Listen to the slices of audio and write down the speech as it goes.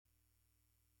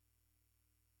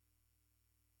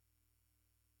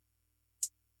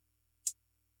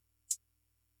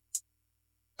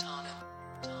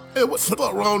Hey, what the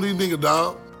fuck wrong with these niggas,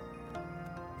 dog?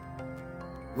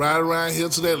 Ride around here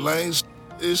to that lane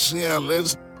ish, yeah,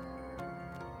 let's.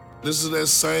 This is that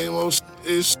same old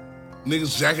ish.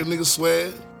 Niggas jacking niggas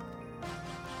swag.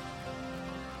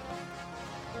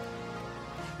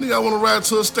 Nigga, I wanna ride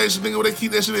to a station, nigga, where they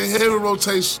keep that shit in heavy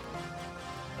rotation.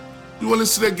 You wanna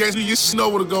listen to that gangster, you know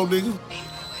where to go, nigga.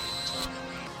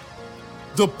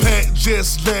 The pack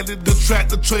just landed, the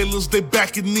tractor trailers, they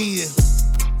backing in.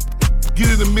 Get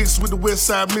in the mix with the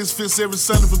Westside Misfits every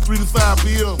Sunday from 3 to 5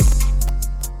 p.m.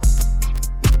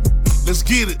 Let's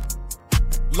get it.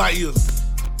 Light years.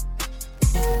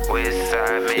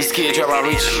 This kid drop out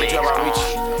reach.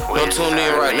 Don't tune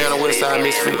in right now to Westside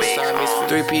Misfits.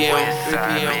 3 p.m.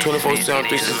 24/7,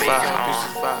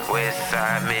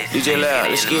 365. DJ Loud,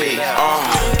 let's get it.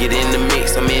 Get in the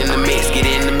mix, I'm in the mix. Get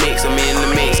in the mix, I'm in the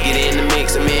mix. Get in the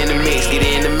mix, I'm in the mix. Get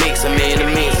in the mix, I'm in the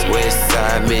mix.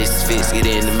 Westside Misfits, get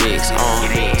in the mix.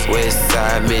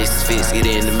 Westside Misfits, get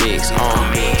in the mix.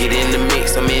 Get in the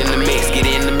mix, I'm in the mix. Get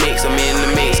in the mix, I'm in the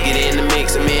mix. Get in the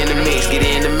mix, I'm in the mix. Get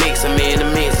in the mix, I'm in the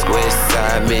mix.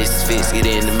 Westside Misfits, get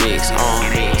in the mix.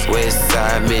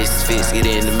 Westside Misfits, get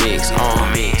in the mix.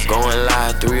 Going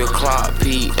live 3 o'clock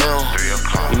p.m.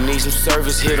 You need some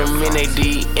service, hit them in they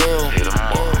DM.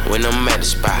 When I'm at the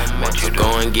spot,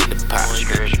 go and get the pot.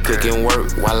 Cook and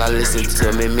work while I listen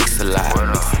to me mix a lot.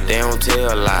 They don't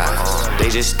tell lies, they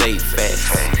just stay facts.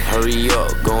 Hurry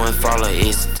up, go and follow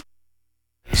it.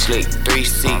 Slick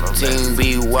 316,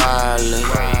 be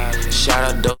wildin'.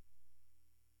 Shout out dope.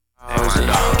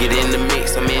 Get in the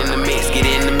mix, I'm in the mix. Get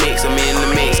in the mix, I'm in the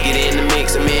mix. Get in the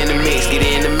mix, I'm in the mix. Get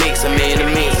in the mix, I'm in the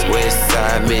mix.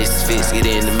 Westside Misfits, get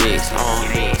in the mix.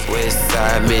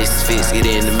 Westside Misfits, get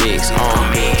in the mix.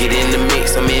 Get in the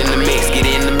mix, I'm in the mix. Get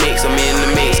in the mix, I'm in the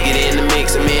mix. Get in the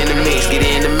mix, I'm in the mix. Get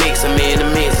in the mix, I'm in the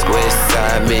mix.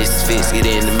 Westside Misfits, get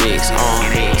in the mix.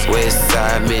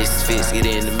 Westside Misfits, get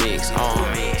in the mix.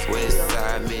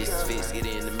 Westside Misfits, get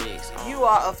in the mix. You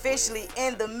are officially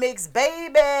in the mix,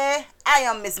 baby. I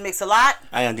am Miss Mix-a-Lot.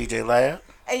 I am DJ Lab.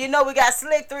 And you know we got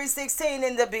Slick 316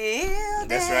 in the building.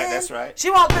 That's right.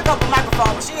 She won't pick up a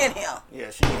microphone, but she in here.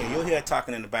 Yeah, she in here. You'll hear her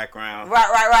talking in the background.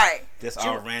 Right. Just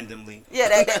all randomly. Yeah,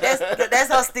 that's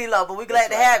her steal up, but we're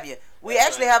glad to have you. We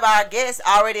actually have our guests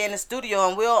already in the studio,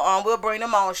 and we'll bring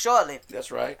them on shortly. That's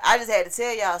right. I just had to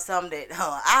tell y'all something that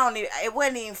it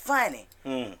wasn't even funny.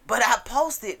 But I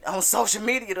posted on social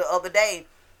media the other day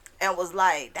and was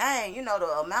like, dang, you know, the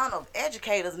amount of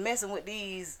educators messing with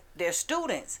their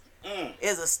students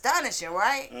is astonishing,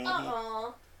 right?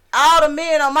 All the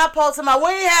men on my post, we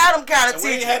ain't had them kind of teachers.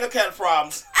 We ain't had them kind of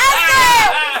problems. I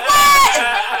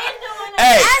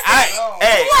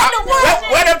said, what?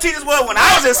 Where them teachers were when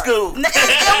I was in school? It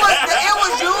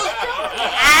was you.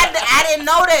 I didn't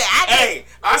know that.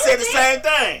 I said the same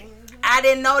thing. I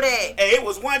didn't know that. Hey, it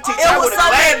was one teacher. I would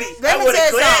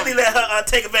have gladly let her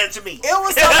take advantage of me. It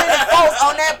was so many folks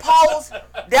on that post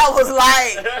that was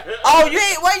like, "Oh,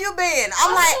 where you been?"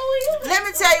 I'm like, let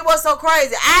me tell you what's so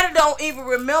crazy. I don't even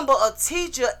remember a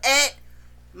teacher at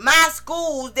my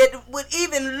school that would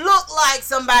even look like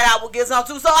somebody I would get some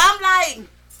to. So I'm like,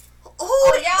 who?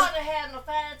 Y'all done had no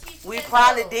fine teachers. We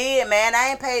probably did, man. I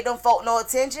ain't paid them folk no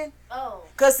attention.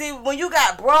 Cause see, when you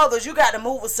got brothers, you got to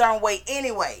move a certain way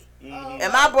anyway.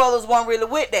 And my brothers weren't really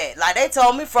with that. Like they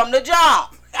told me from the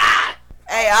jump.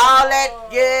 Hey, all that,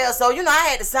 yeah. So you know, I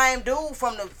had the same dude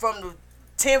from the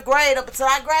 10th grade up until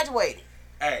I graduated.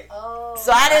 Hey.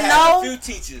 So I didn't know. A few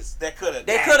teachers that could have.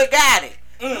 They could have got it.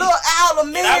 Look, all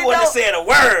the men. I wouldn't have said a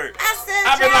word.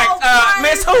 I been like,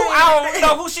 Miss Who? I don't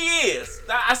know who she is.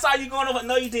 I saw you going over.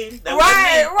 No, you didn't. That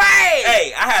right.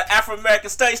 Hey, I had Afro-American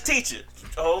studies teacher.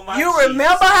 Oh my! You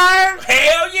remember her?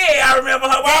 Hell yeah, I remember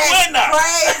her. Why wouldn't I?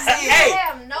 Crazy. Hey,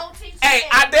 no teacher. Hey,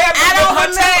 I damn remember her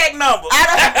tag number. I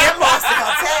don't remember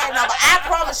her tag number. I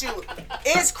promise you,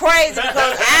 it's crazy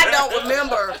because I don't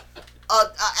remember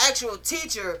a actual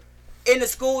teacher in the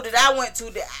school that I went to.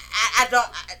 That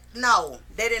no,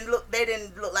 they didn't look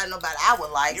like nobody I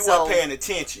would like. You weren't paying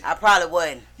attention. I probably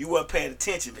wasn't. You weren't paying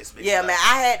attention, Miss. Yeah, man,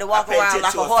 I had to walk around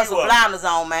like a horse with blinders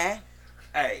on, man.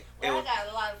 Hey, well, I got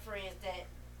a lot of friends that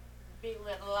be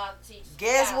with a lot of teachers.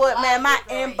 Guess what, man? My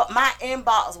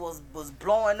inbox was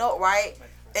blowing up, right?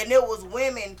 And it was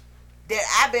women that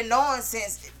I've been knowing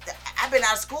since I've been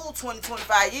out of school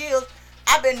 25 years.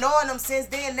 I've been knowing them since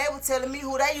then. They were telling me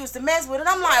who they used to mess with, and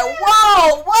I'm like,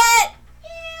 whoa, what?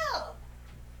 Yeah.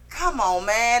 Come on,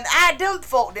 man. Them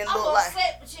folk didn't look like. I'm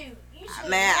upset with you.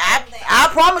 Man, I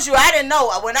promise you, I didn't know.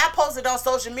 When I posted on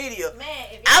social media,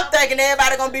 I'm thinking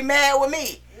everybody gonna be mad with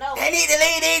me. No. They need to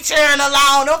leave these children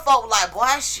alone. Them folk like,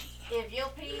 boy, shit. If your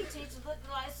PE teacher looked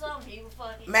like something, he was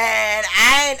fucking. Man,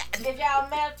 I ain't. If y'all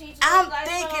math teachers, I'm like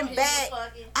thinking some, back.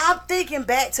 fucking. I'm thinking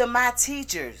back to my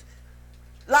teachers,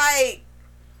 like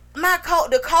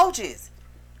the coaches.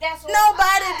 That's what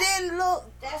Nobody I'm didn't look.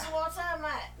 That's what I'm talking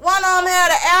about. One of them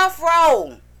had an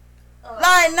afro.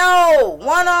 Like no,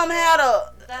 one of them had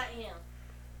a. Not him.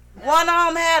 One of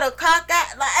them had a cock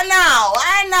out. Like no,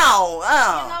 I know.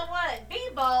 You know what? Be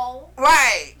bold.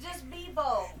 Right. Just be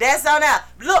bold. That's on now.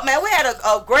 Look, man, we had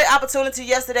a great opportunity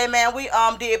yesterday, man. We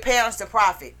did Parents to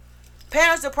Profit.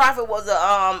 Parents to Profit was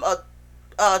I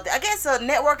guess a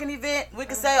networking event. We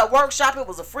could say a workshop. It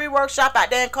was a free workshop out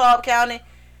there in Cobb County.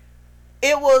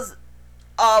 It was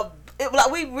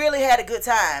like we really had a good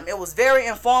time. It was very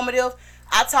informative.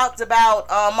 I talked about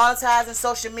monetizing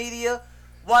social media.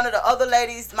 One of the other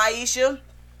ladies, Maisha,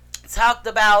 talked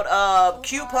about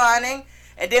couponing,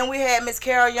 and then we had Miss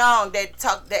Carol Young that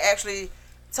actually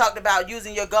talked about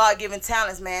using your God-given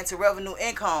talents, man, to revenue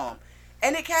income,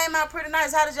 and it came out pretty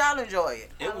nice. How did y'all enjoy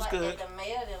it? It was good. The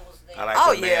mayor that was there. I like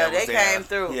Oh the mayor yeah, they was there. came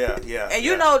through. Yeah. And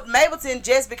you know, Mableton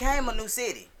just became a new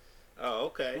city Oh,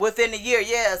 okay. within the year.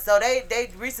 Yeah, so they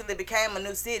recently became a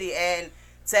new city, and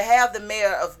to have the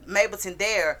mayor of Mableton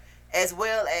there, as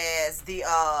well as the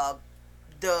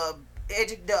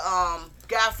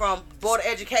guy from Board of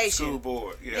Education. School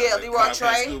board. Yeah, like Leroy Cobb Trey.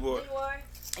 County School board. Leroy?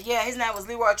 Yeah, his name was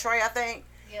Leroy Trey, I think.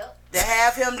 Yep. To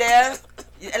have him there,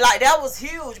 like that was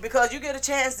huge because you get a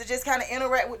chance to just kind of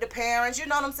interact with the parents. You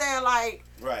know what I'm saying? Like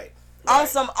Right.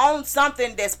 on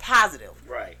something that's positive.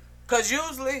 Right. Cause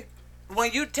usually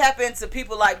when you tap into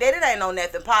people like that, it ain't no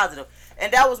nothing positive.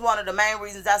 And that was one of the main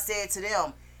reasons I said to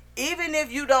them, even if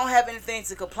you don't have anything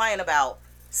to complain about,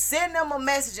 send them a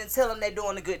message and tell them they're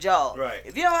doing a good job. Right.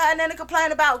 If you don't have nothing to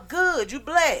complain about, good, you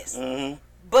blessed. Mm-hmm.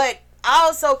 But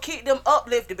also keep them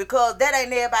uplifted because that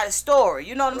ain't everybody's story.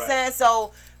 You know what I'm Right. saying?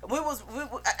 So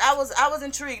I was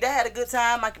intrigued. They had a good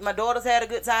time. My daughters had a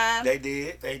good time. They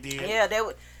did. Yeah,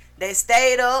 they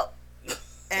stayed up,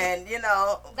 and you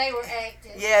know. They were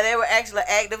active. Yeah, they were actually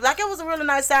active. Like it was a really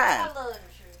nice I time. love them,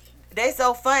 Trish. They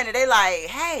so funny. They like,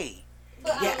 hey.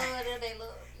 But Yeah. I love them. They love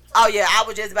me. Oh yeah, I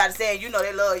was just about to say, you know,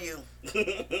 they love you.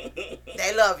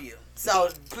 They love you. So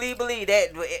please believe that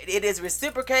it is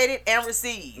reciprocated and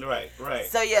received. Right.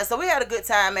 So yeah, so we had a good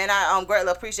time, man. I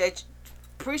greatly appreciate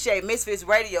Misfits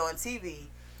Radio and TV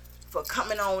for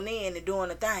coming on in and doing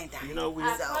the thing. You know, we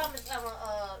I So- promise I'm going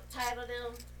to title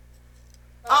them.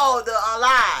 Oh, the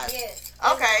live. Yes.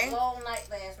 Okay. It was a long night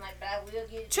last night, but I will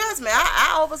get you. Trust me,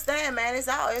 I overstand, man. It's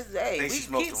hey, think we she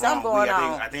smoked keep the something wrong weed. going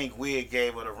on. I think Wig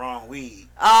gave her the wrong weed.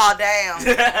 Oh damn.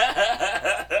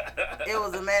 It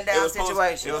was a man down It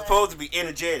situation. was supposed to be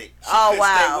energetic. She Oh, couldn't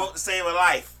wow. Woke to save her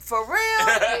life. For real?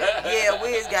 Yeah,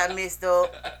 Wiz got messed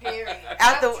up. Period.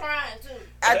 After- I'm trying to.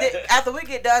 After we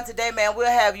get done today, man, we'll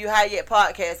have you High Yet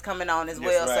podcast coming on as That's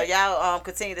well. right. So y'all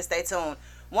continue to stay tuned.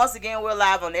 Once again, we're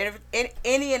live on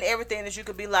any and everything that you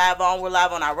could be live on. We're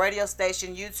live on our radio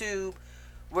station, YouTube.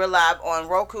 We're live on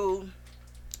Roku.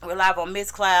 We're live on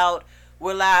Mixcloud.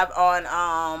 We're live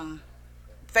on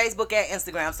Facebook and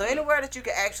Instagram. So anywhere that you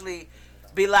can actually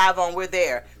be live on, we're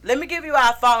there. Let me give you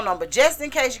our phone number just in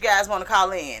case you guys want to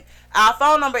call in. Our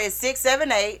phone number is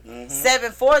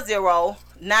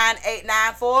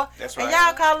 678-740-9894. That's And right.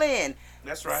 y'all call in.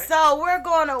 That's right. So we're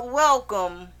going to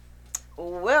welcome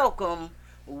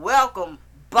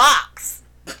Box.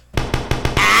 Y'all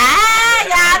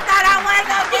thought I wasn't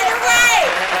going to get it right.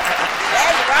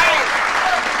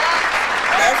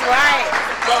 That's right.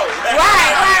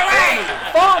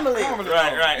 Right. Formally.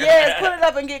 Right. Yes, put it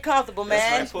up and get comfortable,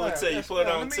 man. That's right. Pull it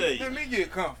on to you. Let me get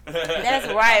comfortable. That's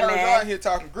right, I was out man. here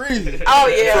talking greasy. Oh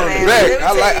yeah, From man. the Let me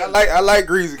back. tell you. I like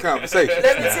greasy conversation.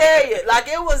 Let me tell you, like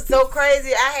it was so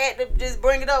crazy. I had to just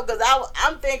bring it up because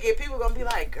I'm thinking people gonna be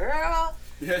like, "Girl,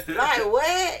 like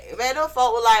what?" Man, them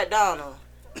folk were like, "Donna,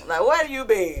 like where you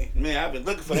been?" Man, I've been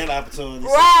looking for that opportunity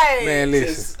Right. Man,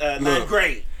 since listen. ninth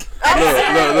grade. Look.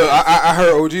 I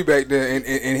heard OG back there, and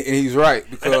he's right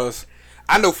because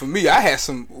I know for me, I had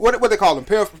some what they call them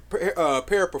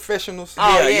paraprofessionals.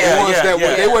 Oh, yeah, the ones that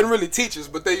yeah. they wasn't really teachers,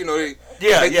 but they they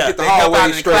Yeah. get the They help out hallway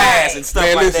in the straight. class and stuff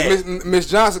Man, like listen, Miss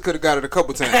Johnson could have got it a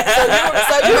couple times. So you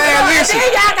Man, and listen.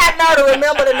 then y'all got know to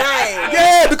remember the name.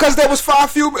 Yeah, because there was far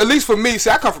few, at least for me. See,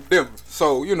 I come from Denver,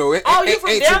 so you know. Oh, you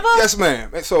from ain't Denver? Yes,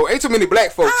 ma'am. So ain't too many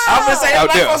black folks. I'm gonna say out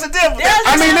black there. folks in Denver. There's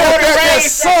I mean, Born and there's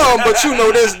raised some, but you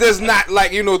know, there's not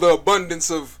like the abundance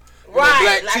of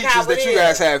black like teachers that you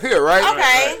guys have here, right?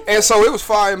 Okay. And so it was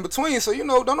far in between. So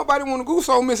don't nobody want to goose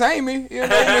on Miss Amy,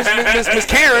 Miss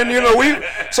Karen,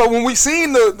 So when we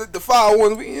seen the foul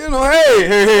one, hey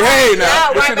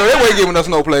now, but they wasn't giving us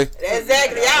no play.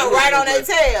 Exactly, y'all right on their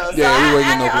tails. Yeah, so we wasn't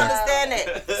getting no I play. understand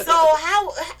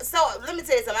that. So let me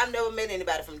tell you something. I've never met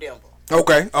anybody from Denver.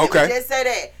 Okay. Just say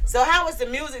that. So how was the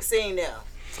music scene there?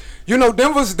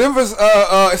 Denver's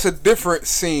it's a different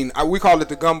scene. We call it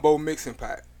the gumbo mixing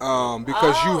pot.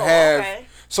 Because you have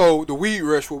so the weed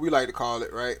rush, what we like to call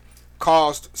it, right,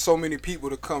 caused so many people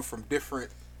to come from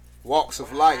different walks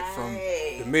of life, from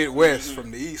the Midwest,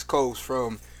 from the East Coast,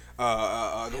 from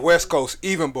the West Coast.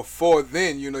 Even before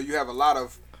then, you have a lot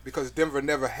of, because Denver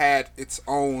never had its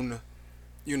own,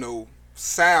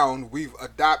 sound. We've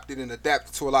adopted and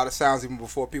adapted to a lot of sounds even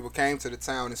before people came to the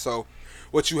town, and so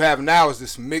what you have now is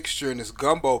this mixture and this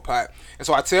gumbo pot. And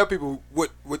so I tell people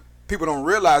what people don't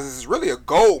realize is it's really a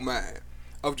gold mine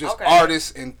of just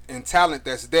artists and talent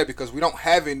that's there, because we don't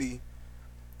have any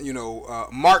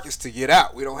markets to get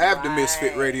out. We don't have the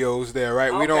Misfit radios there,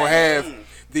 right? We don't have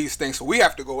these things, so we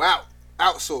have to go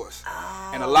outsource.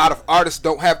 And a lot of artists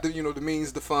don't have the the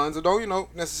means, the funds, or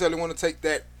don't necessarily want to take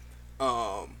that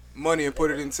money and put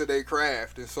it into their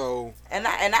craft. And so and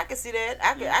I can see that.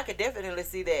 I could definitely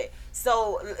see that.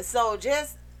 So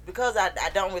just because I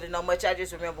don't really know much, I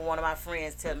just remember one of my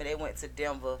friends telling me they went to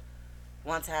Denver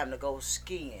one time to go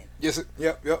skiing. Yes,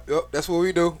 yep. That's what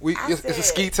we do. It's a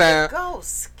ski time. time. Go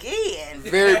skiing.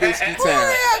 Very big ski Who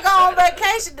time. go on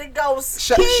vacation to go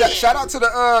skiing? Shout out to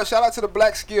the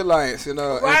Black Ski Alliance in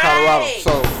Colorado.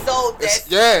 So that's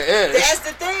that's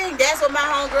the thing. That's what my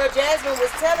homegirl Jasmine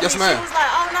was telling me. Yes, ma'am. She was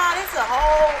like, "Oh no, this is a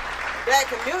whole black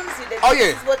community.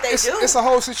 This is what they do. It's a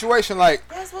whole situation. Like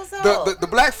that's what's up. The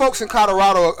black folks in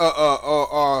Colorado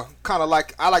are kind of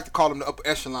like, I like to call them the upper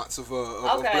echelons of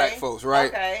black folks,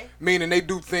 right? Okay. Meaning they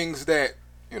do things that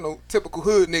typical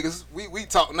hood niggas we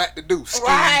taught not to do. Ski,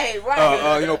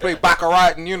 right. Play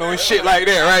baccarat and and shit like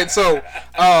that, right? So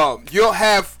you'll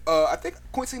have I think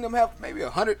Quincy and them have maybe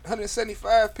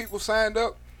 175 people signed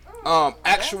up.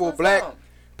 Actual black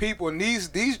people, and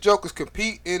these jokers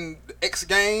compete in the X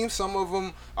Games. Some of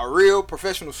them are real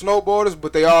professional snowboarders,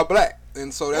 but they are black,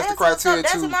 and so that's the criteria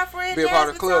to be a part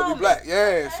of the club. Be black,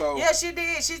 So yeah, she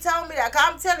did. She told me that.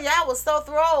 I'm telling you, I was so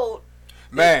thrilled.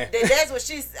 Man, that's what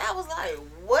she. I was like,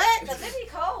 what? Cause it be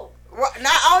cold.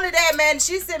 Not only that, man,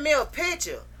 she sent me a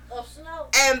picture of snow,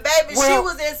 and baby, she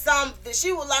was in some.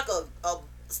 She was like a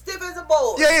stiff as a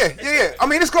board. Yeah. I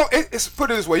mean, it's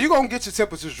put it this way. You're gonna get your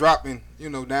temperatures dropping,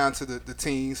 down to the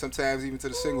teens, sometimes even to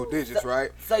the single digits,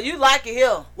 right? So you like it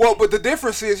here? Well, but the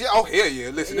difference is, hell yeah.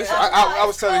 Listen, I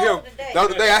was telling him the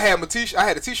other day. I had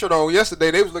a t-shirt on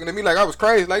yesterday. They was looking at me like I was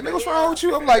crazy. Like, nigga, what's wrong with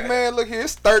you? I'm like, man, look here,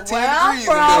 it's 13 degrees in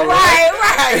there,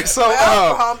 right?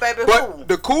 So, baby, but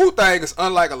the cool thing is,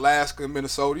 unlike Alaska and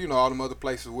Minnesota, all them other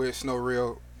places where it snow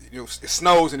real, it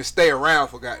snows and it stay around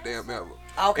for goddamn ever.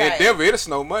 Okay. In Denver, it'll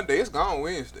snow Monday. It's gone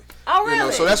Wednesday. Oh,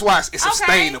 really? So that's why it's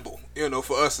sustainable,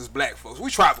 for us as black folks.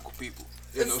 We tropical people,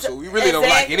 so we really don't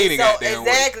like anything goddamn way.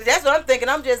 Exactly. That's what I'm thinking.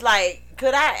 I'm just like,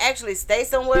 could I actually stay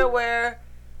somewhere where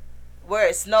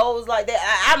it snows like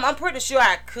that? I'm pretty sure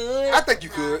I could. I think you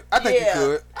could. I think you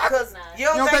could. Because you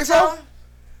don't think so?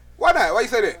 Why not? Why you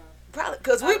say that? Probably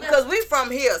because we from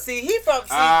here. See, he from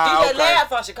DJ Lab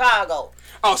from Chicago.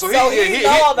 Oh, so he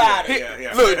know about it.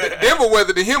 Yeah. Look, Denver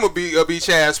weather to him will be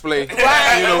child's play.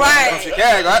 Right. From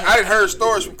Chicago. I heard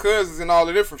stories from cousins and all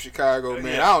of them from Chicago,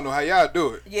 man. I don't know how y'all do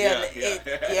it.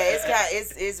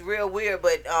 It's real weird.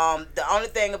 But the only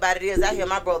thing about it is I hear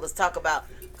my brothers talk about,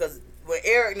 because when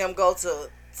Eric and them go to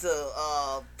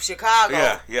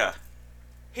Chicago,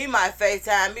 he might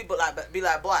FaceTime me, but be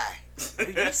like, boy, do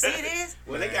you see this?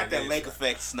 Well, they got that lake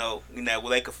effect snow,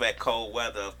 lake effect cold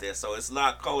weather up there, so it's a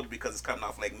lot colder because it's coming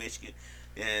off Lake Michigan.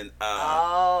 And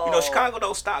Chicago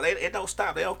don't stop. It don't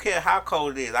stop. They don't care how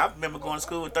cold it is. I remember going to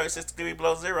school with 36 degrees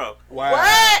below zero. Wow.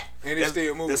 What? And it's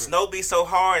still moving. The snow be so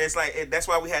hard. It's like that's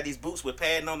why we had these boots with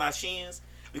padding on our shins,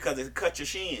 because it cut your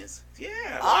shins.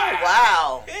 Yeah. Oh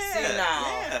wow. Yeah. See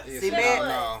now. Yeah. See,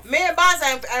 me and Boss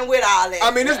ain't with all that. I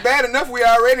mean, it's bad enough we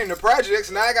already in the projects.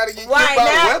 Now I gotta get kicked by the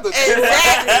weather.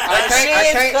 Exactly.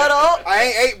 I can't cut up. I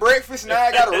ain't ate breakfast. Now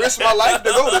I gotta risk my life to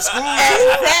go to school.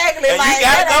 Exactly. And like, you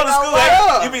gotta go to school.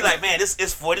 Like, you be like, man,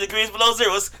 it's 40 degrees below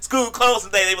zero. It's school closed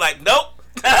today. They be like, nope.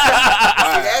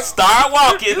 Start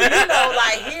walking.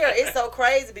 Like here, it's so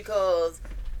crazy because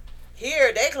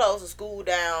here they close the school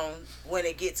down when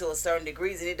it get to a certain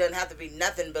degrees, and it doesn't have to be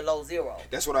nothing below zero.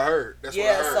 That's what I heard.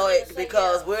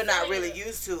 Because we're not really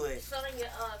used to it. So in your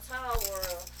Tall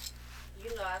World,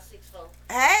 I 564.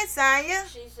 Hey, Sonya.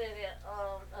 She said that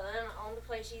Atlanta, on the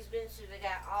place she's been to, they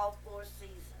got all 4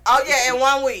 seasons. Oh yeah, in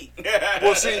 1 week.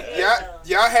 Well, see,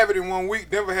 y'all have it in 1 week.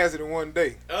 Denver has it in 1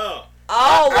 day. Oh.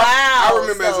 Oh wow. I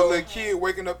remember as a little kid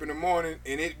waking up in the morning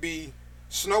and it be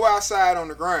snow outside on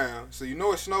the ground, so you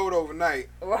know it snowed overnight.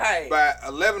 Right. By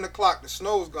 11 o'clock, the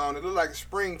snow's gone. It looked like it's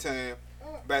springtime.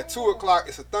 By 2 o'clock,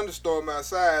 it's a thunderstorm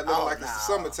outside, looking like it's the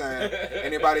summertime.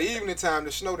 And then by the evening time,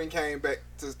 the snow then came back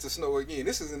to snow again.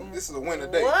 This is a winter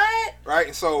day. What? Right?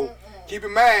 And so keep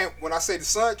in mind, when I say the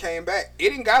sun came back,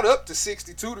 it didn't got up to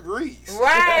 62 degrees.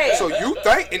 Right. So you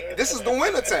think, and this is the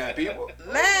winter time, people.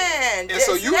 Man. And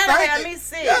so you had think, me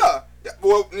sick. yeah.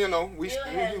 Well, you know, we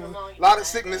a lot of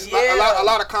sickness, a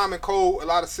lot of common cold, a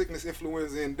lot of sickness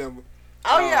influenza in Denver.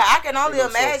 Oh yeah, I can only you know,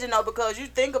 imagine though, because you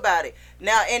think about it.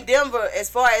 Now in Denver, as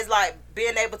far as like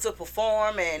being able to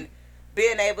perform and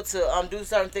being able to do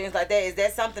certain things like that, is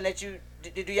that something that you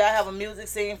do y'all have a music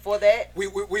scene for that? We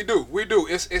do.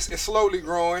 It's slowly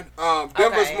growing.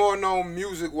 Denver's more known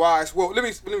music wise. Well, let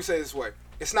me say it this way.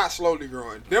 It's not slowly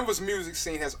growing. Denver's music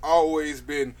scene has always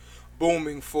been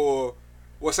booming for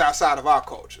what's outside of our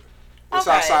culture. What's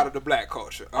outside of the black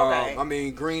culture. I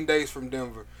mean, Green Day's from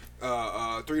Denver.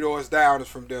 3 Doors Down is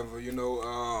from Denver. You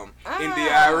know,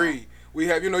 NDIRE. We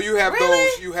have, you have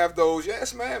really? those.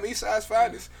 Yes, ma'am. Eastside's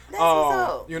finest. That's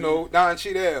what's up. Don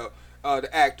Cheadle, the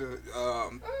actor,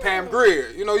 Pam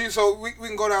Grier. So we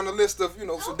can go down the list of,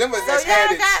 so Denver has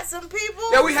had it. So y'all got some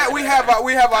people. Yeah,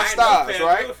 we have our stars,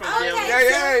 right? Okay,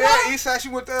 Yeah. Eastside. She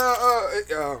went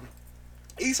to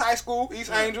East High School,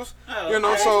 East Angels.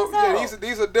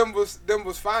 These are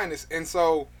Denver's finest, and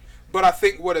so. But I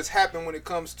think what has happened when it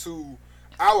comes to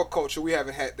our culture, we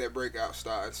haven't had that breakout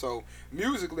star. And so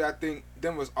musically, I think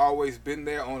Denver's always been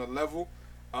there on a level.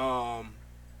 I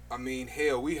mean,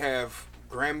 hell, we have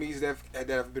Grammys that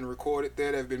have been recorded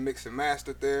there, that have been mixed and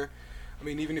mastered there. I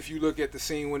mean, even if you look at the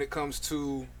scene when it comes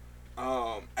to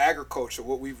agriculture,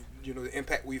 what we've, the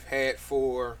impact we've had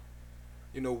for,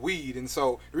 weed. And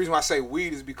so the reason why I say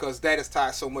weed is because that is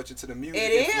tied so much into the music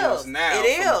influence now. From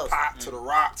the pop to the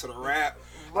rock to the rap.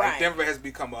 Right. Like Denver has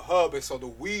become a hub, and so the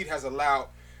weed has allowed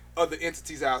other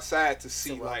entities outside to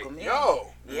see, they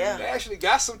actually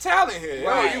got some talent here.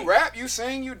 Right. Yo, you rap, you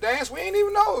sing, you dance. We ain't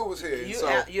even know it was here.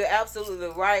 You're absolutely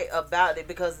right about it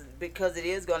because it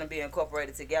is going to be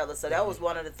incorporated together. So that was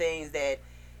one of the things that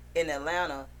in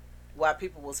Atlanta, why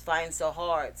people was fighting so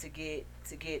hard to get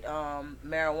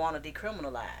marijuana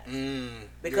decriminalized.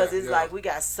 Because it's like we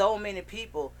got so many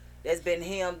people that's been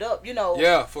hemmed up,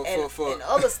 Yeah, for in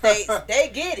other states,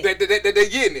 they get it. They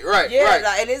getting it, right? Yeah,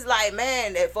 right. and it's like,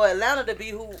 man, that for Atlanta to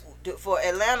be for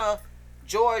Atlanta,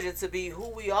 Georgia to be who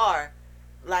we are,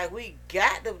 like we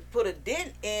got to put a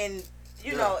dent in,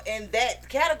 in that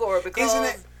category because.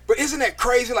 Isn't that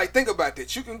crazy? Like, think about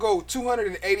that. You can go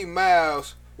 280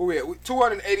 miles. Where we at?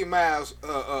 280 miles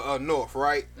north,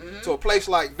 right, to a place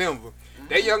like Denver.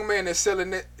 That young man that's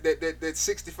selling that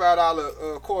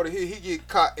 $65 quarter here, he get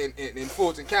caught in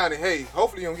Fulton County. Hey,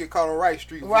 hopefully you don't get caught on Wright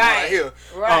Street right here.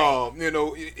 Right.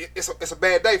 It's a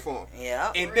bad day for him.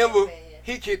 Yeah. In Denver,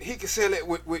 he can sell it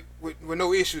with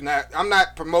no issue. Now, I'm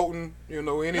not promoting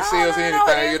any sales or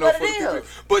anything for the people,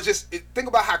 but just think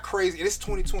about how crazy it is.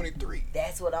 2023.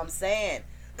 That's what I'm saying.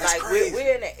 That's like crazy.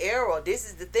 We're in an era. This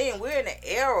is the thing. We're in an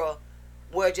era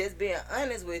where, just being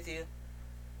honest with you.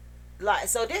 Like,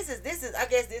 so this is I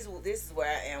guess this is where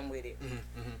I am with it.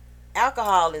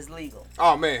 Alcohol is legal.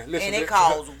 Oh man, listen, and it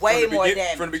caused way more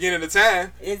damage from the beginning of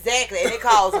time. Exactly, and it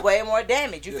caused way more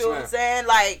damage. You yes, feel what I'm saying?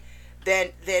 Like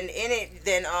than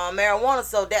marijuana.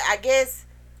 So that I guess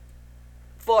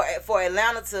for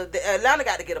Atlanta Atlanta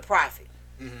got to get a profit.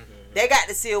 They got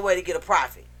to see a way to get a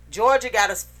profit. Georgia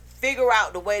got to figure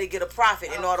out the way to get a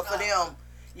profit in order for them.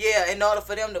 Yeah, in order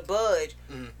for them to budge.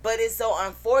 But it's so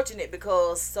unfortunate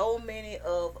because so many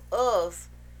of us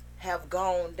have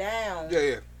gone down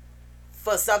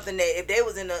for something that if they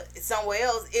was in somewhere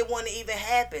else, it wouldn't even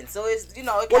happen. So it's it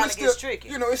kind of gets tricky.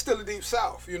 It's still the deep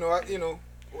south. When I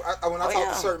talk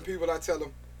to certain people, I tell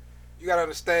them, you gotta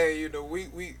understand.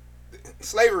 We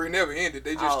slavery never ended.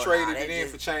 They just traded it in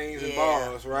for chains and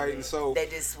bars, right? And so they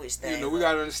just switched things. We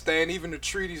gotta understand even the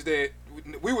treaties that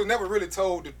we were never really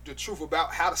told the truth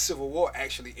about how the Civil War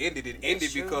actually ended. It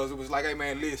ended because it was like, hey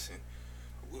man, listen,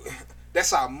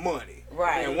 that's our money,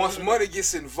 right? And once money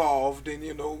gets involved, then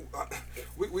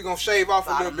we gonna shave off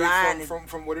a little bit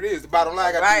from what it is. The bottom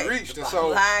line got to be reached, and so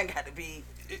line got to be.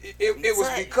 It was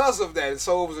because of that.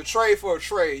 So it was a trade for a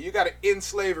trade. You got to end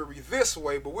slavery this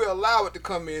way, but we'll allow it to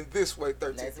come in this way.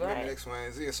 13th Amendment, X, Y,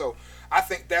 and Z. So I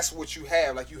think that's what you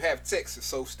have. Like you have Texas,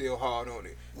 so still hard on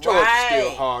it. Georgia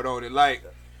still hard on it. Like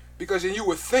Because then you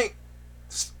would think,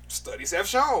 studies have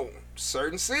shown,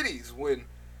 certain cities, when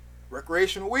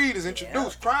recreational weed is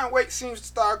introduced, crime rate seems to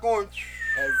start going.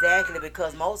 Exactly,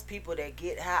 because most people that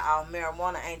get high off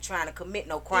marijuana ain't trying to commit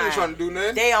no crime. They ain't trying to do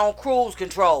nothing. They on cruise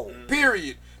control.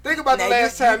 Period. Think about now the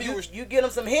last time you you get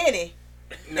them some Henny.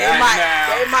 They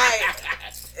might.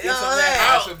 You know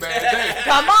what I'm saying?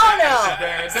 Come on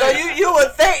now. So you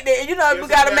would think that we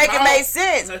gotta make it make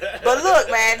sense. But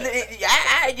look, man,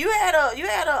 you had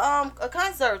a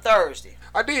concert Thursday.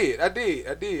 I did.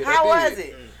 How was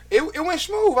it? It went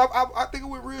smooth. I think it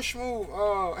went real smooth.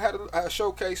 I had a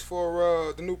showcase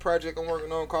for the new project I'm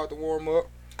working on called The Warm Up.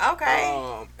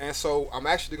 Okay. And so I'm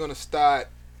actually gonna start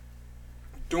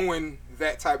doing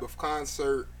that type of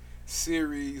concert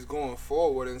series going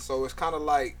forward. And so it's kind of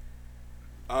like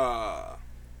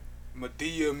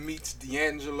Madea meets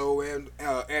D'Angelo and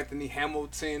Anthony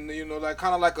Hamilton. Like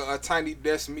kind of like a Tiny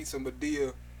Desk meets a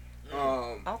Madea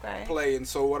play. And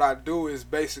so what I do is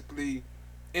basically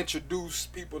introduce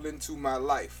people into my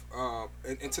life,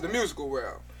 into the musical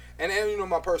world, and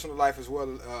my personal life as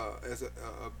well as a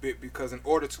bit, because in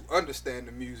order to understand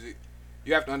the music,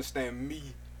 you have to understand me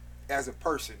as a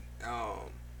person,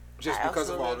 just because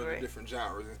of all of the different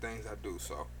genres and things I do.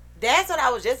 So that's what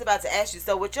I was just about to ask you.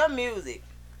 So with your music,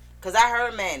 because I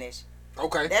heard Manish.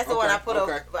 Okay. That's the one I put up.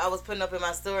 I was putting up in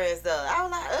my story and stuff. I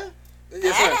was like,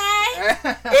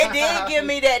 it did give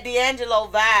me that D'Angelo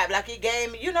vibe. Like it gave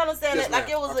me, you know what I'm saying? Yes, like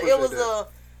it was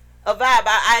a vibe.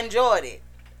 I enjoyed it.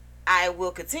 I will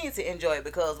continue to enjoy it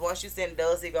because once you send it,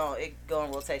 it go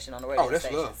in rotation on the radio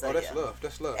station. Love. So,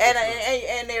 That's love.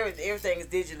 And everything is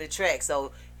digitally tracked.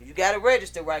 So if you got to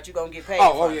register right, you're gonna get paid.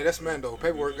 Yeah, that's Mando.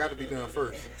 Paperwork got to be done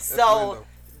first. So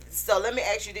let me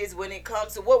ask you this: when it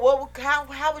comes to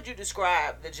how would you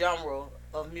describe the genre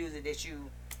of music that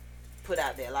you put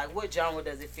out there? Like, what genre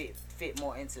does it fit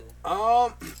more into?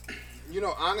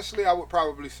 Honestly, I would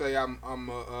probably say I'm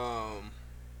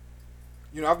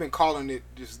I've been calling it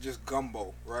just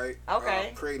gumbo, right?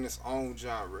 Okay. Creating its own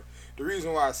genre. The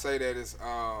reason why I say that is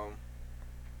I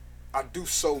do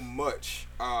so much.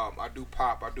 I do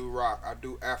pop, I do rock, I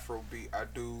do Afrobeat, I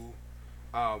do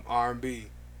R&B,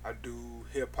 I do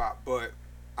hip hop, but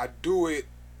I do it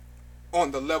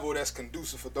on the level that's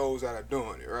conducive for those that are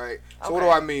doing it, right? So what do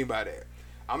I mean by that?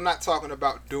 I'm not talking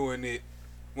about doing it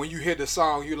when you hear the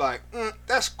song, you're like,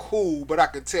 that's cool, but I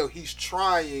can tell he's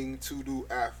trying to do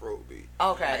Afrobeat.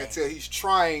 Okay. I can tell he's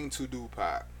trying to do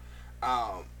pop.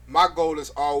 My goal is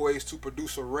always to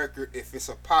produce a record, if it's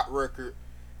a pop record,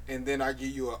 and then I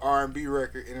give you an R&B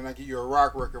record, and then I give you a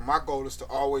rock record. My goal is to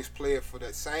always play it for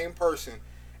that same person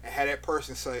and have that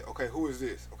person say, okay, who is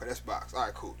this? Okay, that's Box. All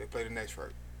right, cool. They play the next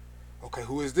record. Okay,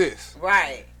 who is this?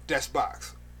 Right. That's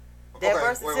Box. That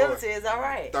versatility is all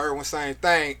right. Third one, same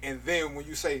thing. And then when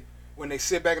they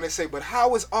sit back and they say, but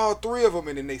how is all three of them?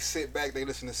 And then they sit back, they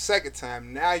listen the second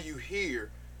time. Now you hear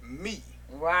me.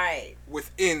 Right.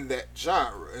 Within that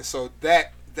genre. And so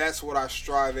that's what I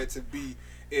strive at to be.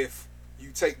 If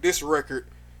you take this record,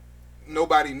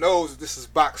 nobody knows this is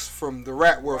Box from the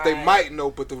rap world. Right. They might know,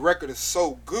 but the record is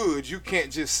so good, you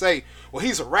can't just say, well,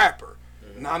 he's a rapper.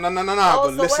 No. Oh,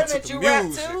 but so listen wait a minute, to the you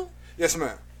music. rap too? Yes,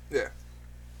 ma'am. Yeah.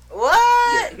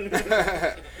 What?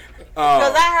 Yeah.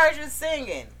 Because I heard you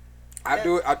singing. I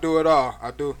do it all.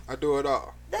 I do it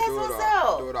all. That's what's up.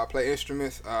 I do it all. I play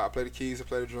instruments. I play the keys. I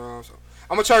play the drums. So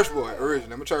I'm a church boy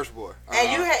originally. I'm a church boy.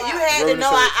 And you had to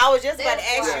know. I was just about to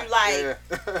ask you,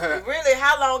 really,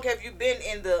 how long have you been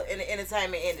in the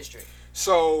entertainment industry?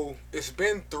 So it's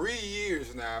been 3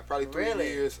 years now. Probably 3 really?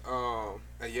 years.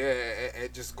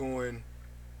 At just going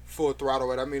full throttle.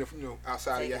 I mean,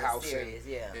 outside taking of your house serious,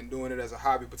 and doing it as a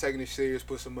hobby, but taking it serious,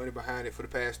 put some money behind it for the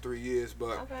past 3 years.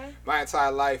 But okay. My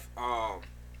entire life,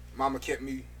 Mama kept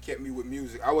me with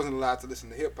music. I wasn't allowed to listen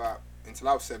to hip hop until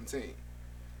I was 17,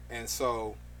 and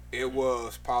so it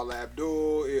was Paula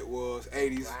Abdul, it was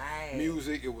 80s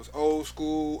music, it was old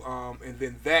school, and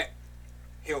then that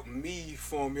helped me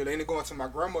formulate. And then going to my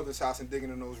grandmother's house and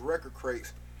digging in those record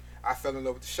crates, I fell in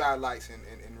love with the Shy Lights and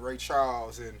Ray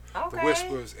Charles and the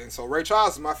Whispers. And so Ray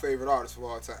Charles is my favorite artist of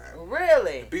all time.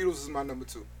 Really? The Beatles is my number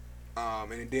 2.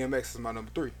 And then DMX is my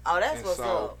number 3. Oh, that's what's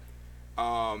up.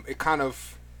 It kind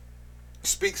of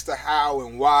speaks to how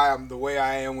and why I'm the way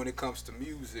I am when it comes to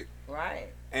music. Right.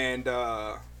 And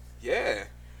yeah.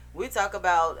 We talk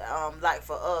about like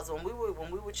for us when we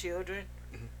were children,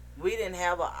 we didn't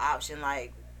have an option.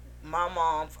 Like my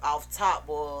mom off top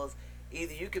was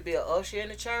either you could be an usher in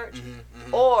the church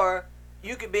or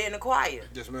you could be in the choir.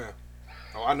 Yes, ma'am.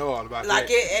 Oh, I know all about like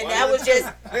that. It, and that was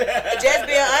just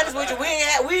being honest with you.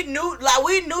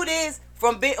 We knew this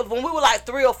from when we were like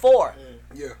 3 or 4.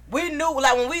 Yeah. We knew,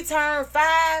 like, when we turned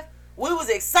 5, we was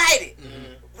excited.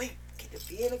 We get to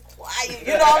be in the choir.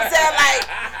 You know what I'm saying? Like,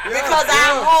 because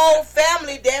our whole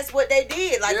family, that's what they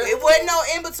did. Like, it wasn't no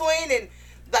in between. And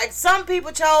like, some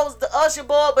people chose the usher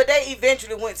board, but they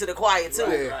eventually went to the choir too.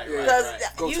 Because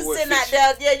you sitting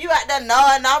out there, you out there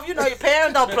nodding off. You know your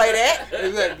parents don't play that.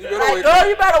 Exactly. Like, girl,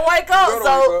 you better wake up.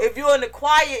 So if you're in the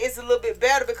choir, it's a little bit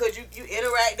better because you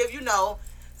interactive, you know.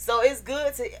 So it's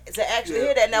good to actually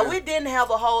hear that. Now we didn't have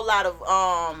a whole lot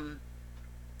of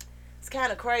it's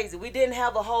kind of crazy. We didn't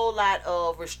have a whole lot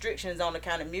of restrictions on the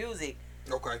kind of music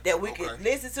that we could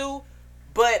listen to.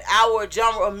 But our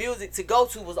genre of music to go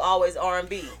to was always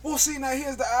R&B. Well, see, now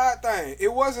here's the odd thing. It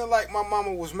wasn't like my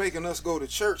mama was making us go to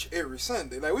church every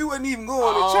Sunday. Like, we wasn't even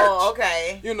going to church. Oh,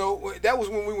 okay. You know, that was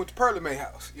when we went to Pearly May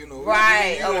House. You know,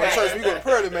 right? We go to church, we go to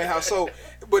Pearly May House. So,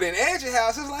 but in Angie's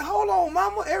house, it's like, hold on,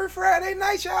 mama. Every Friday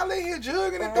night, y'all in here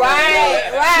jugging and doing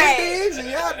right. and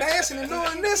y'all dancing and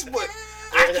doing this, but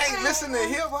I can't listen to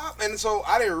hip hop. And so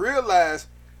I didn't realize.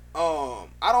 I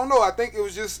don't know. I think it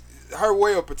was just her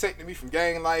way of protecting me from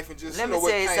gang life and just, Let you know, me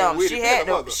what tell you came something.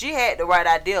 with it. She had the right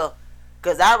idea,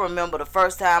 because I remember the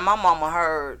first time my mama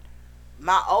heard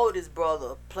my oldest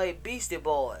brother play Beastie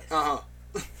Boys.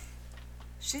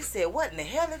 She said, what in the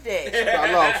hell is that?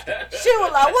 I lost it. She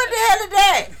was like, what the hell is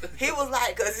that? He was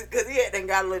like, because he had done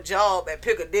got a little job at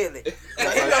Piccadilly. So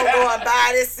he gonna go and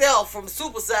buy it himself from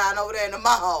Super Sign over there in the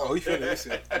mall. Oh, he finna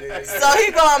listen. So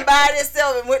he go and buy it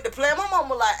himself and went to play. My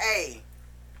mama was like, hey,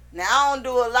 now I don't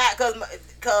do a lot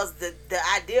because the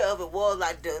idea of it was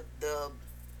like the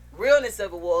realness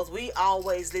of it was we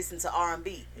always listen to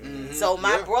R&B. So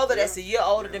my brother that's a year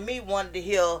older than me wanted to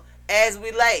hear As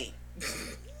We Lay.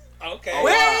 Okay.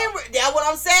 That's what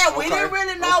I'm saying. We didn't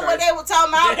really know what they were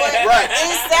talking about, but it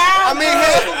I sounded mean, good.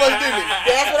 half of us didn't.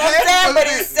 That's what I'm saying, but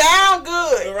it sound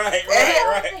good. Right.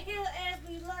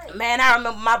 Man, I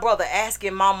remember my brother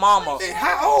asking my mama, And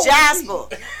how old Jasper.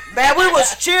 Man, we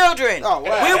was children. Oh,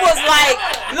 wow. We was like,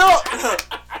 look,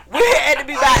 we had to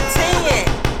be about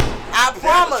 10. I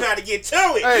promise. Trying to get to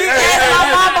it. Hey, He asked my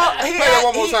mama. Play that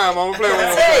one more time, mama. Play one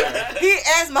more time. He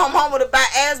asked my mama to buy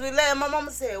As We Lay, and my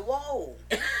mama said, whoa.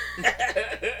 Y'all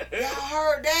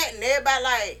heard that? And everybody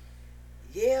like,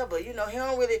 yeah, but you know, he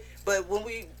don't really, but when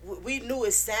we knew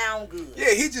it sound good.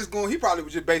 Yeah, he probably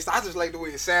was just based, I just like the way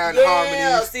it sounded, Yeah,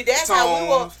 harmonies, see, that's tones. how we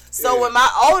were. So when my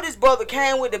oldest brother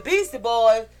came with the Beastie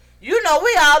Boys, you know,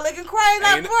 we all looking crazy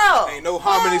like, bro. Ain't no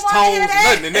harmonies, tones,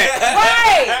 nothing in that.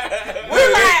 Right. We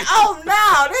like, oh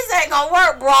no, this ain't gonna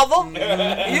work, brother.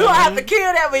 You gonna have to kill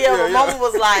that with your mama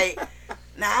was like,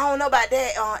 nah, I don't know about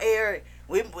that, Eric.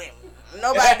 We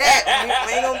know about that.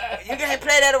 We ain't gonna, you can't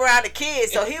play that around the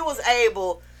kids. So he was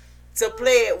able to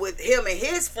play it with him and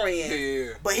his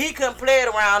friends, but he couldn't play it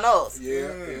around us.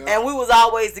 And we was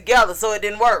always together, so it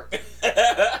didn't work.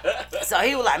 So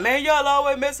he was like, man, y'all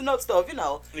always messing up stuff, you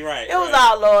know. Right. It was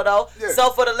all love, though. So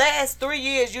for the last 3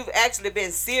 years, you've actually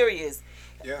been serious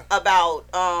about,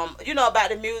 you know,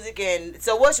 about the music. And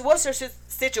so what's your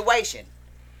situation?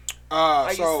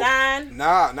 Are you signed?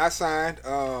 Nah, not signed.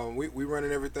 We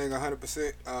running everything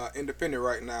 100% independent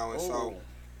right now, and so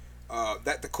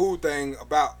that the cool thing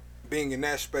about being in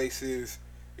that space is,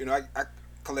 you know, I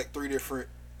collect three different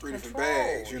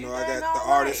bags. You know, I got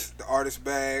the artist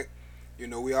bag. You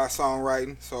know, we are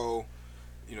songwriting, so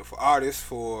you know, for artists,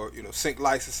 for you know, sync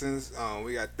licenses,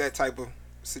 we got that type of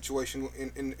situation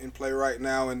in play right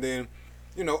now. And then,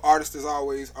 you know, artists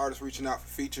reaching out for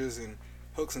features and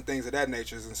hooks and things of that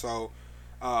nature. And so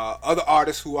other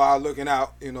artists who are looking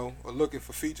out, you know, are looking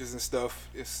for features and stuff.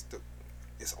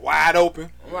 It's wide open.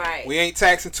 Right. We ain't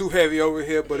taxing too heavy over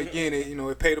here, but again,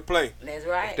 it pay to play. That's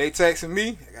right. If they taxing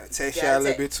me, I gotta tax y'all a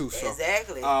little bit too. So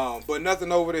exactly. But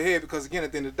nothing over the head, because again,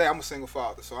 at the end of the day, I'm a single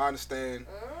father, so I understand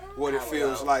what it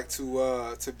feels like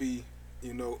to be,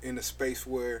 you know, in a space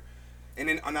where, and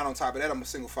then not on top of that, I'm a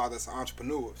single father that's an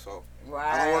entrepreneur. So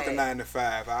I don't work a 9 to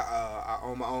 5. I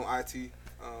own my own IT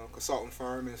consulting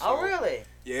firm, and so, oh really?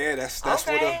 Yeah, that's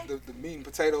where the meat and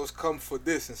potatoes come for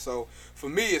this. And so for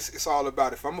me, it's all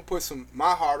about, if I'm gonna put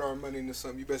my hard-earned money into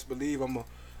something, you best believe I'm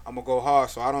gonna go hard.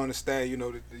 So I don't understand, you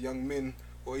know, the young men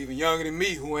or even younger than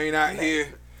me who ain't out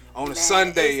here on a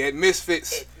Sunday at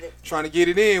Misfits trying to get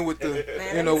it in with the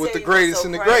with the greatest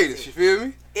and the greatest. You feel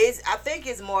me? I think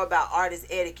it's more about artist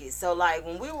etiquette. So like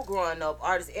when we were growing up,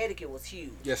 artist etiquette was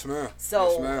huge. Yes, ma'am.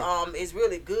 So yes, ma'am. It's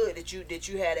really good that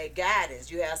you had that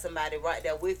guidance. You have somebody right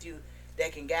there with you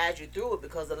that can guide you through it,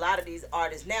 because a lot of these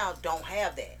artists now don't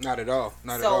have that. Not at all.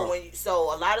 Not at all.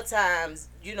 So a lot of times,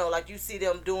 you know, like you see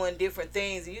them doing different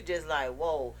things and you just like,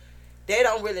 whoa, they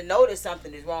don't really know that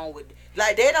something is wrong with,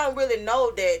 like they don't really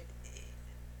know that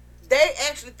they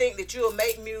actually think that you'll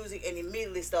make music and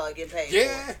immediately start getting paid.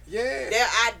 Yeah, for yeah. Their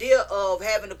idea of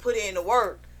having to put in the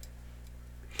work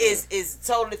is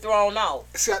totally thrown off.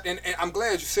 See, and I'm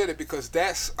glad you said it because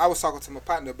I was talking to my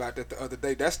partner about that the other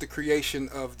day. That's the creation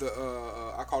of the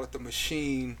I call it the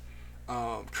machine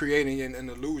creating an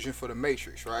illusion for the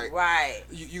Matrix, right? Right.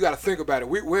 You got to think about it.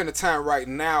 We're in a time right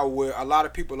now where a lot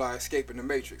of people are escaping the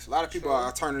Matrix. A lot of people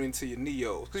are turning into your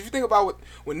Neos. Because if you think about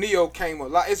when Neo came a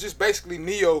lot, it's just basically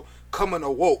Neo coming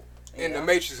awoke in the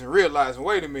Matrix and realizing,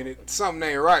 wait a minute, something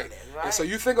ain't right. And so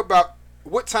you think about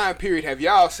what time period have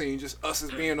y'all seen just us as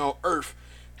being on Earth,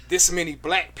 this many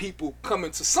black people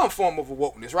coming to some form of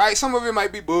awokeness, right? Some of it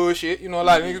might be bullshit, a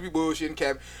lot of niggas be bullshitting,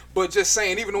 cap. But just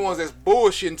saying, even the ones that's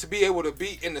bullshitting, to be able to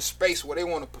be in the space where they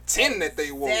want to pretend that they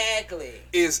woke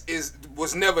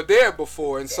was never there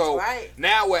before. And so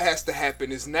now what has to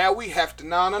happen is now we have to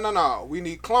no, we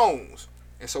need clones.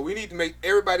 And so we need to make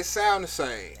everybody sound the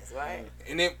same. That's right.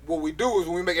 And then what we do is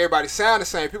when we make everybody sound the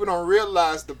same, people don't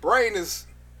realize the brain is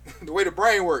the way the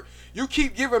brain works. You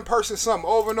keep giving a person something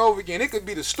over and over again. It could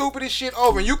be the stupidest shit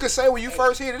over. And you could say when you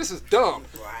first hear it, this is dumb.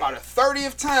 By the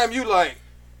 30th time, you like,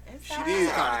 shit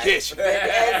is kind of catchy.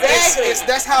 Exactly.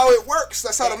 That's how it works.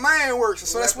 That's how the mind works.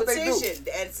 So that's what they do.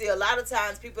 And see, a lot of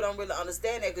times people don't really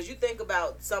understand that because you think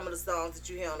about some of the songs that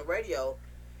you hear on the radio,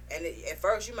 and at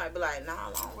first you might be like, nah,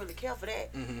 I don't really care for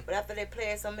that. But after they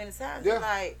play it so many times, you're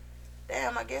like,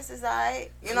 damn, I guess it's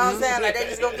alright. You know what I'm saying? Like they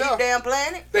just gonna keep damn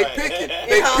playing it. They pick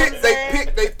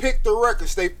it. They pick the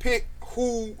records. They pick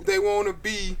who they want to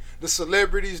be, the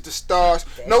celebrities, the stars.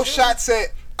 No shots at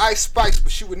Ice Spice,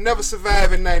 but she would never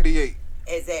survive in '98.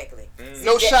 Exactly.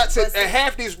 No shots at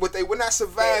half these, but they would not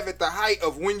survive at the height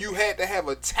of when you had to have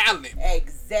a talent.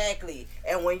 Exactly.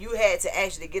 And when you had to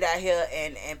actually get out here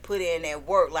and put in that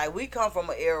work, like we come from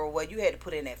an era where you had to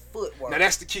put in that footwork. Now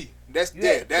that's the key. That's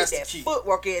the key.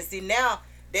 Footwork in. See now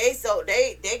they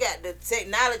got the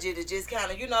technology to just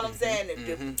kind of, you know what I'm saying, to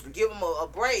give them a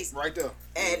brace. Right there.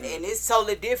 And it's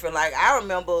totally different. Like I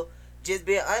remember, just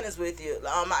being honest with you,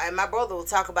 and my brother will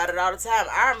talk about it all the time.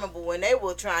 I remember when they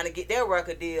were trying to get their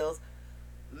record deals,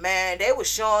 man, they were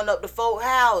showing up to folk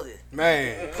houses,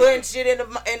 man, putting shit in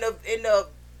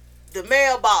the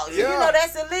mailbox. Yeah. You know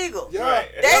that's illegal. Yeah.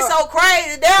 They so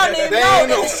crazy, they don't even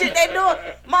know the shit they doing.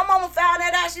 My mama found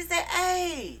that out. She said,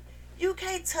 "Hey, you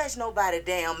can't touch nobody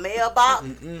damn mailbox."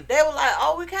 They were like,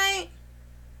 "Oh, we can't."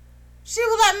 She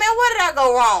was like, "Man, where did I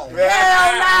go wrong?"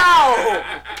 Hell no.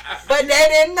 But they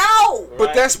didn't know.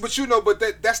 But that's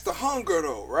the hunger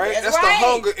though, right? That's the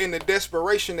hunger and the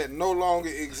desperation that no longer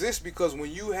exists, because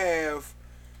when you have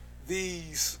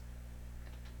these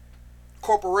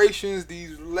corporations,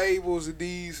 these labels,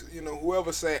 these,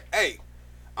 whoever say, "Hey,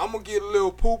 I'm gonna get a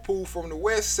little poo-poo from the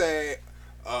West Side,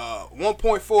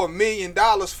 $1.4 million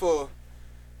for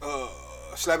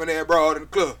slapping that broad in the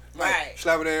club." Right.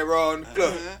 Slapping that broad in the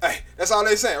club. Hey, that's all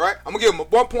they saying, right? I'm gonna give them a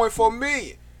 $1.4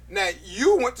 million. Now,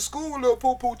 you went to school with Lil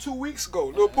Poo Poo 2 weeks ago.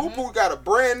 Lil Poo Poo got a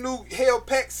brand new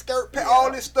Hellpack skirt,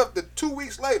 all this stuff. 2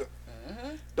 weeks later,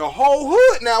 the whole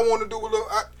hood now want to do a little.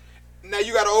 Now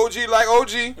you got an OG like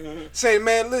OG saying,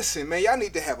 "Man, listen, man, y'all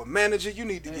need to have a manager. You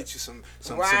need to get you some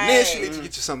this. You need to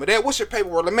get you some of that. What's your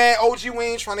paperwork?" Like, man, OG, we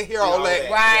ain't trying to hear all that.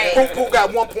 Right. Poo Poo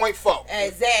got 1.4.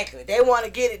 Exactly. They want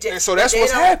to get it. And so that's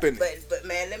what's happening. But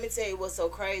man, let me tell you what's so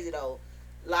crazy though.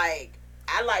 Like,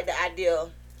 I like the idea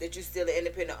that you're still an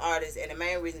independent artist, and the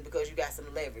main reason because you got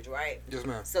some leverage, right? Yes,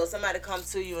 ma'am. So somebody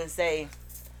comes to you and say,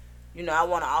 I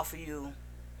want to offer you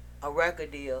a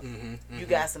record deal. You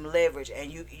got some leverage,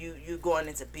 and you going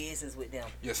into business with them.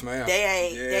 Yes, ma'am.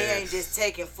 They ain't just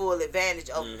taking full advantage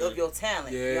of your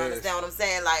talent. Yes. You understand what I'm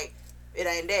saying? Like, it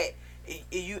ain't that.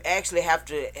 You actually have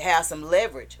to have some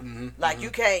leverage. Like you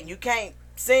can't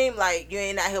seem like you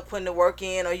ain't out here putting the work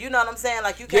in, or you know what I'm saying?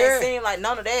 Like you can't seem like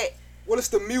none of that. Well, it's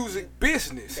the music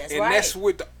business, That's and right. that's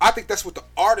what I think that's what the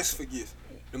artist forgets.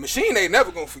 The machine ain't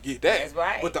never gonna forget that. That's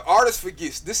right. But the artist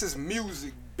forgets this is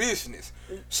music business.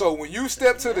 So when you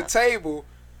step to the table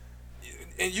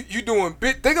and you doing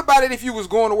think about it, if you was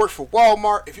going to work for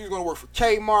Walmart, if you was going to work for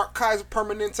Kmart, Kaiser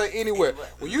Permanente, anywhere.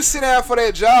 When you sit down for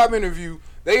that job interview,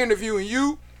 they interviewing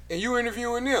you and you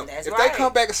interviewing them. That's if right. they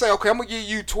come back and say, "Okay, I'm gonna give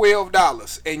you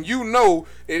 $12," and you know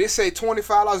that it say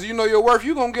 $25, you know your worth,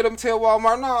 you gonna get them tell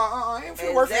Walmart, "No, I ain't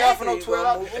finna work for y'all for no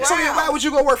 $12." So then why would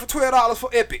you go work for $12 for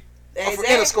Epic? Or for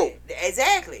Interscope?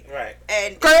 Exactly. Right.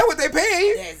 And that's what they paying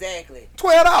you. Exactly.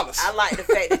 $12. I like the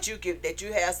fact that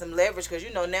you have some leverage, because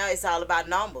now it's all about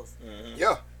numbers.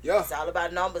 Yeah. It's all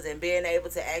about numbers and being able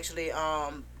to actually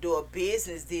do a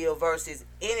business deal versus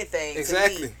anything.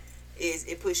 Exactly. To me,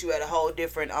 it puts you at a whole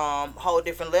different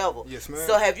level. Yes, ma'am.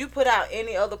 So have you put out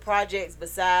any other projects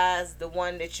besides the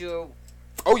one that you're?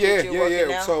 Oh yeah, that you're working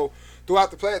now? So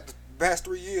throughout the past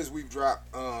 3 years, we've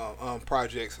dropped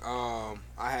projects. I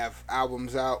have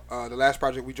albums out. The last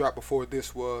project we dropped before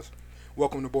this was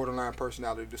 "Welcome to Borderline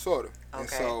Personality Disorder," and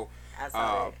so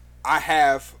I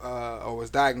have or was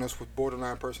diagnosed with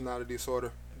borderline personality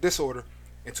disorder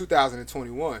in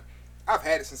 2021. I've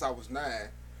had it since I was 9.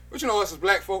 But us as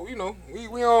black folk, we don't. We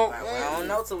don't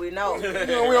know till we know. We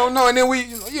don't know, and then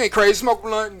you ain't crazy, smoke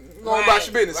blunt, going about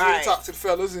your business. When you talk to the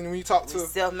fellas, and when you talk to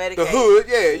the hood,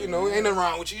 ain't nothing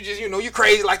wrong with you. You just, you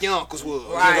crazy like your uncles was,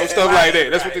 stuff like that.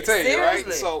 That's what they tell you,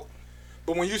 right? So,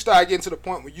 but when you start getting to the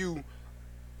point where you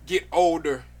get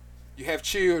older, you have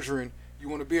children, you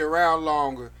want to be around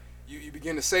longer. You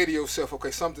begin to say to yourself,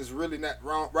 okay, something's really not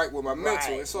right with my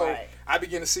mental, and so I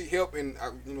begin to seek help, and I,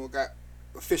 got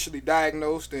officially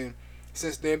diagnosed, and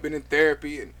since then been in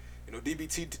therapy, and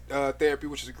DBT therapy,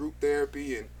 which is a group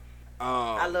therapy, and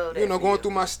I love that. Going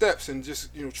through my steps and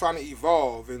just trying to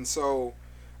evolve. And so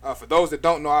for those that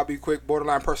don't know, I'll be quick.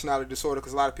 Borderline personality disorder,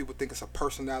 because a lot of people think it's a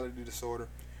personality disorder,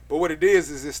 but what it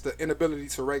is it's the inability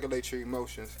to regulate your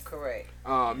emotions. Correct.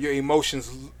 Your emotions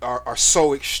are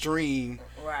so extreme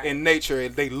in nature,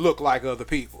 and they look like other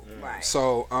people. Right.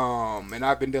 So and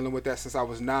I've been dealing with that since I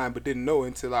was 9, but didn't know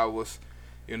until I was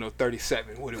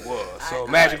 37 what it was. So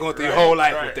imagine going through your whole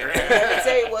life with that. Let me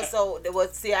tell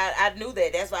you I knew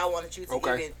that. That's why I wanted you to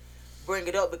even bring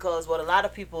it up, because what a lot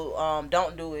of people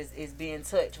don't do is be in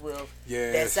touch with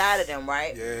that side of them,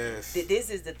 right? Yes. This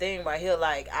is the thing right here.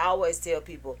 Like, I always tell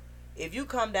people, if you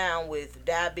come down with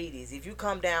diabetes, if you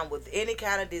come down with any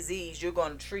kind of disease, you're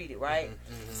going to treat it, right?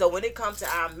 Mm-hmm. So when it comes to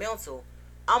our mental,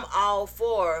 I'm all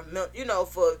for,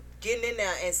 for getting in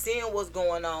there and seeing what's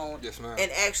going on,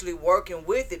 and actually working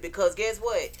with it, because guess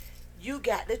what? You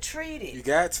got to treat it. You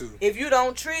got to. If you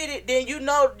don't treat it, then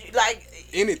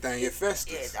anything, it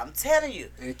festers. Yes, I'm telling you.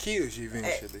 And it kills you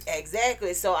eventually.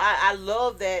 Exactly. So I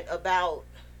love that about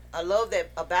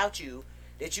you,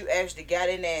 that you actually got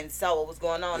in there and saw what was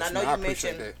going on. Yes, I know I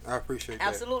mentioned that. I appreciate that.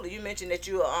 Absolutely. You mentioned that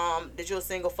you're a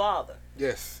single father.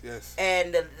 Yes.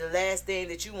 And the last thing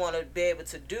that you want to be able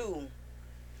to do,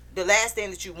 the last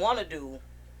thing that you want to do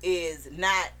is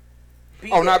not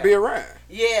not be around.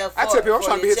 Yeah, I tell people I'm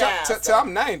trying to be here till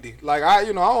I'm 90. Like, I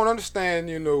don't understand,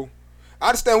 I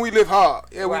understand we live hard.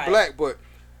 Yeah, we black, but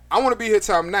I want to be here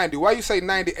till I'm 90. Why you say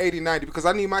 90, 80, 90? Because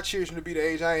I need my children to be the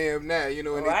age I am now, in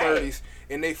their 30s,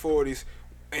 in their 40s.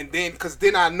 And then, because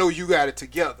then I know you got it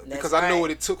together. Because I know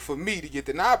what it took for me to get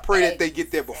there. Now, I pray that they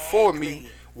get there before me,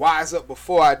 wise up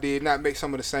before I did, not make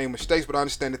some of the same mistakes, but I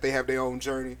understand that they have their own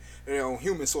journey, their own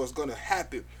human, so it's going to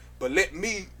happen. But let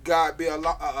me, God, be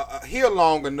here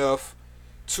long enough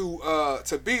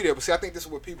to be there. But see, I think this is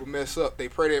where people mess up. They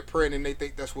pray that prayer, and then they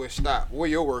think that's where it stops. Where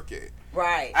your work at?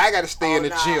 Right. I got to stay in the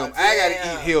gym. I got to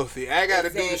eat healthy. I got to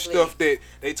do the stuff that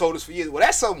they told us for years. Well,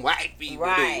 that's something white people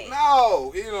do.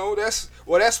 No,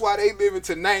 that's why they living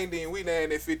to 90 and we now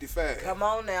at 55. Come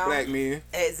on now. Black men.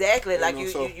 Exactly.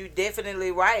 You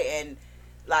definitely right. And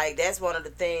like, that's one of the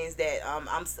things that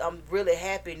I'm really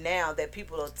happy now that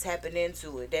people are tapping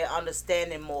into it. They're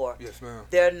understanding more. Yes, ma'am.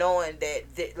 They're knowing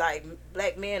that like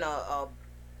black men are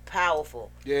powerful.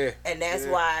 Yeah. And that's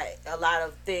why a lot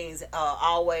of things are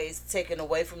always taken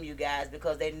away from you guys,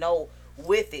 because they know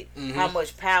with it how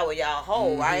much power y'all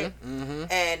hold, right? Mm-hmm.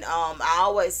 And I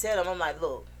always tell them, I'm like,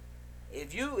 look,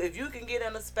 if you can get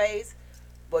in a space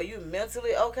where you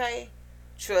mentally okay,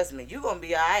 trust me, you're gonna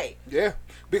be all right. Yeah,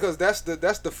 because that's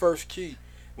the first key.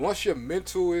 Once your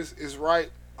mental is right,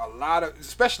 a lot of,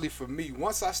 especially for me,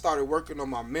 once I started working on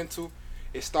my mental,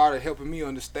 it started helping me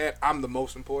understand I'm the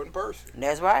most important person.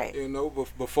 That's right.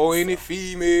 Before any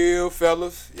female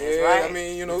fellas. That's right. I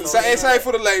mean, same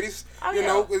for the ladies.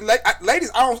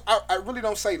 Ladies, I really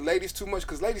don't say ladies too much,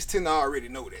 because ladies tend to already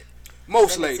know that.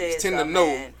 Most ladies tend to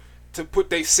know to put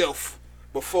they self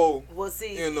before. Well,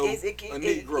 see, a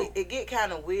Negro. It get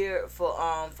kind of weird for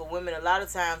women. A lot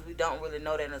of times we don't really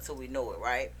know that until we know it,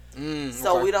 right?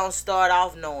 So we don't start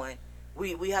off knowing.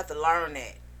 We have to learn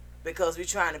that. Because we're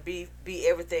trying to be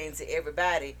everything to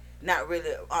everybody, not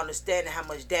really understanding how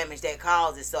much damage that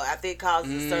causes. So after it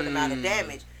causes a certain amount of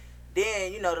damage,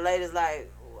 then the lady's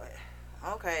like,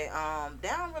 okay, they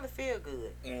don't really feel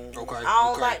good. Okay.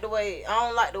 I don't like the way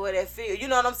that feel. You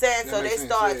know what I'm saying? So they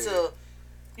start to,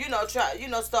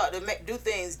 start to do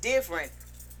things different.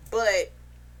 But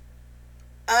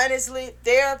honestly,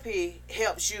 therapy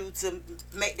helps you to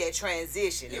make that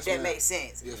transition, if that makes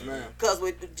sense. Yes, ma'am. Because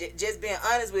with just being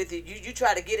honest with you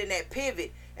try to get in that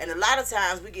pivot, and a lot of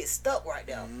times we get stuck right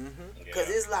there. Because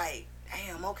it's like,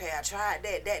 damn, okay, I tried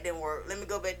that didn't work. Let me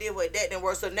go back this way, that didn't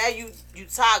work. So now you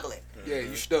toggling. Yeah,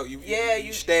 you stuck.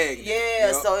 You stagnant.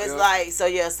 Yeah, Yep, so it's like,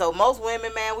 so most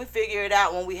women, man, we figure it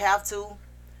out when we have to.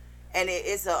 And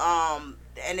it's a,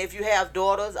 and if you have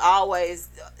daughters, always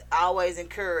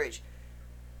encourage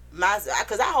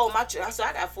because I hold my children. So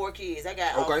I got 4 kids. I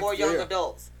got 4 young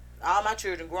adults. All my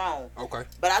children grown. Okay.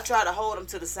 But I try to hold them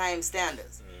to the same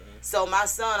standards. Mm-hmm. So my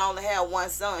son only had one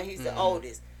son. He's the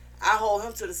oldest. I hold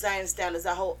him to the same standards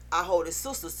I hold his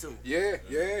sisters to. Yeah.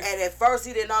 And at first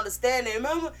he didn't understand it.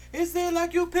 Remember, it seemed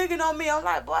like you picking on me. I'm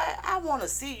like, boy, I want to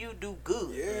see you do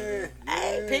good. Yeah.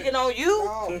 I ain't picking on you.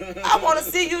 No. I want to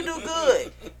see you do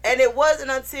good. And it wasn't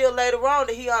until later on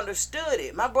that he understood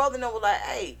it. My brother and them was like,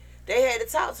 hey, they had to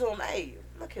talk to him. Hey,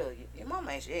 look here, your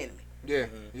mama ain't your enemy.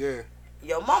 Yeah.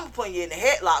 Your mama putting you in the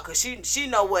headlock because she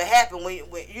know what happened when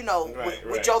you know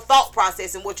with your thought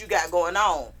process and what you got going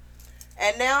on.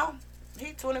 And now,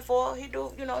 he 24, he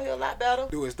do, he a lot better.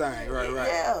 Do his thing, right.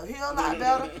 Yeah, he a lot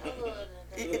better.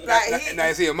 Now,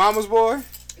 is he a mama's boy?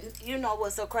 You know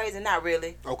what's so crazy? Not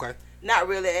really. Okay. Not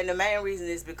really, and the main reason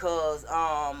is because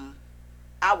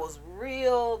I was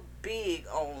real big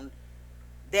on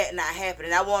that not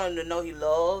happening. I want him to know he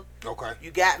loved. Okay. You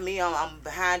got me, I'm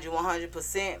behind you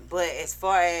 100%, but as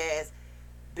far as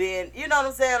being, you know what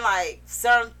I'm saying, like,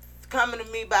 certain coming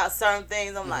to me about certain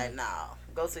things, I'm like, nah.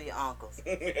 Go to your uncles.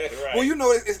 Right.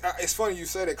 Well, it's funny you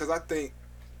say that because I think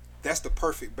that's the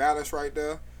perfect balance right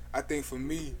there. I think for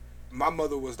me, my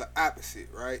mother was the opposite,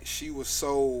 right? She was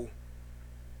so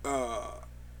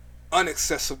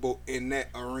inaccessible in that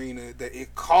arena that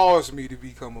it caused me to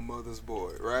become a mother's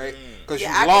boy, right? Because you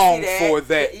long for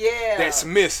that that's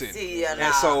missing.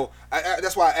 And so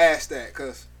that's why I asked that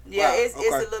because... Yeah, it's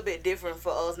a little bit different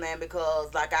for us, man,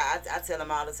 because like I tell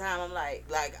him all the time, I'm like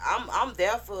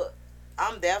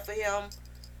I'm there for him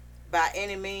by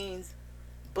any means,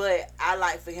 but I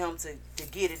like for him to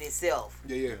get it himself.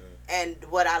 Yeah. And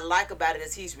what I like about it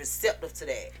is he's receptive to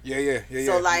that. Yeah.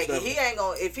 So like he ain't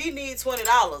gonna, if he needs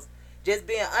 $20, just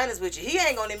being honest with you, he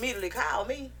ain't gonna immediately call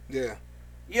me. Yeah.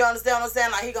 You understand what I'm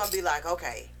saying? Like he gonna be like,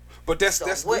 okay. But that's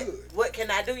what, good. What can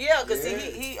I do? Yeah, because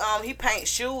he paints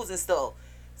shoes and stuff.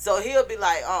 So he'll be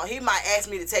like, he might ask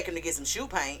me to take him to get some shoe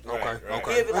paint. Okay.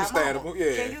 He'll be like, understandable.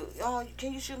 Yeah.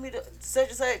 Can you shoot me to such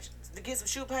and such to get some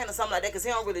shoe paint or something like that? Because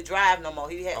he don't really drive no more.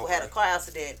 He had a car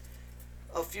accident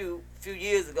a few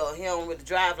years ago. He don't really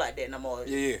drive like that no more.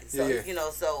 Yeah. So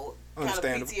so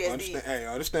kind of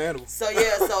PTSD. Understandable. So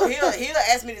so he'll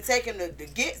ask me to take him to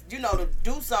get to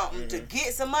do something to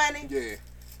get some money. Yeah.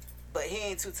 But he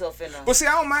ain't too tough in them. But see,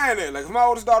 I don't mind that. Like, if my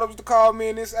oldest daughter was to call me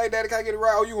and this, hey, daddy, can I get a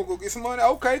ride? Oh, you gonna go get some money?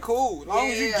 Okay, cool. As long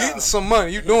as you getting some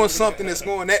money, you doing something that's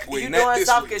going that way. You doing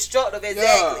something constructive,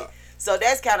 exactly. Yeah. So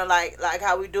that's kind of like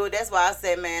how we do it. That's why I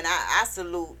say, man, I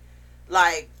salute.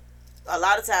 Like, a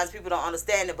lot of times people don't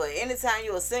understand it, but anytime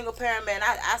you're a single parent, man,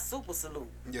 I super salute.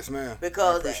 Yes, ma'am.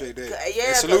 Because I appreciate that. Yeah,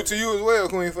 and salute to you as well,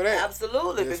 Queen, for that.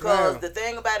 Absolutely, yes, because the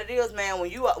thing about it is, man,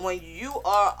 when you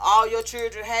are all your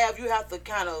children have, you have to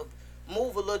kind of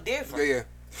move a little different. Yeah.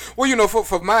 Well,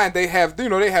 for mine, they have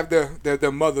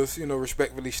their mothers,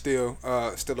 respectfully still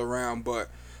around, but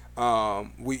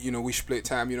we split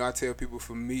time. I tell people,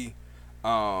 for me,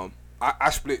 I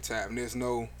split time. There's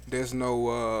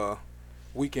no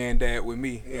weekend dad with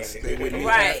me. They with me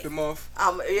half the month.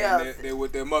 And they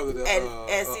with their mother.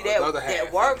 And see that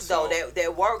works though.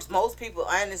 That works. Most people,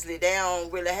 honestly, they don't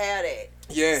really have that.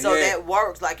 Yeah. So that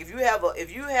works. Like if you have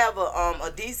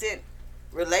a decent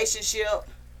relationship,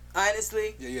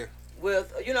 honestly. Yeah.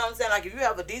 With what I'm saying, like if you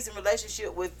have a decent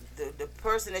relationship with the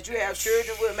person that you have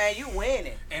children with, man, you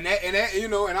winning. And that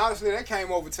and honestly, that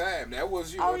came over time. That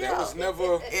was that was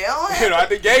never at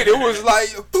the gate. It was like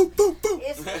boop boop boop.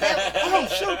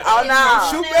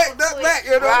 Shoot back, duck back.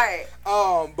 Right.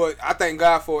 But I thank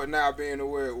God for it now being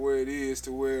where it is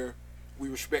to where we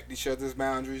respect each other's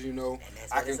boundaries.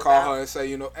 I can call her and say,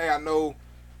 hey, I know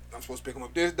I'm supposed to pick him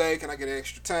up this day. Can I get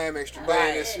extra time, extra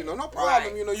day? Right. And no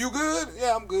problem. Right. You good?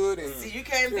 Yeah, I'm good. And see, you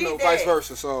can't beat that. Vice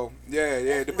versa. So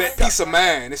that peace of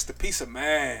mind. It's the peace of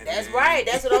mind. That's right.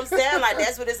 That's what I'm saying. Like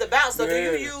that's what it's about. So do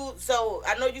you use? So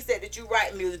I know you said that you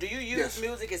write music. Do you use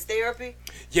music as therapy?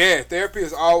 Yeah,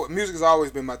 music has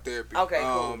always been my therapy. Okay,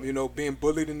 cool. Being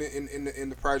bullied in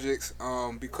the projects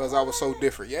because I was so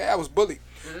different. Yeah, I was bullied.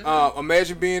 Mm-hmm.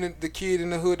 Imagine being the kid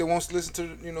in the hood that wants to listen to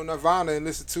Nirvana and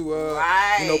listen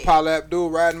to Paula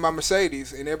Abdul riding my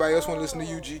Mercedes, and everybody else want to listen to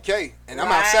UGK, and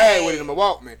I'm outside with it in my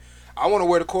Walkman. I want to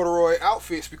wear the corduroy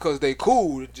outfits because they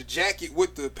cool, the jacket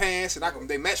with the pants, and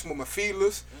they match with my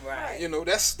feelers. Right.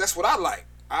 That's what I like.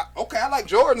 I like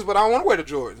Jordans, but I don't want to wear the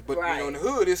Jordans. But in the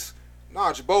hood, it's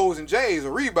Jabos and J's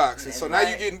or Reeboks. And so now right.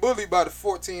 you're getting bullied by the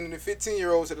 14 and the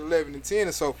 15-year-olds at 11 and 10.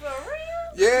 And so, For real?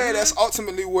 yeah, that's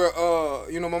ultimately where,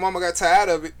 my mama got tired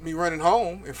of it, me running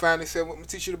home, and finally said, well, I'm going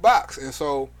to teach you to box. And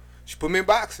so she put me in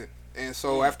boxing. And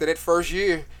so after that first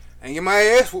year, I ain't get my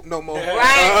ass whooped no more. Right.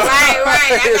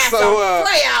 I got so,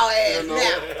 play our ass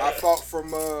now. I fought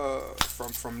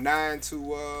from 9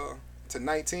 to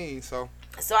 19. So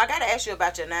I got to ask you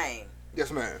about your name.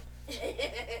 yes, ma'am.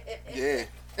 Yeah.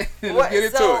 What, get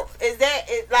into so it. is that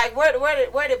like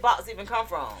where did box even come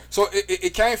from? So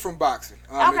it came from boxing.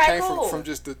 Okay, it came cool. from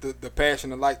just the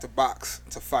passion to like to box,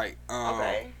 to fight.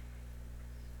 Okay.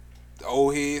 The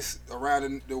old heads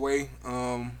around the way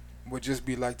would just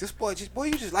be like, this boy,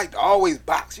 you just like to always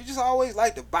box. You just always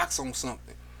like to box on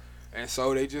something. And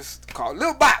so they just call it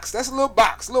Lil Box. That's a Little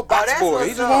Box boy. He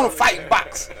just want to fight and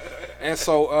box. And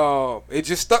so it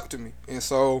just stuck to me. And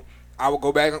so I would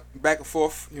go back and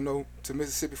forth, to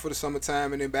Mississippi for the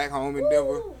summertime, and then back home in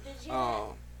Denver. Ooh, did you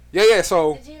Yeah.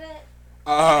 So Did you hear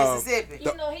that? Mississippi.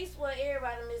 You know, he swear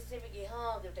everybody in Mississippi get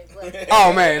hung if they play.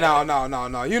 oh man,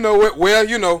 no. You know what? Well,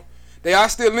 they are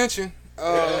still lynching. They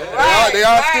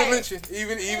are still lynching,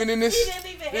 even in this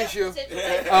year. You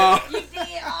did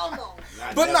almost.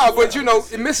 But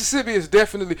in Mississippi is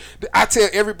definitely. I tell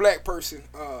every black person,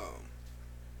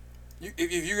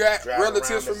 if you got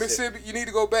relatives from Mississippi, you need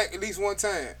to go back at least one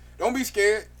time. Don't be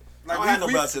scared. Like I don't have no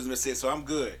relatives in Mississippi, so I'm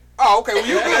good. Oh, okay. Well,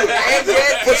 you good.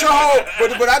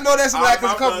 but I know that's black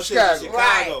because come from Chicago.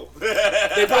 Right.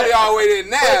 They probably all the way there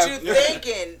now. But you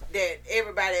thinking that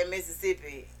everybody in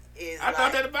Mississippi is I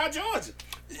thought that about Georgia.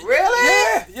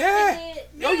 Really? Yeah.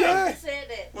 Oh, yeah. You said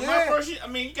that. When my first year,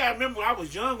 you gotta remember, I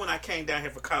was young when I came down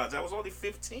here for college. I was only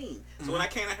 15. So when I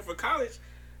came down here for college,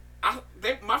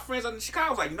 my friends in Chicago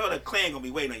was like, the Klan gonna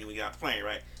be waiting on you when you get off the plane,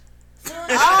 right?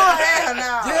 Oh, hell no.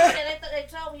 Yeah. They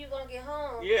told me you were going to get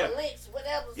hung, Yeah. or lynched,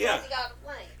 whatever, so Yeah. you got the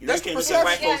plane. That's You the can't look at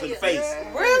white perception. folks in the face.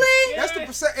 Really? That's the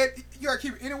percent. You gotta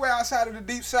keep it anywhere outside of the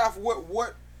deep south.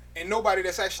 What? And nobody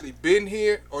that's actually been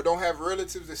here or don't have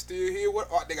relatives that's still here.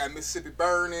 They got Mississippi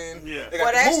Burning. Yeah. They got Well,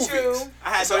 the that's movies. true.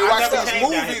 So they I watch never these came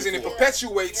down movies here and it before.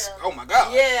 perpetuates. Yeah. Oh my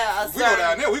God. Yeah. If we go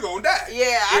down there, we gonna die.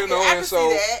 Yeah, I can see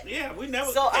that. Yeah, we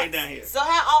never So, came down here. So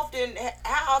how often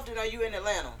are you in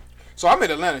Atlanta? So I'm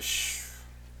in Atlanta.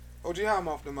 OG, how I'm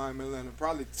often I'm in Atlanta?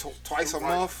 Probably twice a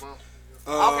month.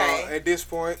 Okay. At this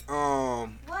point, Why?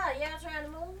 Y'all trying to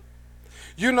move?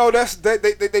 that's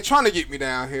they trying to get me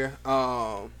down here.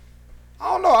 I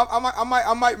don't know.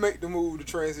 I might make the move to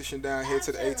transition down here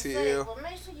to the ATL. But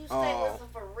make sure you stay with some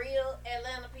for real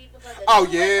Atlanta people. Oh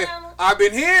yeah, I've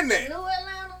been hearing that. New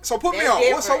Atlanta. So put me They're on.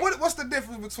 different. What's the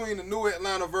difference between the new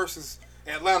Atlanta versus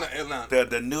Atlanta?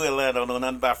 The new Atlanta don't know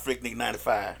nothing about Freaknik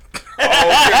 95.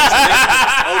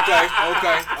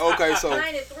 Okay. So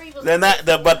 93 was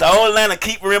But the old Atlanta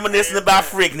keep reminiscing about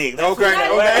Freaknik. okay.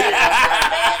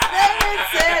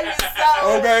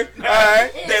 Okay. All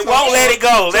right. They won't let it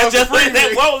go. That's just Freaknik.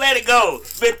 they won't let it go.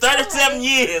 It's been 37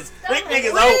 years. Freaknik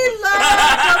is We over. love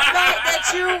the fact that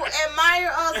you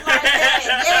admire us like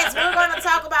that. Yes, we're going to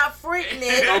talk about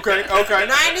Freaknik. Okay.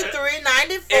 93,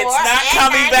 94, It's not and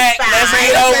coming back. 95. Let's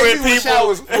get over it, Wish I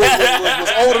people. was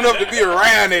old enough to be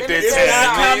around at that Let me It's tell you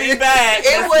not time. coming back.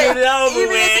 It Let's would, get it over even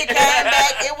if it with. came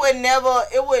back, it would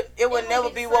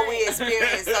never be what we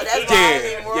experienced. So that's why I don't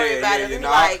even worry about it. It's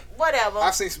like, whatever.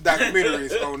 I've seen some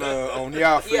documentaries on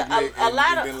y'all Freaknik. Yeah, a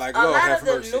lot of been like, a Lord lot have of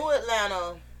the mercy. new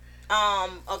Atlanta, are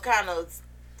kind of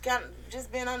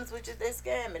just being honest with you, they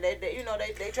scamming. They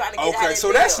trying to get out Okay, of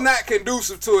so that's not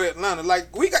conducive to Atlanta.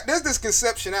 Like there's this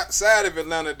conception outside of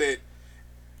Atlanta that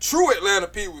true Atlanta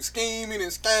people scheming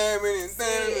and scamming and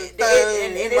things. You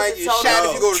might get shot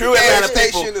if you go to True the gas Atlanta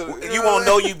station. people, you won't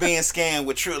know you being scammed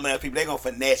with true Atlanta people. They gonna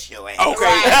finesse your ass. Okay,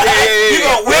 Right. You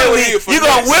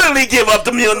gonna willingly give up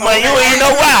the million money. You don't even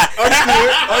know why.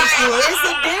 Understood. It's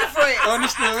a difference.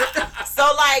 Understood.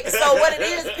 So what it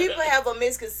is, people have a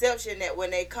misconception that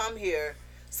when they come here.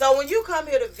 So when you come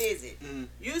here to visit,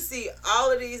 you see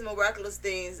all of these miraculous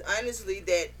things, honestly,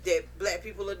 that black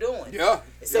people are doing. Yeah.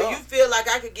 So you feel like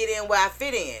I could get in where I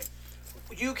fit in.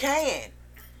 You can.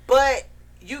 But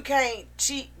you can't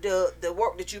cheat the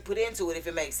work that you put into it, if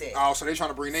it makes sense. Oh, so they trying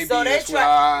to bring their So they BS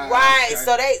try, right.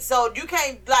 Okay. So you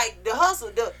can't, like, the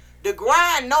hustle, the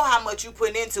grind, know how much you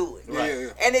put into it.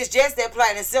 Right. And it's just that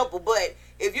plain and simple. But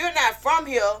if you're not from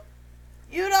here,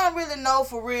 you don't really know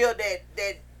for real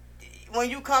that when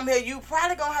you come here, you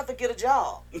probably gonna have to get a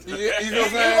job. You know what I'm You're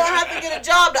saying? gonna have to get a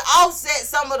job to offset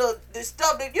some of the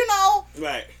stuff that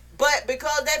Right. But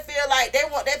because they feel like they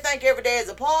think every day is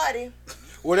a party.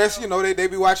 Well, that's they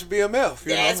be watching BMF.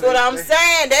 That's what I'm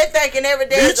saying. They thinking every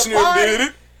day is a party. Did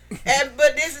it.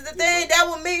 But this is the thing, that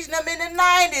was meeting them in the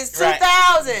 90s, Right.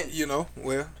 2000s. You know,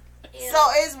 well. Yeah. So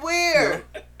it's weird.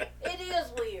 It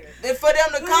is weird. Then for them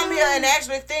to come here and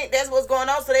actually think that's what's going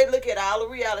on, so they look at all the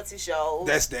reality shows.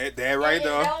 That's that right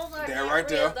there. Those are That not right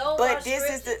real. there. Those But are this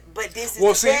is scripted.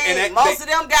 Well, the see, thing. and Most of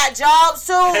them got jobs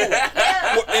too.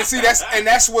 Well, and see,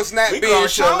 that's what's not We being going to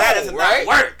shown, Atlanta to right?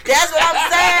 not work. That's what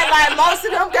I'm saying. Like most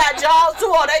of them got jobs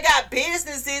too, or they got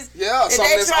businesses. Yeah, and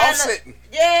something they that's trying offsetting.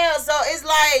 Yeah, so it's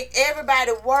like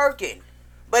everybody working.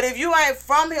 But if you ain't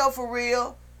from here for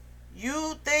real,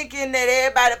 you thinking that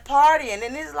everybody partying,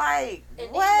 and it's like, And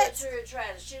what? then you try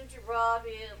to shoot you, rob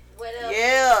you, whatever.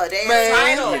 Yeah, they Man.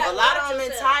 entitled. You A lot of gotta them watch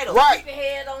yourself. entitled. Right. Keep your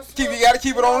head on You swivel. gotta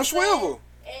keep it know on what the I'm saying? swivel.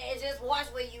 And just watch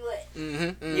where you at.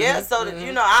 Mm-hmm. Yeah, so that,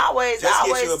 you know, I always Just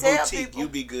get you a tell boutique, people you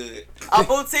be good. a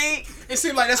boutique. It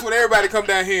seems like that's what everybody come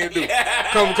down here and do.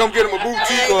 Come get them a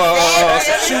boutique or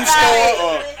Exactly. a shoe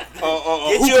store or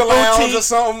a Get you hookah a lounge boutique. or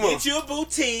something. Get you a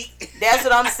boutique That's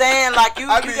what I'm saying. Like you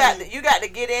I mean- got to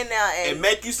get in there and and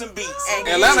make you some beats. And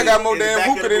Atlanta got more In the damn back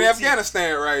of hookah the than boutique.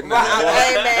 Afghanistan right now. Right,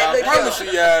 hey, man, I look promise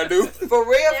here. you, y'all do. for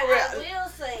real, Now, for I real. will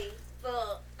say,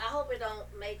 I hope it don't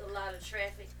make a lot of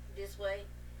traffic this way,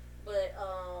 but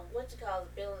what you call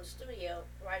it, building the studio,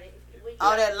 right?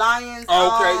 All that Lions.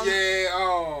 Okay,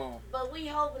 yeah. But we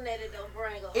hoping that it don't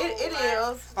bring a whole It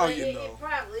lot. is. Oh, But you it know.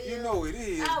 probably is. You know it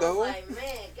is, I was though. like,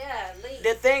 man, golly.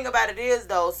 The thing about it is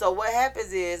though, so what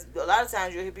happens is a lot of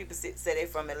times you hear people say they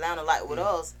from Atlanta. Like with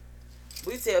us,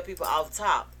 we tell people off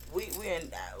top.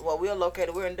 We're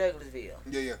located. We're in Douglasville.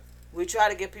 Yeah. We try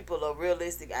to give people a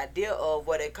realistic idea of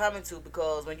what they're coming to,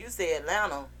 because when you say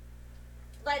Atlanta,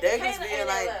 Like they Decatur just be ain't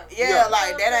like, that yeah, Yeah.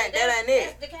 like that ain't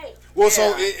it. That's Decatur. Well,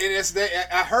 so Yeah. and it's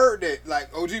that. I heard that.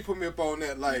 Like OG put me up on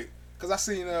that. Like, cause I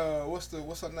seen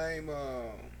what's her name?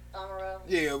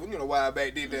 Yeah, you know, a while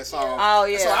back did that song. Oh,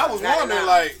 yeah. So I was Nah, wondering, nah.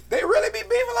 like, they really be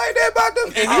beefing like that about them?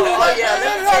 And he Oh, was like, yeah,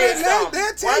 let me tell you something.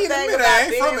 they'll tell One you in a thing minute, about I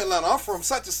ain't from being- Atlanta. I'm from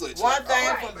such and such. One Like, thing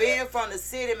all right, from being from the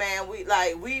city, man,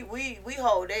 we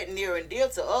hold that near and dear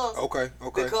to us. Okay.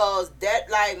 Because that,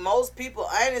 like, most people,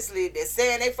 honestly, they're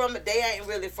saying they from it, they ain't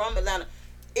really from Atlanta.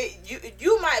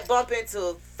 You might bump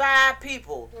into 5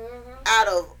 people out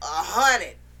of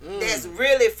 100 that's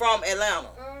really from Atlanta.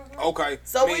 Okay.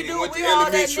 So we Meaning do- went we to all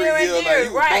that elementary near and here, dear, like,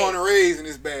 you was right. born and raised in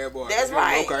this bad boy. That's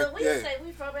right. Okay. But we Yeah. say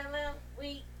we from Atlanta.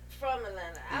 We from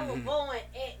Atlanta. I was born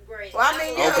at Gray. Well, I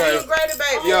mean, yeah, Okay. you're a greater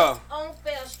baby. Yeah. On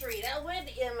Fell Street. I went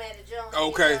to Ilmatic Jones.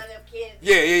 Okay. Down there, Kennedy.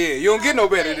 Yeah. You don't get no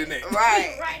better than that.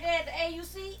 Right. Right there at the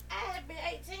AUC, I had been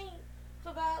 18 for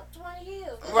about 20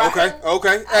 years. Right.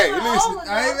 Okay. I Hey, wasn't listen. old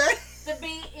I ain't enough to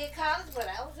be in college, but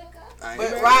I was in college. I ain't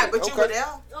But, mad. right, but you Okay. were there.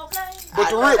 Okay. But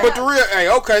the real, hey,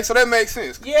 okay, so that makes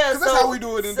sense. Yeah, 'Cause that's so- how we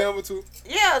do it in Denver too.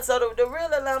 Yeah, so the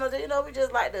real Atlanta, we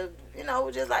just like to,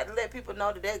 let people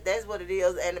know that that's what it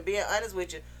is. And to be honest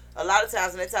with you, a lot of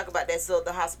times when they talk about that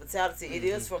Southern hospitality, it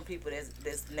is from people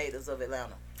that's natives of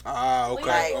Atlanta. Ah, We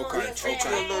okay. treat you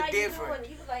a little different.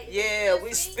 Like, Yeah,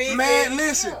 we speak. Man,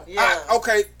 listen. Yeah.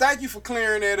 Okay, thank you for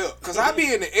clearing that up. Cause I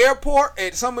be in the airport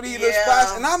at some of these little Yeah.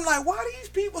 spots, and I'm like, why are these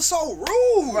people so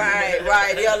rude? Right.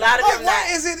 Yeah, a lot of Like, them why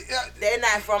not. is it? They're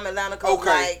not from Atlanta. Cause Okay,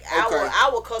 like okay.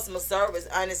 our customer service,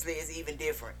 honestly, is even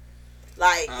different.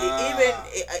 Like Ah.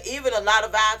 even a lot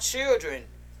of our children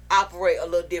operate a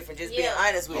little different. Just being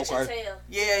honest with you. Okay.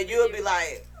 Yeah, you'll be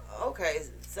like, okay,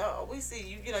 so we see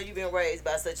you. You know, you've been raised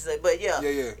by such and such. But yeah.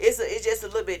 Yeah. It's just a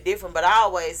little bit different. But I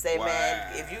always say, Wow.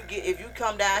 man, if you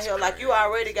come down here, like you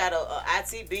already got a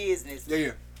IT business.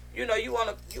 Yeah. You know, you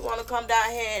wanna come down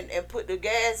here and put the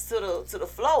gas to the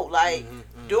flow, like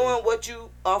doing what you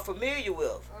are familiar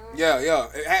with. Yeah.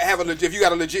 Have a legit. If you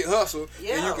got a legit hustle, then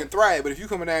Yeah. you can thrive. But if you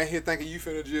coming down here thinking you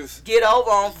finna just Get over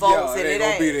on folks, Yeah, and it ain't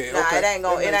gonna be there. Nah, Okay. it ain't That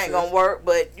gonna makes gonna sense. work.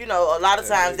 But you know, a lot of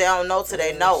times they don't know till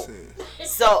they know.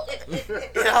 So you know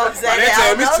what I'm saying? By that They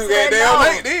time don't it's know too till they goddamn know.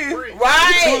 late then.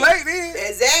 Right. It's too late then.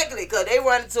 Exactly, cause they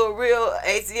run into a real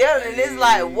ATM and it's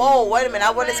like, whoa, wait a minute,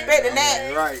 I wasn't expecting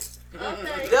that. Right.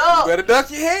 Okay. Duh. Better duck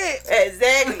your head.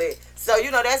 Exactly. So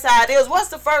you know that's how it is. What's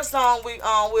the first song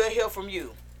we'll hear from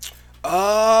you?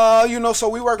 So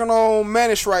we working on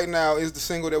Manish right now is the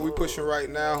single that we pushing right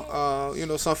now.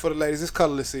 Something for the ladies. It's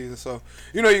colorless season, so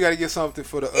you gotta get something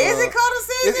for the. Is it color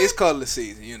season? It's colorless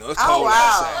season. It's Oh, cold wow.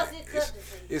 outside.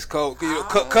 It's cold.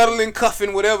 Cuddling,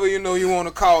 cuffing, whatever you want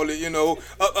to call it.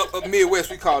 Up Midwest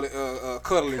we call it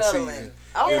cuddling season.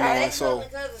 Okay. You know, They and so cuddling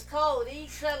because it's cold. He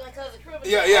cuddling because it's criminal.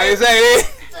 yeah,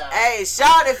 exactly. Hey,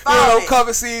 shorty You know, phone.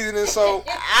 cover season, and so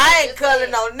I ain't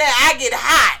cuddling on that. I get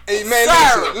hot. hey man,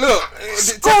 Sir.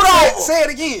 listen, look, say it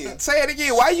again. Say it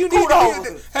again. Why you need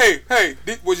to? Hey,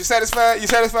 was you satisfied? You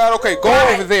satisfied? Okay, go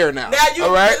Right. over there now. Now you,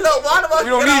 all right? look, one of us You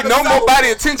don't get need on no the more sofa. body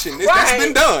attention. That's Right.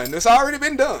 been done. It's already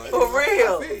been done. For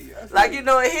real. I feel you. Like, you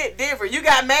know, it hit different. You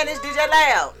got managed, DJ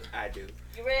Loud. I do.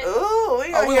 You ready? Ooh, we Oh,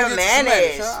 gonna we hear gonna get to some managed.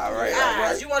 managed, huh? All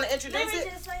right. You want to Let introduce me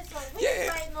it? just say something. We Yeah.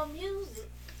 ain't played no music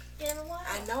in a while.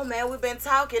 I know, man. We've been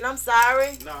talking. I'm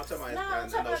sorry. No, I'm talking No, about I'm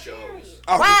talking no about shows. period.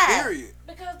 Oh, Why? period.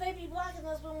 Because they be blocking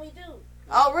us when we do.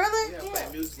 Oh, really? Yeah, play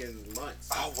music in months.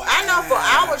 Oh wow. I know for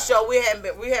our show we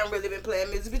haven't really been playing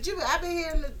music, but I've been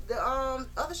hearing the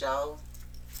other shows.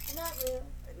 Not really.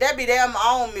 That be their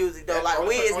own music though, That's like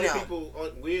only Wiz only now. people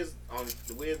Wiz.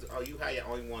 Oh, you hire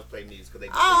only ones play music because they.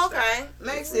 Can Oh, freestyle. okay. They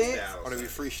Makes freestyle, sense. Want to be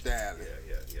so- freestyling?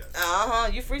 Yeah.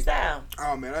 You freestyle.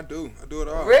 Oh man, I do it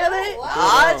all. Really? wow.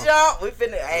 Oh, jump. We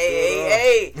finna.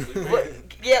 Hey. What,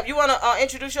 yeah, you wanna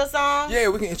introduce your song? Yeah,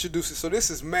 we can introduce it. So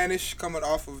this is Manish coming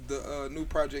off of the new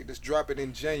project that's dropping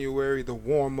in January, the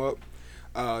warm up.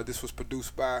 This was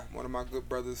produced by one of my good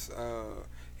brothers.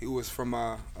 He was from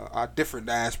our different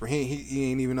diaspora.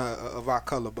 He ain't even of our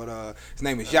color, but his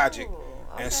name is Yajic.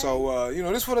 Okay. And so,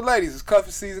 this for the ladies. It's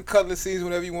cuffing season, cuddling season,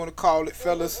 whatever you want to call it,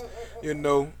 fellas.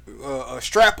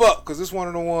 Strap up, because it's one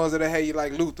of the ones that hate you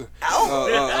like Luther.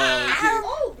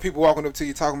 People walking up to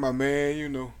you talking about,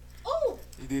 man, Ooh.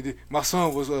 my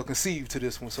son was conceived to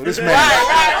this one. So this man,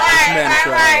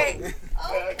 Right.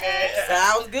 Okay.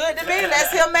 Sounds good to me.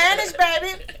 Let's hear manage,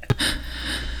 baby.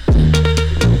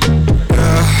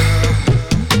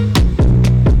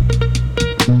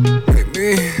 Make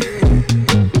me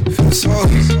feel so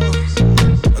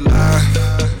alive.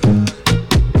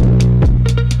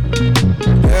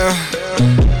 Yeah.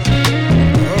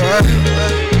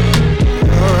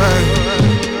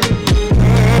 Alright.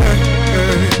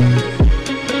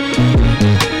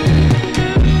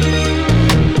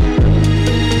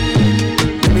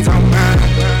 Let me talk about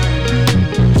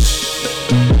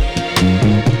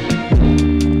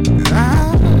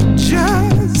I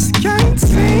just can't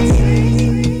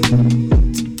seem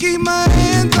to keep my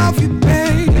hands off you,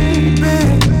 baby.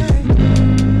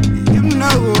 You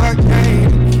know I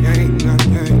can't.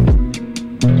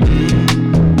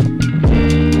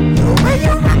 The way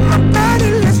you rock my body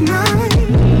last night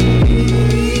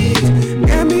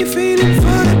got me feeling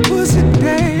for that pussy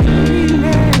daily.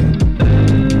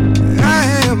 I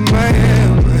am.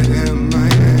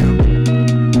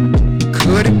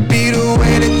 Could it be the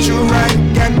way that you ride it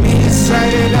got me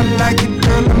excited? I like it,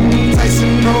 girl, I'm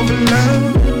enticing over love.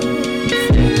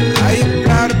 I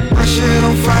apply the pressure,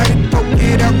 don't fight it, poke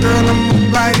it out, girl, I'm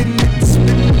biting it, spit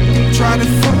it, and try to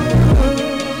fall.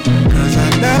 Cause I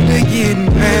love to get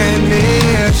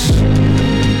managed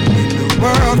in the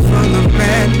world full of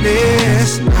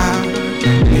madness.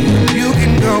 You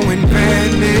can go and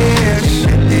vanish.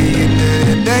 At the end of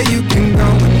the day, you can go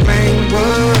and blame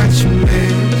what you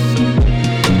missed.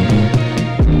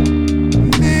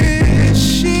 This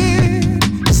shit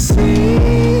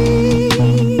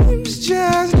seems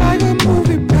just like a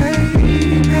movie,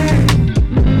 baby.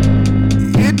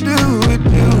 It do.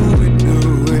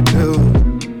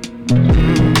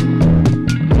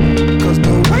 Cause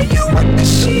the way you work the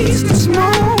sheets this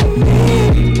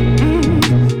morning,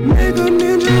 make a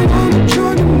ninja wanna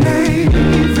join the Navy.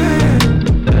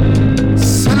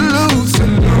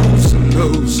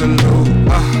 Salute.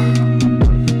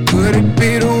 Could it be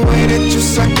the way that you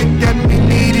suck it got me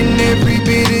needing every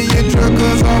bit of your drug?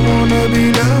 Cause I wanna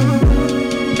be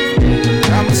loved.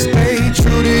 I'ma stay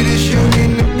true to this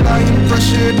union, applying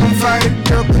pressure, don't fight it,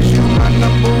 girl, cause you my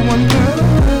number one love.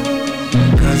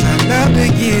 Cause I love to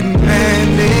get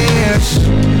managed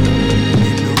in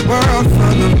the world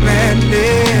full of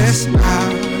madness.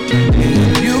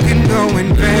 You can go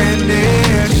and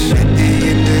vanish. At the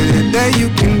end of the day, you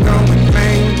can go and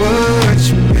blame what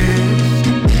you missed.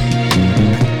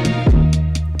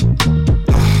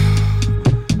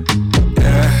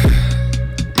 Yeah.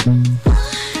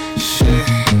 Shit.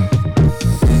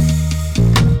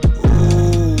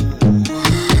 Ooh.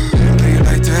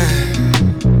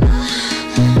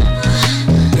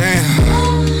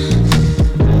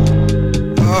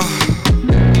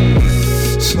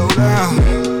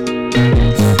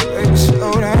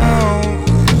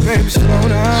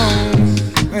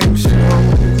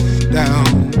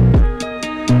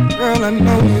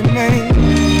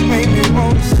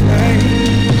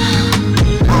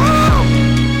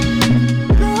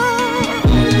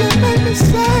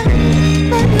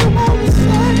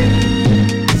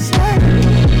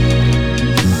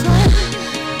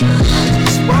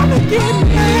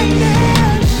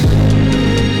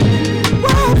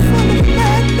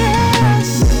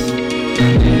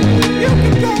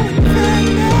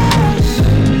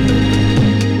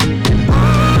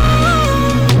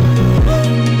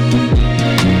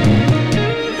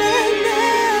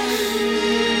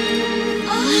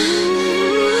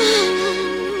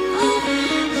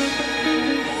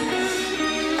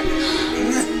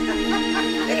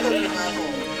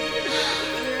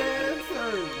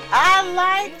 I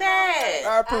like that.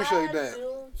 I appreciate that.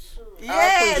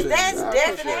 Yes, that's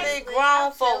definitely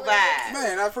grown folk vibe.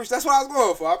 Man, I appreciate. That's what I was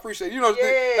going for. I appreciate. You know,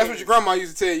 that's what your grandma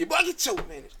used to tell you. Boy, get your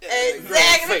man.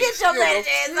 Exactly, get your man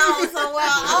ass on somewhere.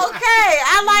 Okay,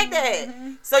 I like that.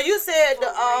 So you said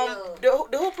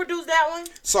the who produced that one?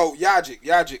 So Yajic,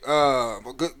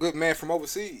 a good man from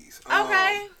overseas.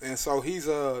 Okay. And so he's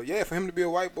for him to be a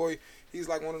white boy, he's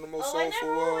like one of the most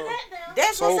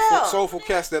soulful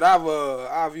cats that I've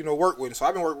worked with. So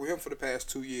I've been working with him for the past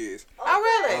 2 years. Oh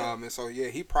really? And so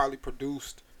he probably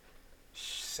produced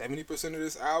 70% of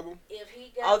this album. If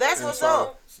he got that's what's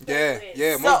up.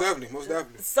 Yeah, most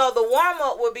definitely. So the warm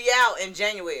up will be out in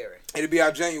January. It'll be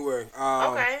out January.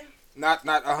 Okay. Not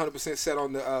 100% set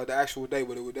on the actual day,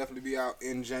 but it will definitely be out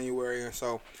in January. And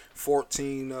so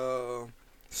 14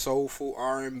 soulful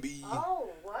R&B,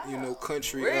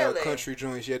 country country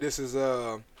joints. Yeah, this is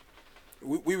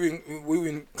we've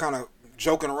been kind of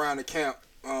joking around the camp.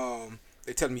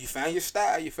 They tell me you found your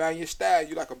style.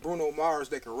 You like a Bruno Mars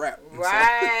that can rap. And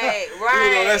right.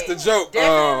 That's the joke.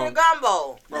 Definitely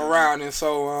gumbo around, and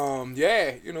so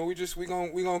we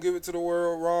gonna give it to the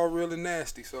world raw, real and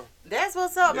nasty. So that's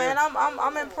what's up, man.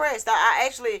 I'm impressed.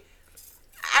 I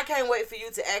can't wait for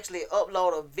you to actually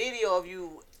upload a video of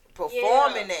you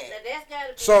performing that. Now that's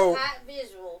gotta be so a hot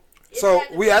visual. So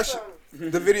we actually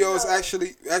the video is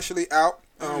actually out.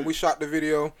 We shot the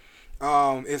video.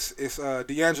 It's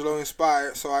D'Angelo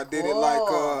inspired, so I did it like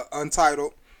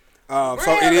untitled. Really?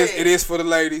 So it is for the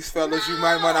ladies, fellas. You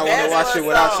might not want to watch it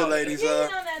without your ladies.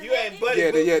 You ain't buddy.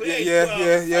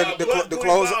 The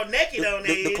clothes are naked on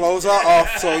the clothes are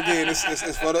off. So again, it's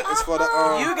for the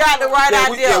You got the right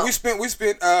idea. We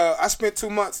spent I spent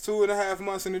 2.5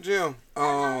 months in the gym.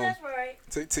 That's right.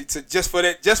 To just for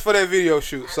that video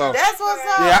shoot. So that's what's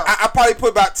up. Yeah, I probably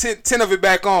put about 10 of it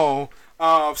back on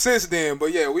since then.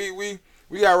 But yeah, we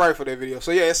got right for that video.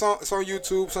 So yeah, it's on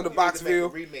YouTube. It's on the Boxville.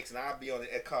 Remix and I'll be on it.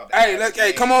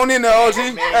 Hey, come on in there, OG.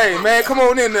 Hey man, come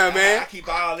on in there, man. I keep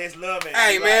all this love.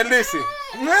 Hey man, listen.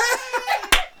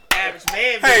 Average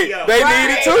man video. They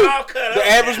need it too. The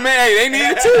average man, they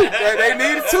need it too. They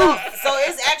need it too. So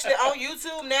it's actually on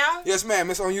YouTube now? Yes,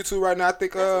 ma'am. It's on YouTube right now. I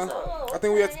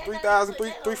think we have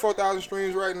 4,000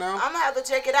 streams right now. I'm gonna have to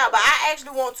check it out, but I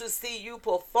actually want to see you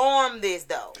perform this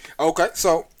though. Okay,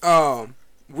 so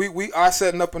we are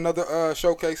setting up another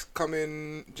showcase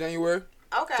coming January.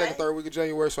 Okay. Second, third week of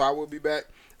January, so I will be back.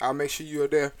 I'll make sure you are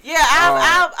there. Yeah,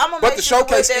 I'm gonna. But the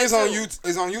showcase is on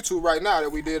YouTube right now that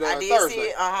we did I did Thursday. See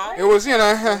it. It was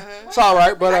it's all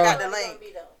right, but I got the link.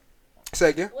 Say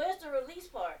again. Where's the release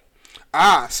party?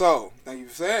 So thank you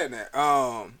for saying that.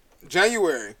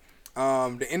 January,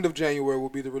 the end of January will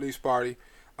be the release party.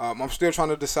 I'm still trying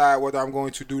to decide whether I'm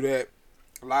going to do that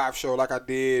live show like I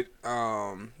did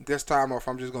this time, or if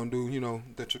I'm just gonna do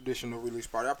the traditional release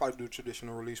party. I'll probably do a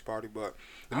traditional release party, but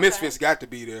the Misfits got to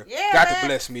be there. Yeah, got to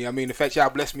bless me. I mean, the fact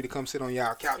y'all blessed me to come sit on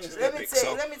y'all couches. Let me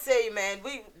tell you, man.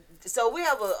 We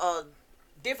have a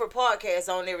different podcast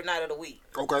on every night of the week.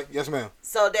 Okay, yes, ma'am.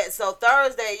 So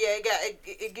Thursday,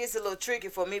 it gets a little tricky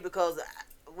for me because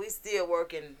we still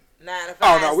working 9 to 5.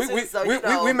 Oh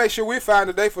no, we make sure we find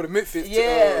a day for the Misfits.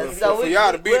 For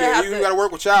y'all to be there. You gotta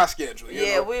work with y'all schedule.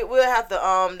 We'll have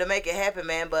to make it happen,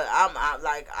 man. But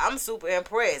I'm super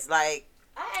impressed. Like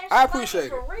I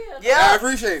appreciate it. Yeah, I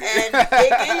appreciate it. And they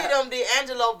give you them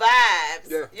D'Angelo vibes.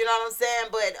 Yeah. You know what I'm saying?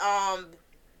 But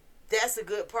that's a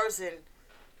good person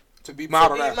to be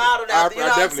modeled after. You know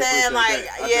what I'm saying? Like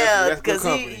because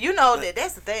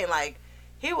that's the thing. Like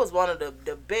he was one of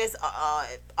the best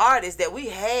artists that we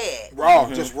had.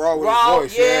 Just raw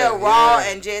with his voice. Raw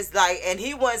and just and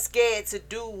he wasn't scared to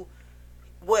do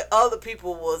what other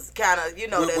people was kind of, I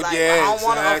don't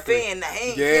want to offend.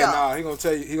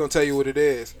 He gonna tell you what it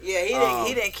is. Yeah,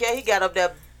 he didn't care. He got up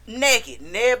there naked,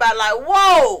 and everybody like,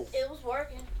 whoa. It was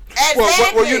working.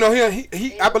 Exactly. Well,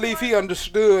 he I believe he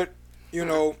understood,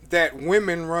 that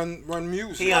women run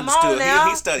music. He understood.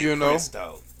 He studied Prince,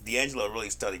 though. D'Angelo really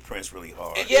studied Prince really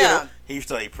hard. Yeah. He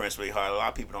studied Prince really hard. A lot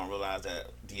of people don't realize that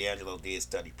D'Angelo did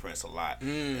study Prince a lot.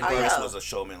 And Oh, Prince yeah. was a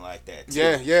showman like that too.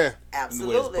 Yeah. With his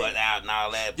Absolutely. butt out and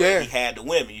all that. But Yeah. he had the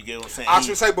women. You get what I'm saying? I was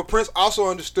gonna say, but Prince also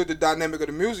understood the dynamic of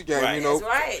the music game. Right. You know,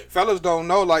 That's right. fellas don't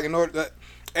know, like, in order that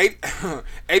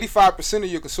 85% of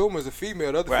your consumers are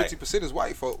female. The other Right. 50% is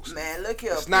white folks. Man, look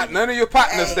here. It's not none of your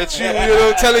partners Hey. that you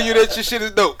know telling you that your shit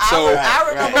is dope. So I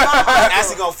remember my Actually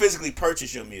uncle. gonna physically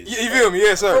purchase your music. you feel me?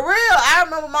 Yes, For sir. real, I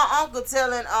remember my uncle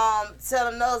telling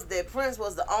us that Prince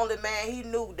was the only man he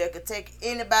knew that could take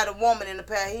anybody woman in a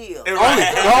pair of heels. The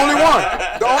only one.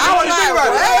 The only I one. was You think like,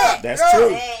 about what? it. That's Yeah.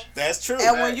 true. That's true.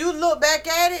 And when you look back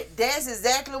at it, that's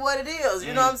exactly what it is.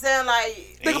 You know what I'm saying? Like,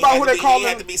 Think about who they call You him.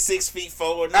 have to be 6 feet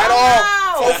forward. At all,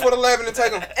 Wow. 4'11" to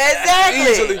take them exactly.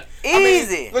 easily.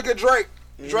 Easy. Look at Drake.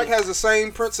 Drake has the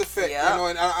same Prince effect, Yeah. you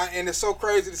know, and it's so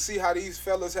crazy to see how these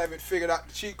fellas haven't figured out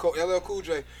the cheat code. LL Cool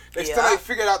J, they still Yeah. ain't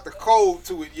figured out the code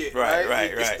to it yet, Right, right?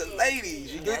 right, It's right. the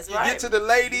ladies. You That's get right. to the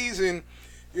ladies, and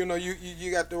you know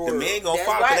you got the The word. men gonna That's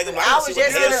follow. right. They gonna I was see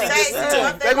just what the gonna hell she say, listening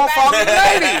one to. thing They gonna about follow it, the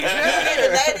ladies. you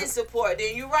get the ladies support,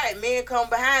 then you're right. Men come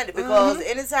behind it because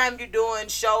anytime you're doing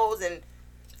shows and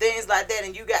things like that,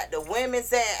 and you got the women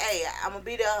saying, "Hey, I'm gonna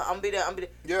be there. I'm gonna be there. I'm gonna be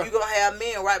there." Yeah. You gonna have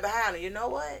men right behind them. You know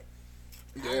what?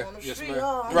 Yeah, on the yes, street, man.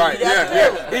 y'all. I'm Right, gonna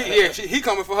be yeah, there yeah. He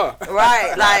coming for her.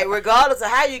 Right. Like regardless of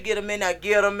how you get them in there,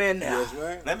 get them in there. Yes,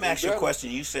 man. Let me ask you a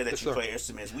question. You said that Yes, you sir. play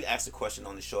instruments. We asked a question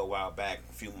on the show a while back,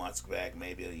 a few months back,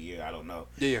 maybe a year, I don't know.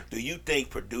 Yeah. Do you think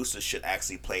producers should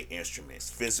actually play instruments,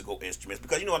 physical instruments?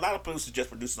 Because, you know, a lot of producers just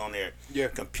produce on their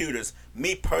computers.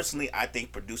 Me, personally, I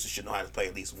think producers should know how to play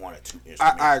at least one or two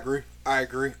instruments. I agree. I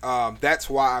agree. That's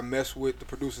why I mess with the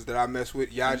producers that I mess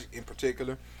with, Yaj in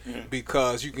particular,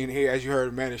 because you can hear, as you heard,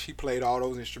 Amanda, she played all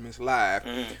those instruments live.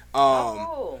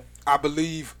 Oh. I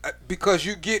believe because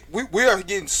we are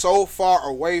getting so far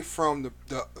away from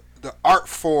the art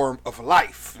form of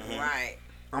life. Right.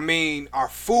 I mean, our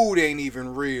food ain't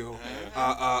even real.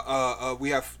 We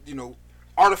have,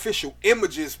 artificial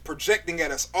images projecting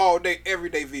at us all day, every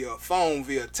day via a phone,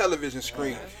 via a television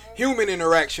screen. Human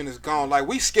interaction is gone. Like,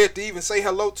 we scared to even say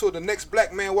hello to the next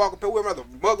black man walking up. We're rather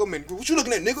mug him and, what you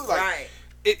looking at, nigga? Like, Right.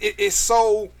 It's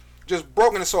so just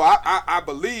broken. And so I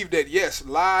believe that, yes,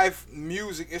 live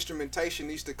music instrumentation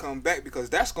needs to come back because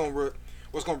that's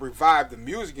what's going to revive the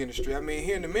music industry. I mean,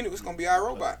 here in a minute, it's going to be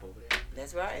iRobot.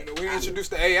 That's right. We introduced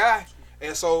the AI,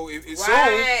 and so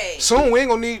Right. soon we ain't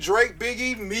gonna need Drake,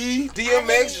 Biggie, me,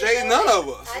 DMX, Jay, none of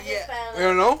us. I just Yeah. found You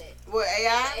out know? that With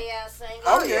AI? AI singing.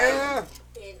 Oh yeah. yeah,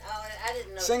 And all that. I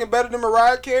didn't know. singing better than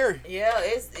Mariah Carey. Yeah,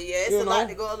 it's You a lot know?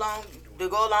 to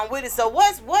go along with it. So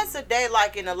what's a day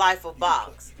like in the life of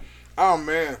Box? Oh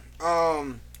man,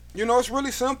 it's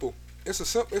really simple. It's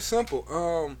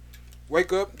simple.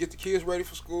 Wake up, get the kids ready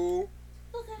for school.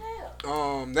 Look at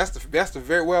that. That's the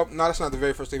very well. No, that's not the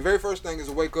very first thing. Very first thing is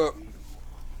to wake up,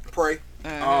 pray,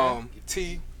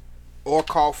 tea or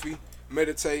coffee,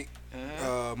 meditate,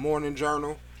 morning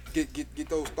journal, get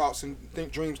those thoughts and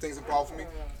dreams, things up off me.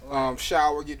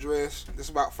 Shower, get dressed. This is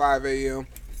about 5 a.m.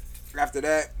 After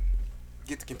that,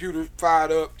 get the computer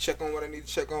fired up, check on what I need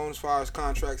to check on as far as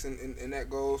contracts and that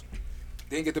goes.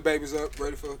 Then get the babies up,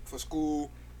 ready for school,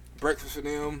 breakfast for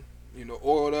them.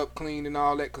 Oiled up, clean, and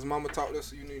all that. Because Mama taught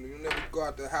us, you never go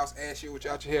out the house ass you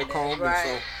without your hair combed.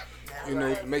 Right.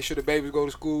 And so, make sure the babies go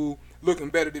to school looking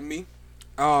better than me.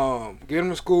 Get them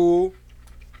to school,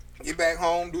 get back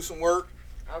home, do some work,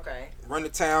 Okay. run to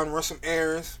town, run some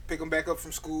errands, pick them back up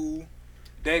from school,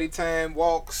 daddy time,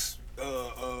 walks,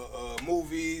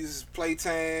 movies,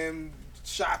 playtime,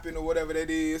 shopping, or whatever that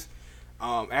is.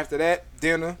 After that,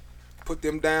 dinner, put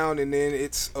them down, and then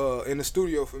it's in the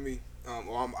studio for me.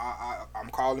 I'm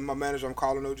calling my manager. I'm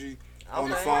calling OG on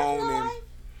the Okay. phone,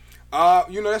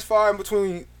 and that's far in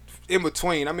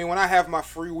between. I mean, when I have my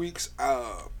free weeks,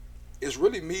 it's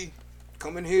really me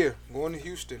coming here, going to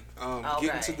Houston,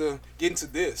 getting to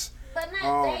this. But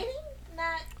not dating?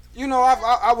 Not.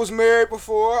 I was married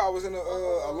before. I was in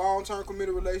a long-term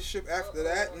committed relationship after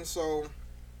that, and so,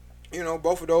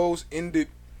 both of those ended,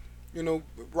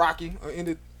 rocky, or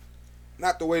ended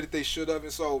not the way that they should have,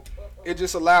 and so it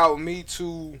just allowed me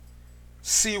to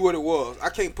see what it was. I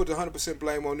can't put 100%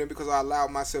 blame on them because I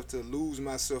allowed myself to lose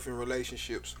myself in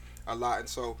relationships a lot, and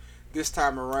so this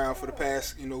time around for the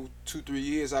past 2-3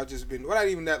 years I've just been, well, not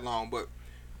even that long, but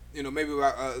maybe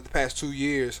about the past 2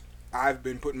 years I've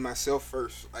been putting myself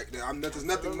first. Like, there's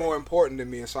nothing more important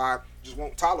than me, and so I just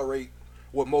won't tolerate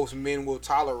what most men will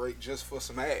tolerate just for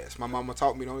some ass. My mama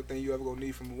taught me the only thing you ever gonna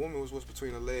need from a woman was what's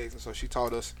between her legs, and so she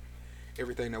taught us,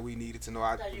 everything that we needed to know.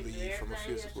 I So you believe do from a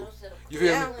everything physical. yourself. You feel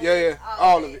Yeah. me? Yeah.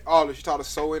 All of it. She taught us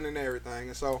sewing and everything,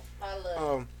 and so I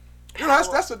love you know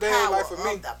that's the day of life for Power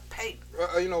me. of the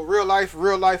paper. You know, real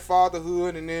life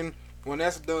fatherhood, and then when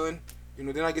that's done, you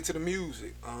know, then I get to the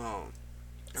music. And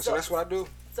so that's what I do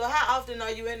So how often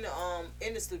are you in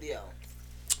the studio?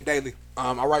 daily.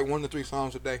 I write 1 to 3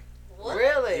 songs a day. What?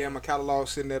 Really? Yeah, my catalog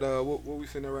sitting at what we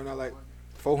sitting at right now, like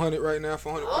 400 right now,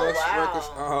 400 Oh, plus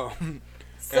wow.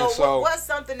 records. So, what's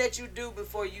something that you do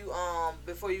before you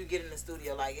get in the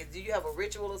studio? Like, do you have a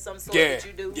ritual of some sort that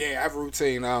you do? Yeah, I have a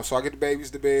routine. So I get the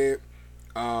babies to bed,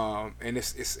 and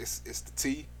it's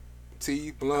the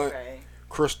tea, blunt,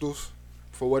 crystals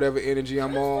for whatever energy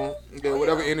I'm on. Yeah,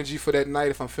 whatever energy for that night.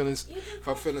 If I'm feeling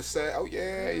sad, oh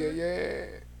yeah.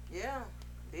 Yeah,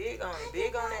 big on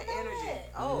that energy.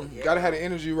 Oh, yeah. Gotta have the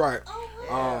energy right.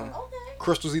 Okay.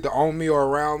 Crystals either on me or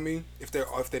around me. If they're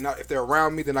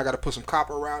around me, then I gotta put some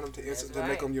copper around them to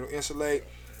make them insulate.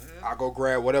 I go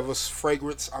grab whatever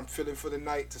fragrance I'm feeling for the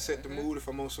night to set the mood. If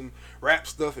I'm on some rap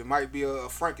stuff, it might be a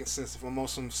frankincense. If I'm on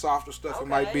some softer stuff, it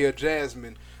might be a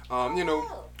jasmine. You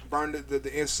know, burn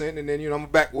the incense, and then I'm a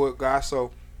backwood guy,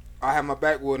 so I have my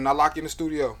backwood and I lock in the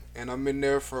studio, and I'm in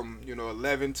there from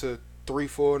 11 to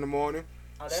 3-4 in the morning.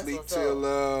 Sleep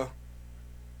till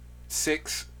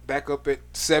 6. Back up at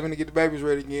 7 to get the babies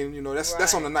ready again.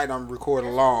 That's on the night I'm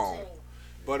recording long.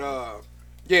 But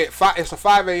yeah, it's a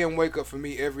 5 a.m. wake up for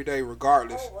me every day,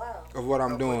 regardless of what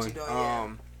I'm doing.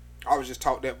 I was just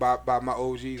taught that by my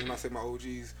OGs. When I say my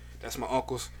OGs, that's my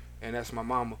uncles and that's my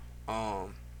mama.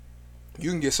 You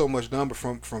can get so much done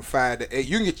from 5 to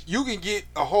 8. You can get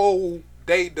a whole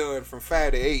day done from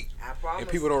 5 to 8. I promise. And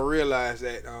people don't realize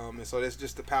that. And so that's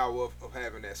just the power of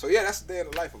having that. So yeah, that's the day in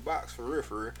the life of Box, for real.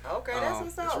 Okay, that's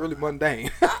what's up. It's really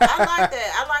mundane. I like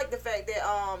that. I like the fact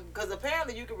that because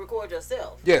apparently you can record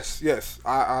yourself. Yes.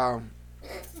 I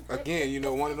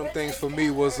again, one of them things for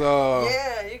me was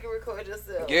yeah, you can record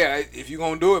yourself. Yeah, if you're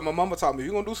gonna do it, my mama taught me, if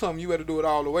you're gonna do something, you better do it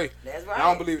all the way. That's right. And I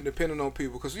don't believe in depending on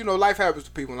people, because life happens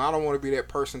to people, and I don't want to be that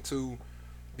person to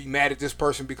be mad at this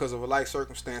person because of a life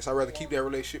circumstance. I'd rather keep that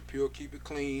relationship pure, keep it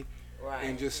clean,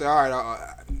 and just say, all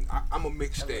right, I'm gonna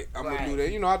mix that. I'm gonna do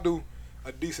that. I do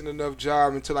a decent enough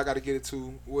job until I got to get it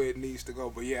to where it needs to go.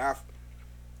 But yeah,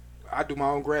 I do my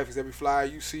own graphics. Every flyer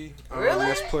you see,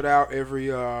 that's put out,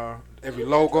 every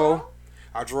logo,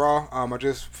 I draw. I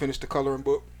just finished the coloring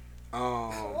book.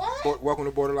 Welcome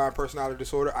to Borderline Personality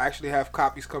Disorder. I actually have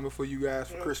copies coming for you guys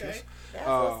for Christmas. That's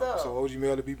what's up. So OG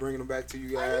Mail will be bringing them back to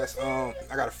you guys. I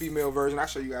got a female version. I'll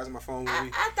show you guys on my phone when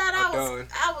I thought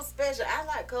I was special. I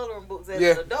like coloring books as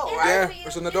yeah. an adult, right? Yeah,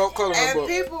 it's an adult coloring book.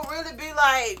 And people really be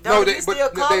like, no, you still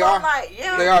color? They are. I'm like,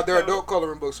 yeah. They are. They're adult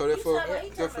coloring books, so they're for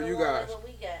you guys.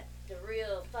 We got the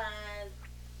real fine.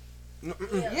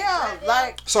 Yeah,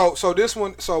 like so this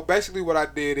one. So basically, what I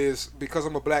did is, because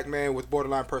I'm a black man with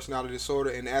borderline personality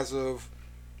disorder, and as of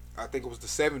I think it was the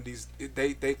 70s,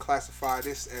 they classify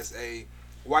this as a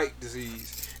white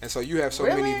disease, and so you have so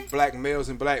many black males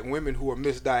and black women who are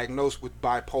misdiagnosed with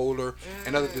bipolar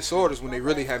and other disorders when they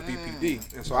really have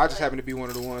BPD, and so I just happen to be one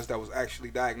of the ones that was actually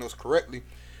diagnosed correctly,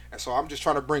 and so I'm just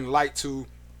trying to bring light to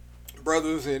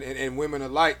brothers and women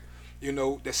alike,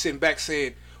 that's sitting back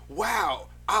saying, wow.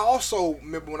 I also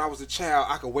remember when I was a child,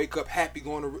 I could wake up happy,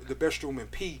 going to the restroom and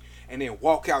pee, and then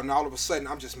walk out, and all of a sudden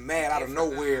I'm just mad out of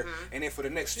nowhere, and then for the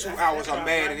next 2 hours I'm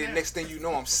mad, and then next thing you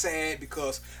know I'm sad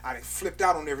because I done flipped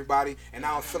out on everybody, and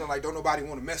now I'm feeling like don't nobody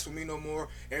want to mess with me no more,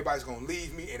 everybody's gonna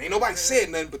leave me, and ain't nobody said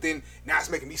nothing, but then now it's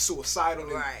making me suicidal,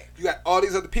 and you got all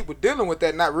these other people dealing with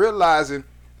that, not realizing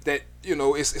that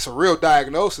it's a real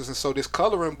diagnosis. And so this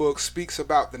coloring book speaks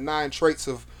about the 9 traits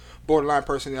of borderline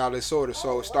personality disorder.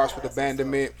 So it starts with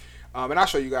abandonment, and I'll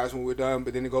show you guys when we're done,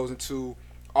 but then it goes into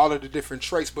all of the different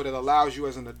traits, but it allows you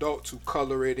as an adult to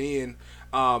color it in,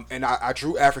 and I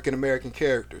drew African American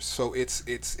characters, so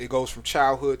it goes from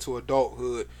childhood to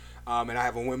adulthood, and I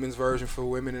have a women's version for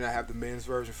women, and I have the men's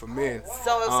version for men.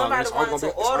 So if somebody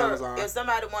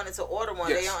wanted to order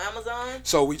one, they on Amazon?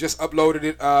 So we just uploaded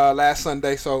it last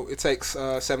Sunday, so it takes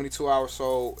 72 hours,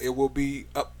 so it will be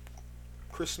up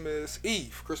Christmas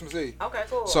Eve. Okay,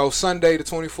 cool. So Sunday the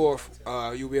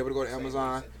 24th, you'll be able to go to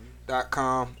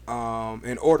Amazon.com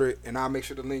and order it, and I'll make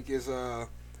sure the link is on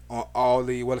all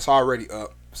it's already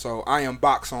up. So I am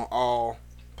Box on all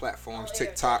platforms,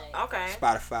 TikTok,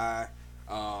 Spotify,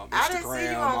 Instagram, I didn't see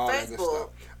you on all Facebook. that good stuff.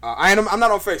 I'm not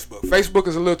on Facebook. Facebook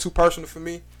is a little too personal for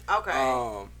me.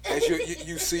 Okay. As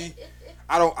you see,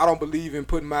 I don't believe in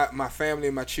putting my family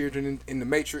and my children in the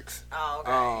matrix.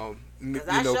 Oh, okay.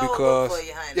 Because for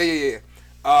you, honey.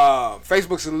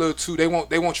 Facebook's a little too. They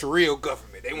want your real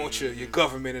government. they want your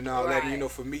government and all that. And, you know,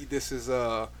 for me, this is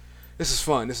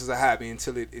fun. This is a hobby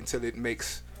until it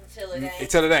makes.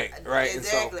 Until it ain't, right?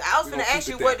 Exactly. So I was going to ask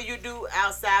you, what do you do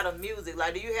outside of music?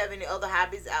 Like, do you have any other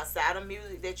hobbies outside of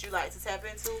music that you like to tap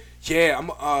into? Yeah,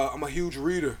 I'm a huge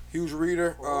reader,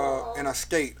 and I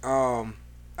skate.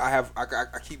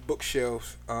 I keep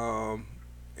bookshelves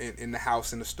in the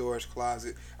house, in the storage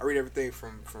closet. I read everything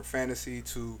from fantasy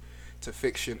to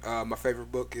fiction. My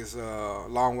favorite book is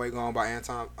Long Way Gone by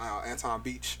Anton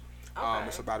Beach. Okay.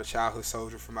 It's about a childhood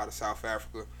soldier from out of South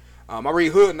Africa. I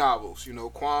read hood novels, you know,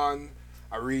 Quan.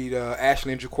 I read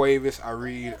Ashley and Jaquavis. I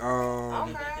read.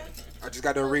 I just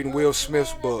got done reading Will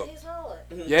Smith's book.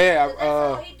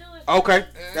 Yeah. Okay.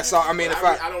 That's all. I mean, if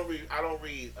I don't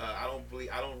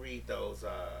read those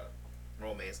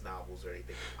romance novels or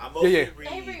anything. I mostly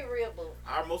read real books.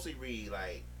 I mostly read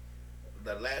like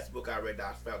the last book I read that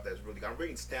I felt that's really. I'm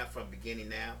reading Stamped from beginning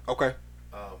now. Okay.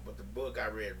 But the book I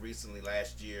read recently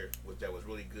last year that was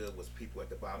really good was People at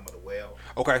the Bottom of the Well.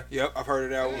 Okay, yep, I've heard of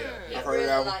that one. Yeah, I've heard of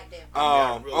that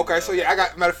one. Really okay, so yeah, I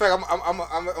got. Matter of fact, I'm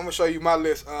gonna show you my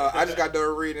list. I just got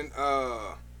done reading.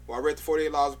 I read the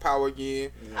 48 Laws of Power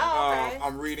again. Okay.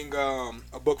 I'm reading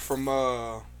a book from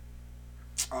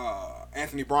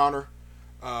Anthony Bronner.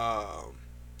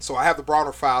 So I have the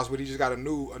Bronner Files, but he just got a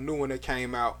new one that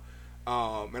came out.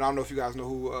 And I don't know if you guys know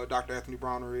who Dr. Anthony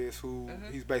Bronner is.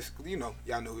 He's basically,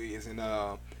 y'all know who he is. And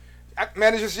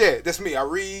man, it's just that's me. I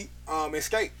read and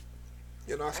skate.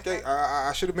 I skate.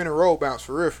 I should have been in roll bounce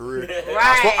for real.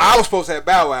 Right. I was supposed to have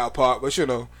Bow Wow part, but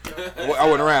I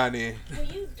wasn't around then. When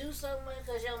you do so much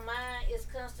because your mind is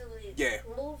constantly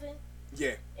moving.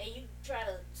 Yeah. And you try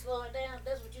to slow it down.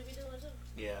 That's what you be doing too.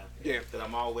 Yeah. Because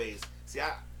I'm always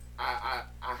I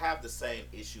have the same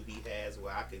issue he has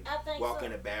where I can walk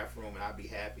in the bathroom and I'll be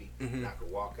happy, and I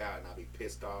can walk out and I'll be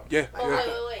pissed off. Yeah.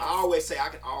 Wait. I always say I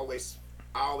always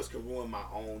can ruin my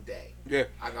own day. Yeah.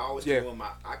 I can always ruin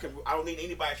I don't need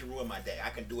anybody to ruin my day. I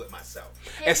can do it myself.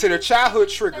 And so the childhood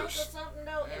Think triggers. of something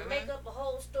though and make up a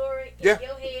whole story in Yeah.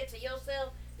 your head to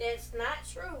yourself that's not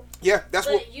true. Yeah, that's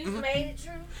but what you made it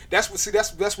true. That's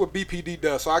what BPD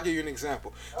does. So I'll give you an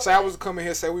example. Okay. Say I was to come in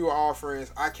here, say we were all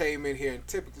friends. I came in here, and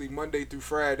typically Monday through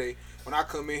Friday, when I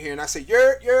come in here and I say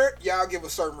y'all give a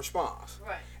certain response.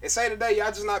 Right. And say today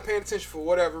y'all just not paying attention for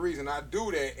whatever reason. I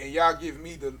do that, and y'all give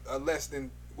me the less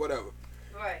than whatever.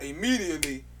 Right.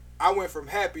 Immediately, I went from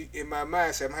happy in my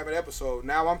mindset. I'm having an episode.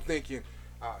 Now I'm thinking,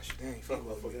 oh shit, they ain't fucking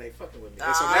with me. They fucking with me.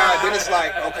 And so now then it's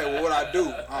like, okay, well what I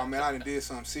do? Oh man, I done did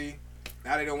something. See,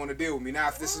 now they don't want to deal with me. Now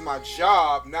if this is my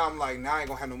job, now I'm like, now I ain't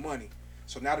gonna have no money.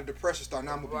 So now the depression starts.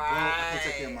 Now I'm gonna be broke. I can't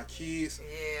take care of my kids.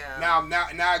 Yeah.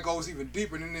 Now it goes even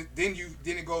deeper. Then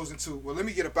it goes into, well, let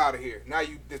me get up out of here. Now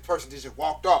this person just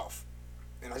walked off,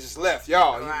 and I just left.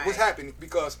 Y'all, what's happening?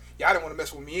 Because y'all didn't want to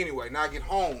mess with me anyway. Now I get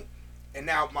home, and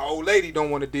now my old lady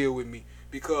don't want to deal with me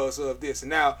because of this. And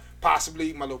now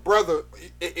possibly my little brother,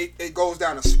 it goes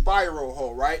down a spiral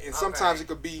hole, right? And sometimes it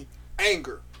could be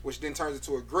anger, which then turns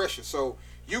into aggression. So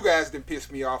you guys didn't piss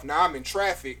me off. Now I'm in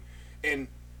traffic, and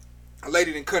a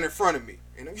lady didn't cut in front of me.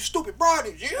 And you stupid broad,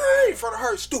 in front of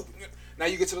her, stupid. Now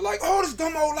you get to the light, oh, this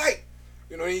dumb old light.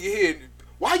 Then you hear,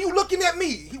 why you looking at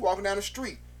me? He walking down the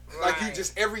street. Right. Like you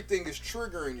just, everything is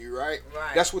triggering you, right?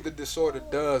 Right. That's what the disorder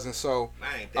does. And so,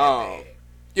 I ain't that bad.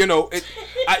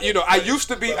 I used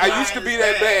to be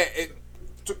that bad.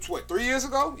 What, 3 years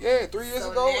ago? Yeah, 3 years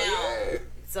ago. Yeah.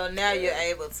 So now you're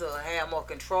able to have more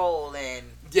control and.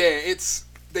 Yeah,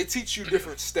 they teach you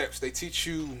different steps. They teach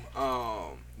you,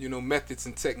 methods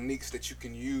and techniques that you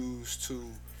can use to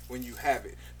when you have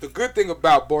it. The good thing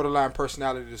about borderline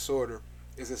personality disorder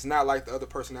is it's not like the other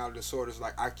personality disorders.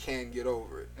 Like I can get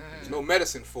over it. There's no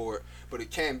medicine for it, but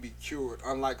it can be cured.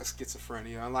 Unlike a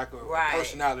schizophrenia, unlike a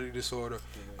personality disorder.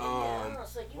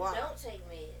 So you don't take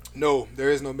meds. No, there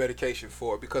is no medication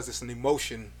for it because it's an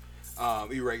emotion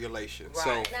irregulation. Right.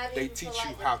 So Not they even teach for,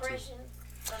 you like, how to. depression or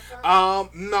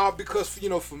something? No, because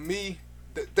for me,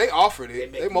 they offered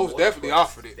it. They most definitely depressed.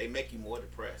 offered it. They make you more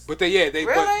depressed. But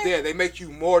they make you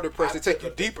more depressed. They take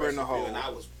you deeper in the hole. And I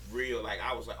was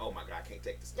like, oh my god, I can't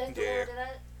take this. That's the Yeah. one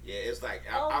that Yeah, it's like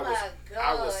God,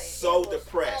 I was so it was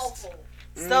depressed. awful.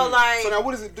 So like. So now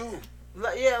what does it do?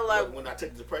 Like when I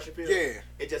took the depression pill,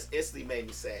 it just instantly made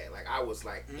me sad. Like I was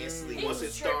like instantly He once was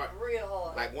it started, real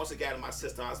hard. like once it got in my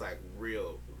system, I was like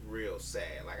real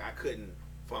sad. Like I couldn't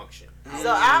function.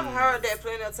 So I've heard that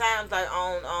plenty of times, like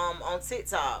on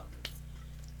TikTok.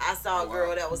 I saw a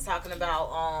girl that was talking about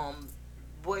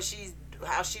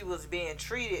how she was being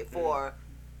treated for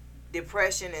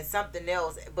depression and something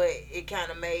else, but it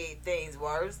kind of made things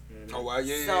worse. Oh wow,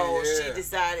 So she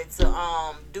decided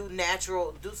to do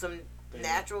some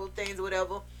natural things or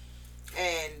whatever.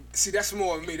 And see, that's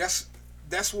more of me.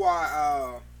 That's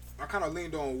why I kind of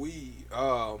leaned on weed.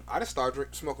 I didn't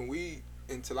start smoking weed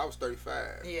until I was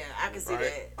 35. yeah, I can see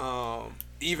that.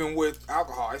 Even with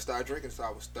alcohol, I started drinking until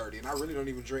I was 30, and I really don't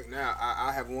even drink now.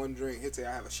 I have one drink.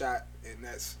 I have a shot, and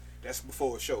that's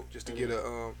before a show, just to get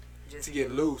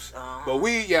get loose. But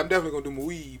weed, yeah, I'm definitely gonna do my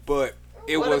weed. But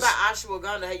what about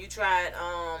ashwagandha? Have you tried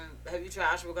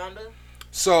ashwagandha?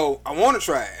 So I want to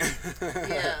try it.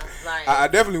 Yeah, like I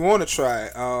definitely want to try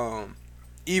it.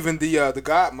 Even the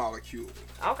God molecule.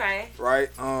 Okay. Right?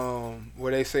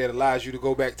 Where they say it allows you to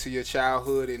go back to your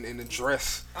childhood and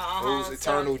address those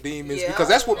eternal demons. Because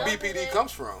that's what BPD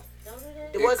comes from.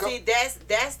 Well, see,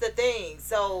 that's the thing.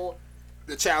 So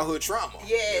the childhood trauma.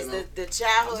 Yes, you know? the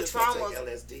childhood trauma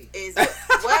LSD. is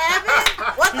what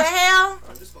happened? What the hell?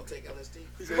 I'm just gonna take LSD.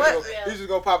 He's just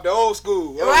gonna pop the old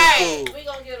school. Right. We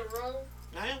gonna get a room.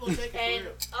 I am gonna take it And for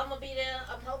real. I'm gonna be there.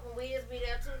 I'm hoping Wiz be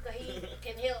there too, cause he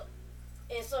can help.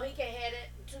 And so he can't have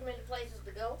too many places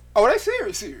to go. Oh, they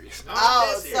serious.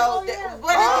 So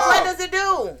what does it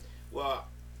do? Well,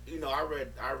 I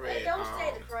read. Hey, don't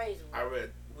say the crazy one. I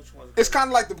read which one. It's kind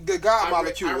of like the God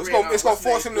molecule. It's gonna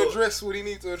force him to address what he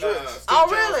needs to address.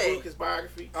 Really? His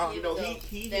biography.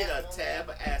 He hit a tab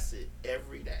of acid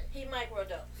every day. He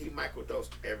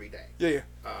microdosed every day. Yeah.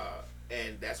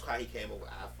 And that's how he came up with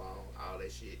iPhone, all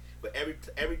that shit. But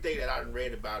everything that I've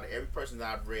read about it, every person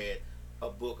that I've read a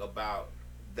book about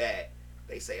that,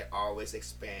 they say it always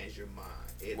expands your mind.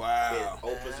 It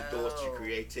opens the doors to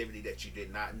creativity that you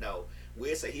did not know.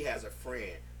 We'll say he has a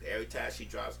friend that every time she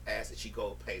drops acid, she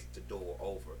goes and paints the door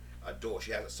over. A door.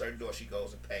 She has a certain door she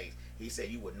goes and paints. He said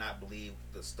you would not believe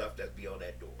the stuff that's beyond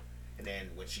that door. And then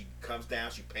when she comes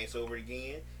down, she paints over it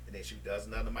again. And then she does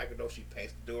another microdose, she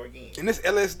paints the door again. And this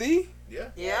LSD? Yeah.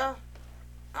 Yeah.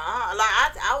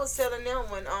 Like I was telling them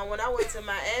when I went to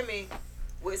Miami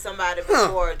with somebody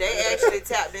before, they actually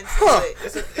tapped into it.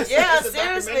 It's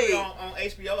seriously. On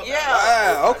HBO. About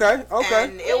Wow. Okay.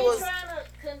 And it was. trying to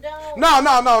condone. No,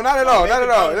 not at all.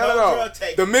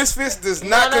 The Misfits does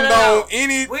not condone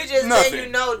any. We just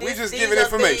nothing. let we just these giving are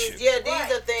information. Things,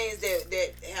 these are things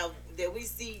that we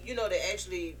see. That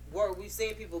actually work. We've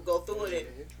seen people go through it,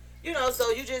 and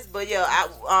so you just. But yeah,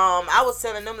 I was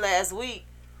telling them last week.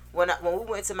 When we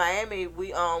went to Miami,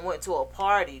 we went to a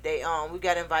party. We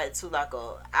got invited to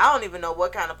I don't even know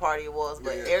what kind of party it was,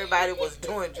 but everybody was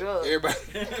doing drugs.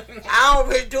 I don't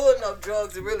really do enough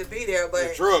drugs to really be there,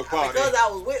 but drug party. Because I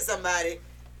was with somebody,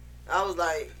 I was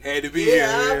like, had to be here.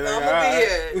 I'm gonna be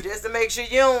here just to make sure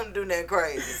you don't do nothing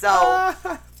crazy. So,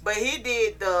 but he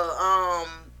did the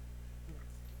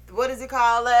what is it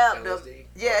called, lab? LSD.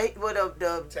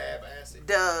 The tab acid.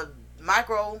 The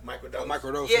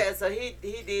Microdose. Yeah, so he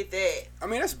did that. I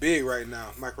mean, that's big right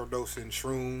now. Microdosing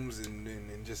shrooms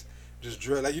and just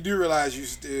drug. Like, you do realize you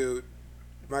still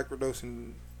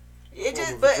microdosing. It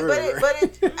just, but it,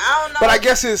 I don't know. But I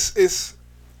guess it's.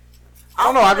 I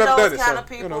don't know. I've never done it. Kind of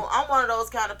people. I'm one of those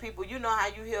kind of people. You know how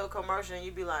you hear a commercial and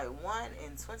you be like 1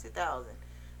 in 20,000.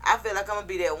 I feel like I'm gonna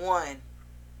be that one.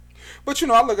 But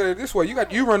I look at it this way: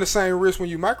 you run the same risk when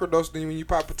you microdose than when you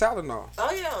pop a Tylenol.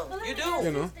 Oh yeah, well, you do.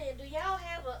 Do y'all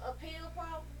have a pill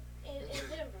problem in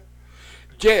Denver?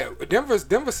 Yeah,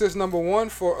 Denver sits number 1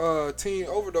 for teen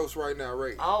overdose right now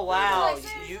rate. Oh wow, we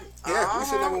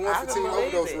sit number 1 for teen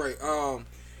overdose rate.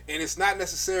 And it's not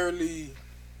necessarily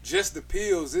just the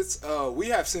pills. It's we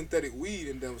have synthetic weed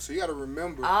in Denver, so you got to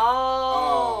remember.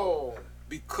 Oh.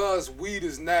 Because weed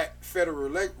is not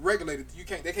federally regulated,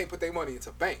 they can't put their money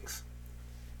into banks.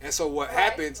 And so what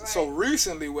happens? Right. So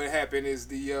recently, what happened is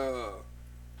the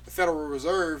Federal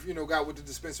Reserve, got with the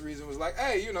dispensaries and was like,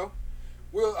 hey,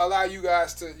 we'll allow you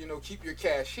guys to, keep your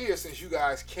cash here since you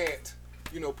guys can't,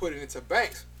 put it into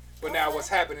banks. But now what's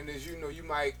happening is, you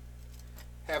might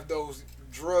have those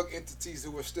drug entities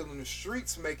who are still in the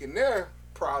streets making their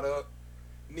product,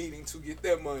 needing to get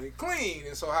their money clean,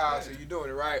 and so how else are you doing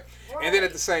it, right? And then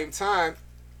at the same time,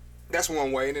 that's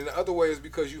one way, and then the other way is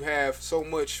because you have so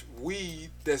much weed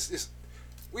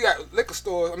we got liquor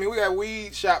stores. I mean, we got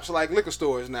weed shops like liquor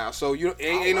stores now, so ain't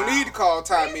no need to call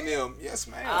Tommy and them. Yes,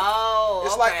 ma'am. Oh,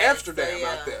 it's like Amsterdam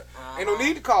out there. Ain't no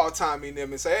need to call Tommy and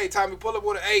them and say, hey, Tommy, pull up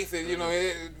with an eighth, and you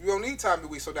don't need Tommy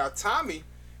weed. So now Tommy,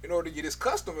 in order to get his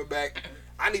customer back,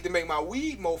 I need to make my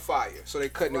weed more fire. So they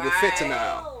cutting it with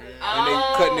fentanyl. And they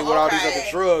cutting it with all these other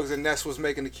drugs, and that's what's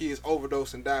making the kids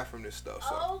overdose and die from this stuff.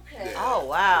 So, yeah. Oh,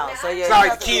 wow. So it's not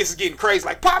like the kids is getting crazy,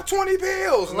 like, pop 20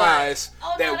 pills. Nah, it's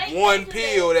that one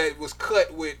pill that was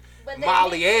cut with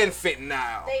Molly and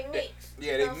fentanyl. They mix.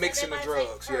 Yeah, they mixing the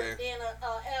drugs. Then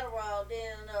Adderall,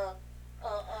 then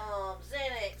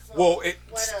Xanax, Well,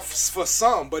 whatever. for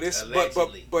some, but it's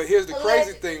Allegedly. but here's the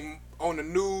crazy Allegedly. thing on the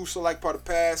news. So like for the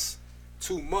past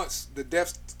 2 months, the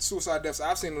suicide deaths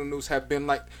I've seen on the news have been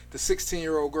like the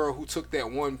 16-year-old girl who took that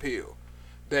one pill,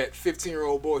 that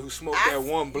 15-year-old boy who smoked that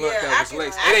one blunt that was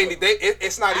laced.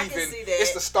 It's not I even. can see that.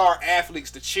 It's the star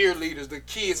athletes, the cheerleaders, the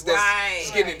kids that's Right.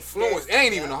 getting influenced. It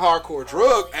ain't even the hardcore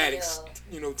drug addicts,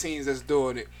 yeah. teens that's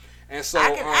doing it. And so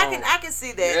I can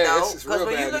see that yeah, though, it's real because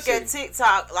when bad you in look the at city.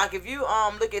 TikTok, like if you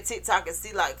look at TikTok and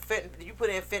see like you put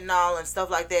in fentanyl and stuff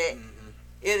like that,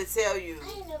 it'll tell you. I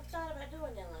ain't never thought about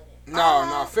doing that like that.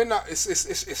 No, fentanyl.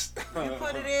 It's. You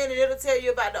put it in and it'll tell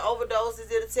you about the overdoses.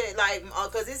 It'll tell like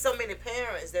because there's so many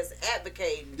parents that's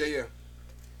advocating. Yeah.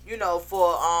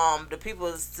 For the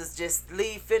people to just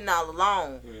leave fentanyl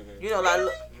alone. Mm-hmm.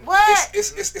 Like what?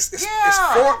 It's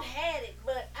Yeah. for. I've had it,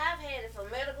 but I've had it for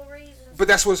medical reasons. But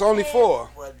that's what it's only for.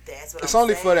 Well, that's what It's I'm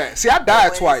only saying. for that. See, I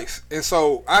died When twice, and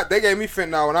so they gave me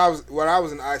fentanyl when I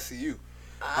was in ICU.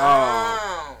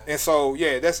 Oh. And so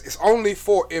it's only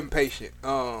for inpatient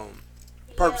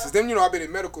purposes. Then I've been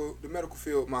in the medical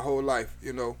field my whole life.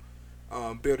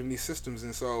 Building these systems,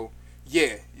 and so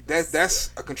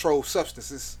that's a controlled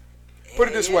substance. Put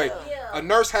it this way: Yeah. a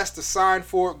nurse has to sign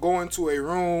for it, go into a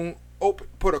room,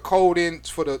 put a code in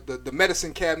for the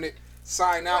medicine cabinet,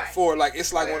 sign out for it. Like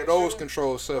it's like one of those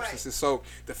controlled substances. So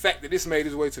the fact that this made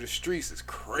its way to the streets is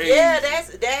crazy. Yeah,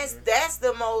 that's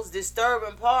the most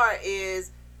disturbing part.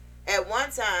 Is at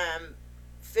one time,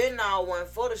 fentanyl wasn't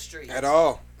for the streets At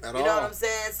all. You know what I'm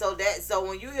saying? So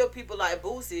when you hear people like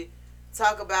Boosie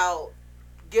talk about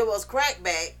give us crack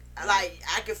back, like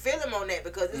I can feel him on that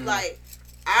because it's like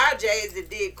our J's that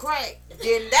did crack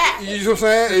didn't die. You know what I'm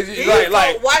saying? These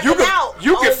Like folk wiping out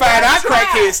you can on find one our track.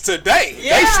 crackheads today.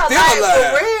 Yeah, They still like,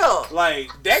 alive. for real.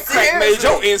 Like that crack made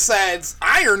Seriously. your insides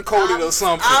iron coated or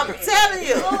something. I'm telling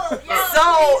you. Y'all So, please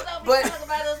don't be but talking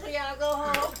about us when y'all go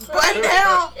home. But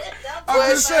now,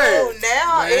 I'm just saying,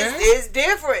 now man. it's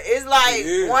different. It's like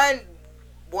Yeah.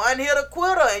 one hit a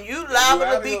quitter and you liable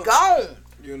to out be here. gone.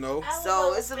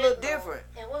 So it's a little different.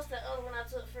 And what's the other one I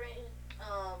took, friend?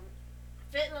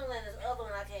 Fentanyl and this other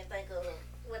one I can't think of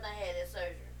when I had that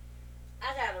surgery.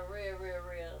 I got a real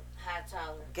high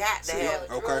tolerance. Got to have it.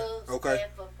 For Okay, drugs okay.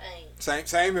 and for pain.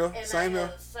 Same here. And Same I here.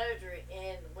 had a surgery,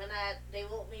 and when they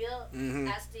woke me up, Mhm.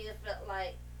 I still felt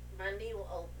like my knee was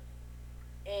open.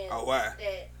 And Oh, wow.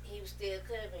 that he was still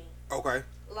cutting me. Okay.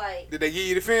 Like, Did they give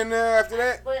you the fentanyl after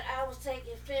that? but I was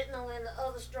taking fentanyl and the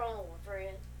other strong one,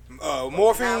 friend.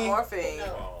 Morphine. Not morphine.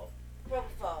 No,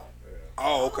 propofol.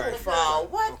 Oh, okay. Propofol.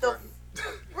 What the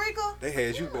Rico? They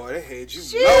had you, boy. They had you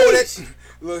Sheesh. loaded.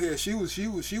 Look here, she was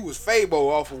Fabo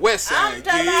off of Westside. I'm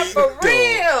talking about for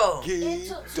real. It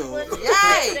took too much.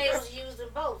 Yikes. They was using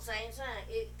both same time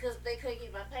because they couldn't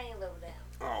get my pain level down.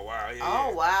 Oh wow, yeah.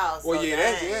 Oh wow. Well, So yeah,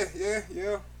 dang.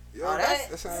 yeah. Oh, that's-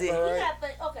 that sounds see, about You right. gotta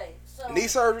think, okay, so Knee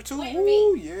surgery too. with Woo,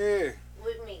 me. yeah.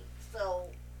 with me. So,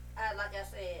 like I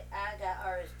said, I got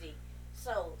RSD.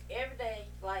 So every day,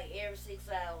 like every 6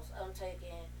 hours, I'm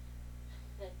taking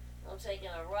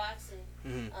a Roxy.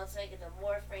 Mhm. I'm taking the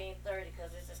morphine 30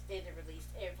 because it's a steady release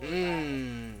every 4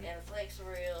 hours, and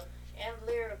Flexeril and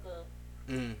Lyrica,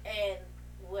 and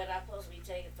what I'm supposed to be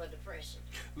taking for depression.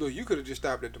 Look, you could have just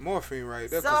stopped at the morphine right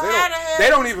there. So 'Cause how the hell they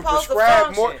don't you even supposed to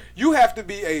prescribe more. function? You have to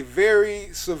be a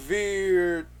very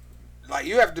severe, like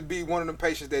you have to be one of them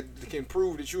patients that can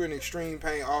prove that you're in extreme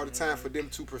pain all the time for them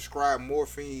to prescribe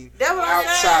morphine That's what I'm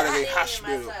outside of saying. the I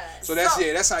hospital. did it myself. So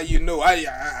that's how you know.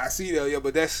 I see that,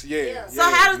 but that's Yeah. So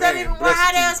how does that man, even work? blessings How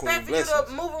to they you, expect Queen, for you to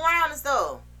blessings. move around and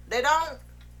stuff? They don't.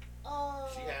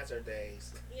 She has her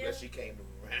days, Yeah. but she can't move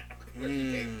around. But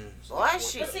she can't- Boy,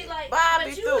 shit. But see, like, Bobby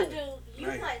what you through. would do, you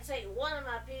Right. might take one of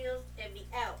my pills and be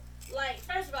out. Like,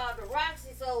 first of all, the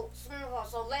Roxy, so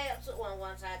Lab took one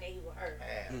time that he was hurt.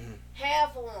 Half.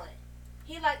 Half of one.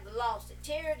 He like to lost it.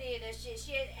 Tara did that shit.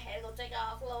 She had to go take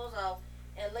all her clothes off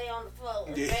and lay on the floor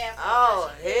in the Yeah. bathroom.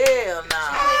 Oh hell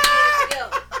no.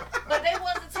 But they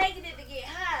wasn't taking it to get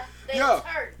high. They Yeah. was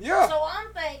hurt. Yeah. So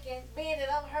I'm thinking, being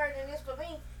that I'm hurt and this for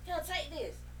me, he'll take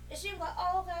this. And she was like,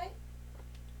 oh, okay.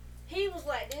 He was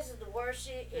like, this is the worst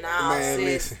shit. in the Nah, world. Man, sis.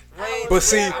 listen. We ain't- But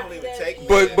see- I don't even take it.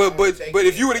 But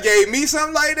if you would have gave me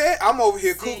something like that, I'm over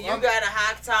here cool. See, you I'm- got a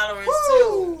high tolerance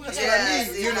Woo, too. that's what I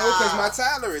need, because my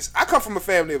tolerance. I come from a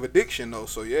family of addiction though,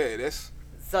 so yeah, that's.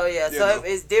 So yeah, You so know.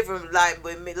 it's different. Like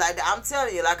with me, like I'm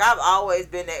telling you, like I've always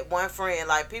been that one friend.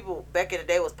 Like people back in the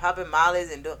day was popping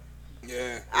mollies and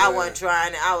Yeah. I wasn't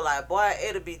trying it. I was like, boy,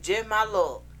 it'll be just my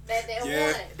luck. That Yeah. one.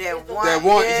 That It's the one, That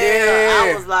one, yeah.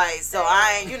 I was like, so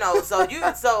I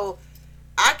ain't, so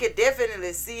I could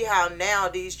definitely see how now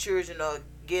these children are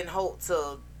getting hooked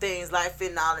to things like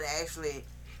fentanyl and actually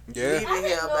Yeah. leave I it didn't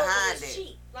here know behind it was it.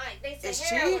 cheap. Like they It's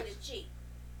said, heroin cheap? is cheap.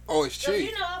 Oh, it's So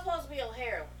cheap. you know I'm supposed to be on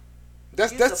heroin.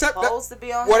 That's You supposed to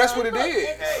be on well, that's heroin? what it is.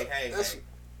 Hey.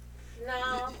 No,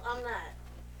 I'm not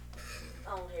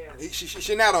on heroin.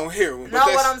 She not on heroin. No,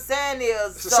 what I'm saying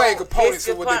is, it's the same components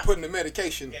of what they put in the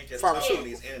medication. Can't just Pharmaceuticals. talk on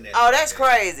these internet Oh, that's things.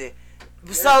 crazy.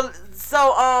 So,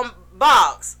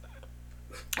 Box,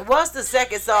 what's the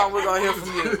second song we're gonna hear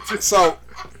from you? So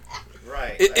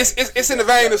Right. it's in the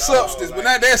vein of substance, but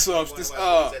not that substance.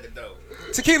 At the door.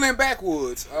 Tequila and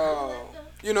Backwoods.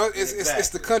 You know, it's the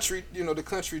Exactly. country. You know, the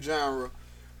country genre.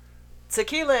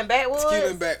 Tequila and Backwoods.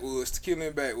 Tequila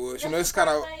and Backwoods. You know, it's kind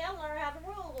of. I learned how to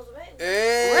roll was a baby.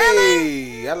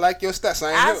 Hey, I like your stats. I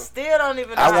I ain't here. still don't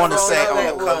even know. I how want to roll say up on the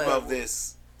Backwoods. cover of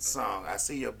this song, I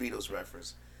see your Beatles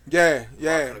reference. Yeah.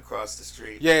 Walking across the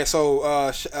street. Yeah, so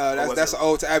that's an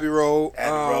ode to Abbey Road.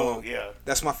 Abbey Road, yeah.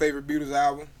 That's my favorite Beatles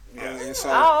album. Yeah. And so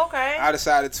Oh, okay. I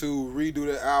decided to redo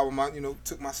the album. I,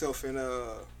 took myself in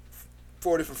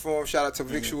 4 different forms. Shout out to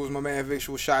Victuals, my man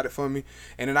Victuals shot it for me,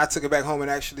 and then I took it back home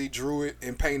and actually drew it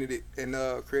and painted it and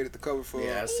created the cover for.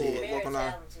 Yeah, I see it. Very Welcome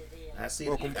on. talented, yeah. I see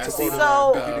Welcome I to see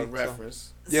So- the reference.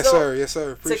 Yes, So,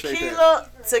 sir. Appreciate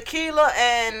that. Tequila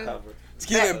and Cover.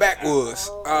 Tequila and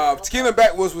Backwoods. Tequila and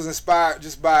Backwoods was inspired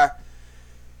just by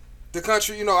the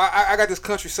country. I got this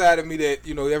country side of me that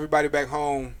everybody back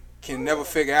home can never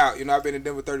figure out. I've been in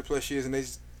Denver 30+ years, and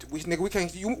we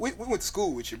can't. We went to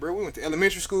school with you, bro. We went to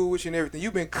elementary school with you and everything.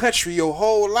 You've been country your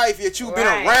whole life, yet you've been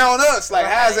Right. around us. Like,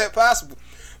 Right. how is that possible?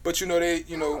 But they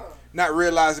not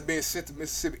realizing being sent to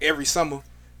Mississippi every summer.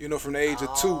 From the age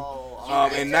of 2.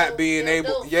 And not being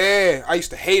able, I used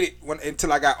to hate it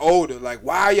until I got older. Like,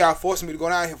 why are y'all forcing me to go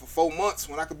down here for 4 months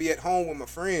when I could be at home with my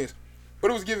friends? But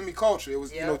it was giving me culture. It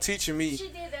was, teaching me She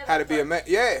did that how to on be a man.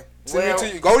 purpose. Yeah, Well- to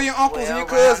you. Go to your uncles and your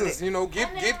cousins.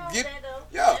 Get.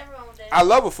 Yeah, I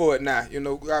love her for it now.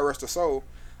 God rest her soul.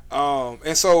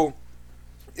 And so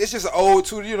it's just an ode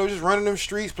to just running them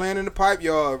streets, playing in the pipe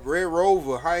yard, Red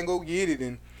Rover, how and go get it,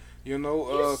 and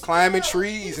climbing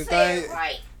trees and things.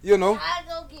 Right. I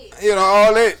go get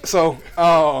all that. So,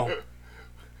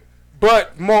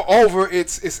 but moreover,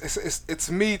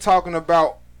 it's me talking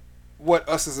about what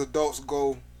us as adults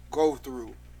go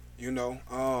through.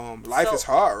 Life is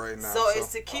hard right now. So is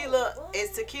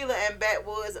tequila and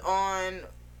Backwoods on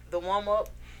the warm up,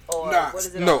 or nah, what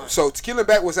is it no. on? So Tequila and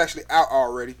Backwoods actually out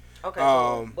already. Okay.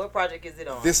 Cool. What project is it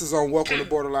on? This is on Welcome to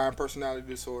Borderline Personality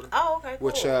Disorder. Oh, okay. Cool.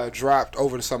 Which dropped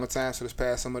over the summertime. So this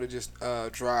past summer, it just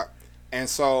dropped. And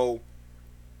so,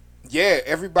 yeah,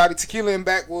 everybody, Tequila and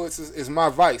Backwoods is my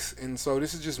vice. And so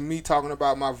this is just me talking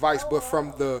about my vice, but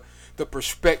from the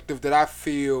perspective that I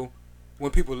feel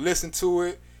when people listen to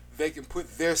it, they can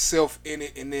put their self in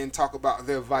it and then talk about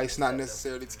their vice, not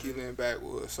necessarily Tequila and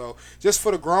Backwoods. So just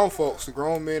for the grown folks, the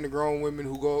grown men, the grown women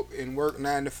who go and work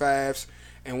 9 to 5s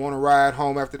and want to ride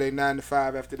home after they 9 to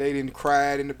 5, after they didn't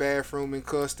cried in the bathroom and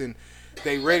cussed and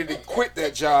they ready to quit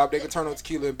that job, they can turn on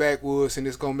Tequila and Backwoods and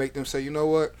it's going to make them say, you know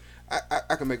what,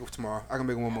 I can make it tomorrow. I can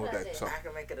make it one more day. So I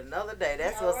can make it another day.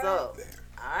 That's what's up.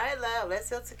 All right, love. Let's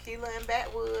hear Tequila and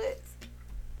Backwoods.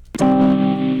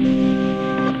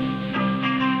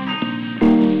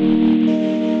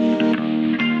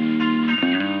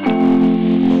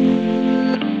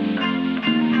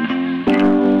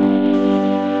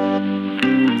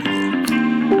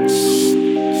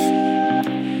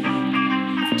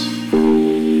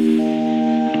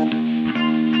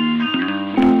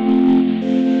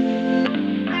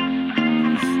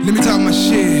 Let me talk my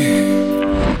shit.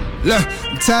 Look,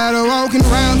 I'm tired of walking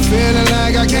around feeling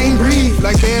like I can't breathe.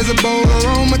 Like there's a boulder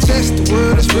on my chest, the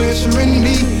world is pressuring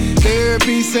me.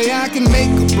 Therapy say I can make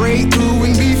a breakthrough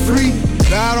and be free.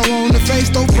 But I don't wanna face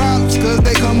those problems, cause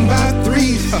they come by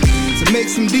threes. To make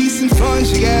some decent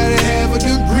funds, you gotta have a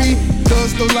degree.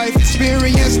 Cause the life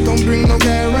experience don't bring no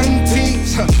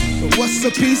guarantees. But what's a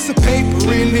piece of paper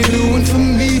really doing for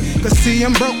me? Cause see,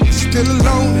 I'm broke, still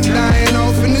alone, and dying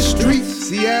off in the streets.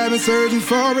 See, I've been searching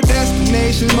for a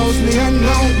destination mostly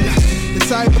unknown. The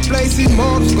type of place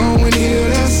immortals go and heal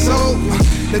their soul.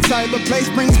 The type of place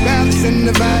brings balance and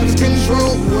the vibe is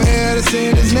control. Where the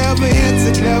sin is never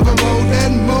entered, never wrote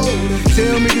that mold.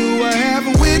 Tell me, do I have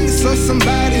a witness or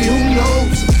somebody who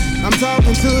knows? I'm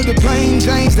talking to the plain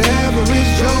James, the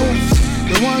average Joes.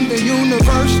 The one the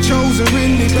universe chose and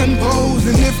really composed.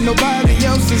 And if nobody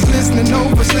else is listening,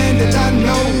 overstand that I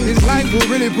know this life will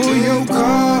really pull your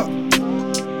car.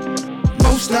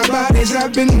 Most our bodies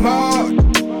have been marred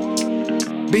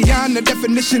beyond the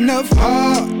definition of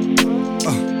hard.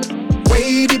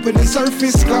 Way deeper than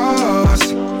surface scars.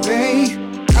 Hey,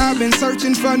 I've been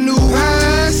searching for new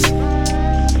highs,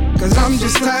 cause I'm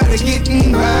just tired of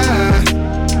getting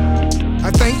by.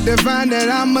 divine that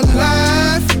I'm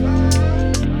alive,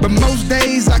 but most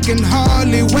days I can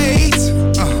hardly wait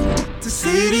to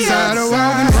see the other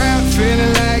side. Walking around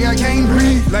feeling like I can't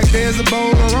breathe, like there's a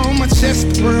boulder on my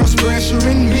chest, the world's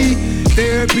pressuring me.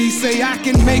 Therapy say I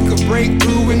can make a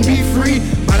breakthrough and be free,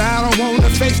 but I don't wanna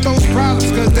face those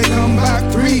problems cause they come by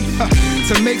three.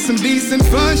 To make some decent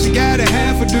fun, you gotta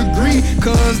have a degree,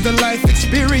 cause the life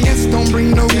experience don't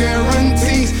bring no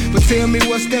guarantees. But tell me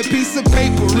what's that piece of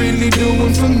paper really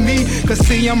doing for me? Cause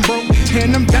see I'm broke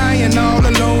and I'm dying all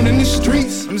alone in the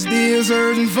streets. I'm still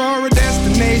searching for a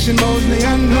destination mostly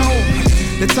unknown.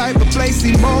 The type of place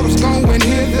immortals go and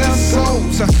hear their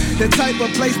souls. The type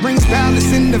of place brings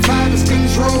balance and the virus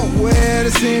control. Where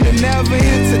the sinner never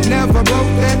entered, never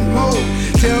broke that mold.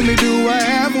 Tell me, do I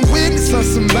have a witness or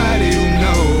somebody who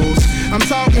knows? I'm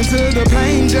talking to the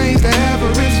plain James, the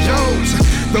average Joes,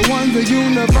 the one the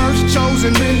universe chose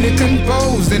and really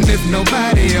composed. And if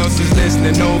nobody else is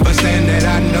listening, understand that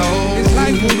I know this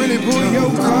life will really pull your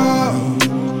car.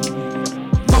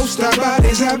 Most our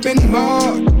bodies have been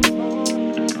marred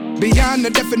beyond the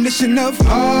definition of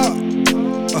art,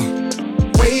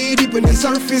 way deeper than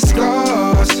surface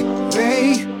scars.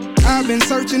 Hey, I've been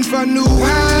searching for new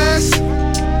highs,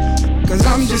 cause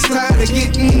I'm just tired of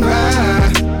getting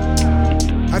by.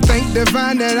 I thank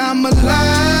divine that I'm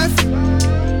alive,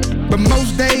 but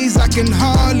most days I can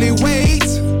hardly wait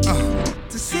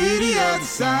to see the other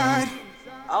side.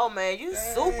 Oh man, you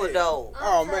super dope.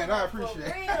 Oh man, I appreciate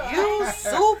it. You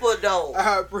super dope.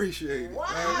 I appreciate it.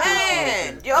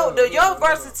 Man, your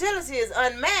versatility is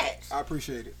unmatched. I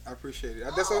appreciate it.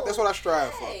 That's what I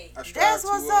strive for. That's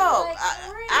what's up.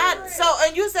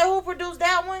 And you said who produced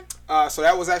that one? So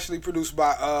that was actually produced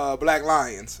by Black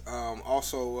Lions.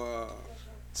 Also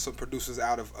some producers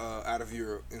out of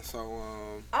Europe, and so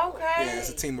okay. Yeah, it's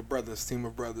a team of brothers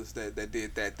that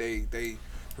did that. They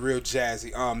real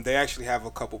jazzy. They actually have a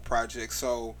couple projects.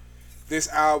 So this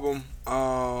album,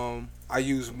 I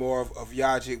use more of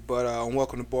Yajic, but on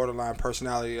Welcome to Borderline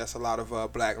Personality, that's a lot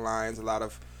of Black Lions, a lot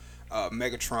of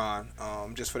Megatron,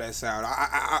 just for that sound.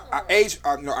 I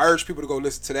urge people to go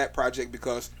listen to that project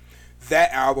because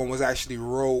that album was actually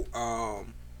wrote a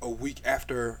week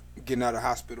after getting out of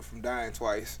hospital from dying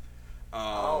twice.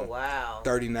 Oh wow!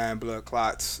 39 blood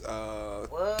clots,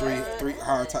 three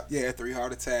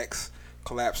heart attacks,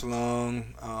 collapsed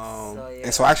lung,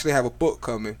 and so I actually have a book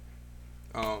coming,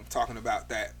 talking about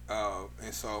that,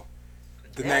 and so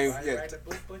the name, that's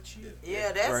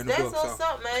what's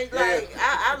up, man. Like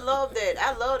I love that.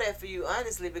 I love that for you,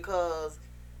 honestly, because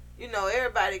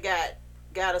everybody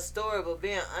got a story, but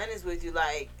being honest with you,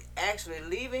 like actually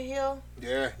leaving here,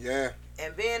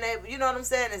 and being able, you know what I'm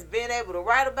saying, is being able to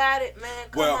write about it, man.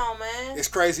 Come on, man. It's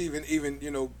crazy,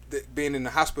 even being in the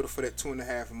hospital for that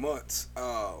 2.5 months.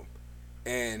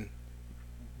 And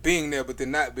being there, but then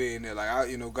not being there, like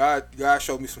God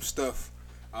showed me some stuff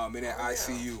in that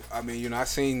ICU. I mean, I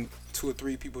seen 2 or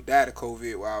 3 people die of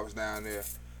COVID while I was down there,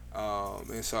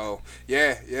 and so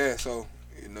so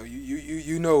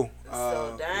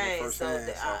so dang,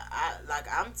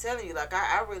 I'm telling you,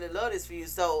 I really love this for you.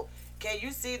 So can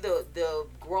you see the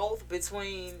growth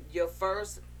between your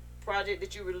first project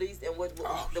that you released and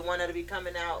the one that'll be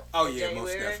coming out in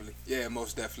January?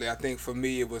 Most definitely. I think for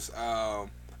me it was I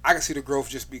can see the growth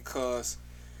just because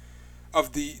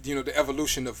of the the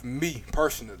evolution of me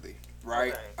personally,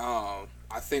 right? Okay.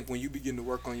 I think when you begin to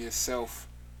work on yourself,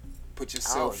 put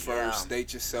yourself first,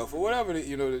 date yourself, or whatever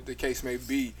the case may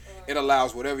be, it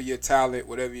allows whatever your talent,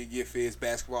 whatever your gift is,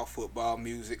 basketball, football,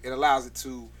 music, it allows it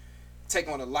to take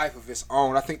on a life of its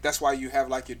own. I think that's why you have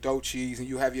like your Doechis and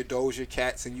you have your Doja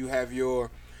Cats and you have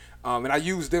your and I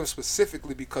use them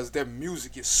specifically because their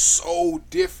music is so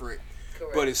different.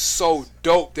 Correct. But it's so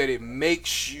dope that it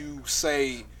makes you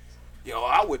say,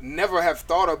 I would never have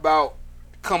thought about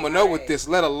coming up with this,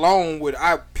 let alone would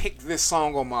I pick this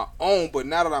song on my own. But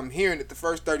now that I'm hearing it the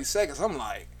first 30 seconds, I'm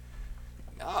like,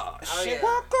 shit,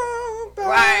 welcome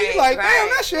back. Damn,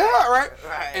 that shit hot, right?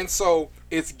 And so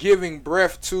it's giving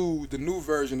breath to the new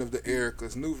version of the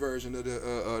Ericas, new version of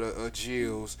the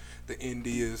Jills, the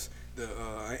Indias, the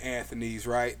Anthony's,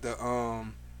 right? The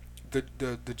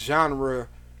genre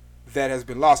that has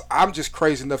been lost. I'm just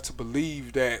crazy enough to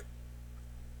believe that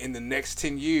in the next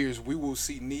 10 years we will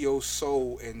see neo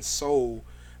soul and soul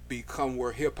become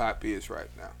where hip hop is right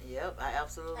now. Yep, I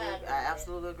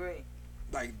absolutely agree.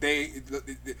 Like the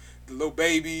little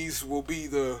babies will be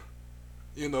the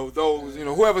those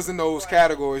whoever's in those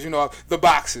categories, the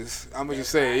boxes. I'm gonna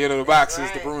just say the boxes,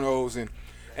 the Brunos,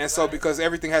 and so because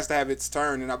everything has to have its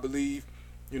turn, and I believe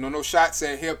no shots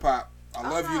at hip hop. I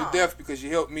love you to death because you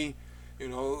helped me You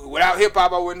know, without hip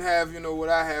hop, I wouldn't have, you know, what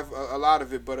I have, a lot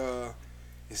of it. But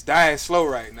it's dying slow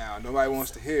right now. Nobody wants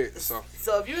to hear it. So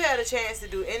if you had a chance to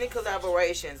do any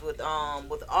collaborations with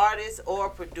artists or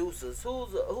producers,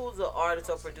 who's an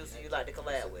artist or producer you like to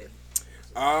collab with?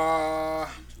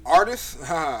 Artists,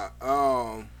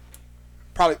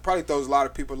 probably throws a lot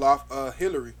of people off.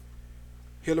 Hillary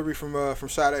from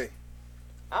Sade.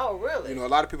 Oh, really? You know, a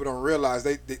lot of people don't realize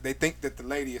they think that the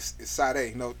lady is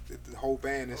Sade. You know, the whole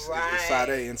band is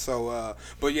Sade, and so.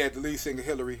 But yeah, the lead singer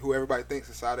Hillary, who everybody thinks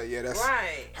is Sade. Yeah, that's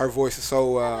her voice is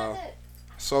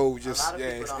so just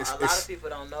a lot of people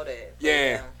don't know that.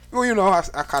 Yeah. Well, you know,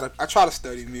 I try to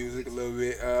study music a little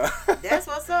bit. That's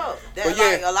what's up. But yeah,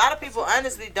 like, a lot of people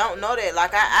honestly don't know that.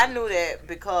 Like I knew that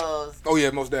because. Oh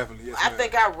yeah, most definitely. Yes, I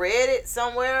think I read it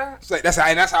somewhere. So that's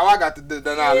how I got the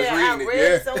knowledge reading I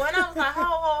read it somewhere, and I was like,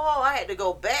 ho! I had to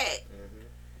go back.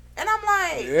 And I'm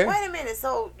like, wait a minute,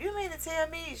 so you mean to tell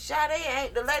me Sade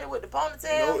ain't the lady with the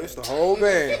ponytail? No, it's the whole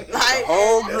band. Like, the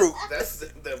whole group. That's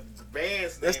the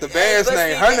band's name. That's the band's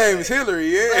name. Her name is Hillary,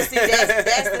 yeah. But see,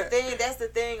 that's the thing. That's the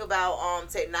thing about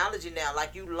technology now.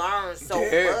 Like, you learn so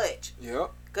much.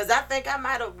 Yep. Because I think I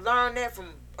might have learned that from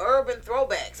urban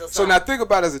throwbacks or something. So now think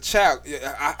about it as a child.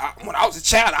 When I was a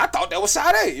child, I thought that was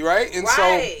Sade, right? And so,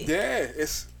 yeah,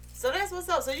 it's... So that's what's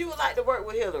up. So you would like to work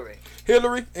with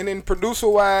Hillary, and then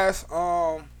producer-wise,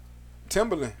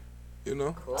 Timbaland, you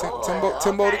know. Cool.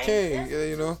 Timbo the King, yeah,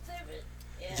 you know.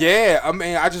 Yeah, I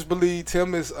mean, I just believe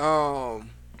Tim is,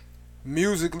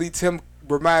 musically, Tim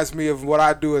reminds me of what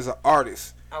I do as an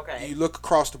artist. Okay. You look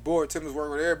across the board, Tim has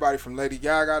worked with everybody from Lady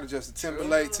Gaga to Justin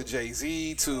Timberlake to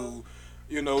Jay-Z to,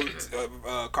 you know,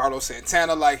 Carlos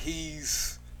Santana. Like,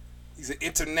 he's an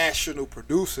international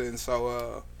producer, and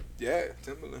so, yeah,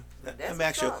 Timberland. Let me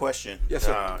ask you a question. Yes,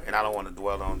 sir. And I don't want to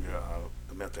dwell on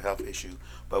the mental health issue,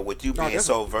 but with you being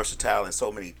so versatile in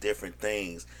so many different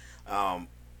things,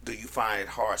 do you find it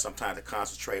hard sometimes to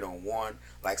concentrate on one?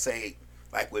 Like, say,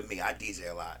 like with me, I DJ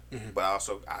a lot, but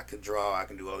also I can draw, I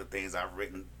can do other things. I've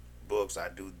written books, I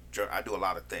do a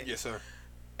lot of things. Yes, sir.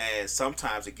 And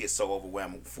sometimes it gets so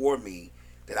overwhelming for me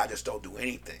that I just don't do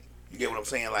anything. You get what I'm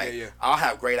saying? Like, I'll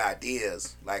have great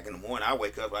ideas. Like, in the morning, I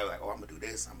wake up, like, oh, I'm going to do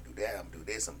this, I'm going to do that, I'm going to do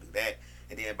this, I'm going to do that.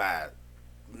 And then by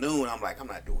noon, I'm like, I'm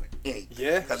not doing anything.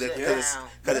 Yeah. Because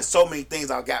there's so many things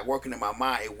I've got working in my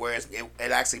mind, it wears me,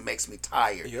 it actually makes me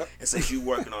tired. Yep. And since you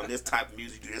working on this type of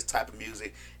music, do this type of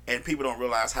music, and people don't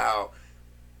realize how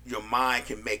your mind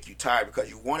can make you tired because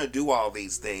you want to do all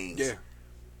these things. Yeah.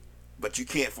 But you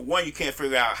can't, for one, you can't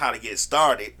figure out how to get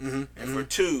started. And for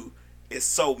two, it's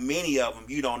so many of them,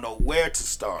 you don't know where to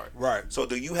start. Right. So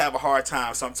do you have a hard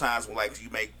time sometimes when, like, you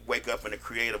may wake up in a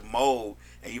creative mode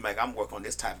and you make, I'm working on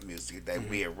this type of music, that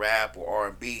be it rap or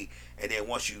R&B, and then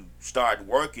once you start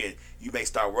working, you may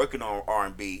start working on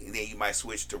R&B, and then you might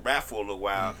switch to rap for a little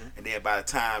while, and then by the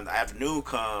time the afternoon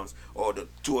comes or the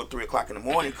 2 or 3 o'clock in the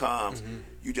morning comes,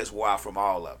 you just wow from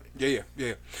all of it.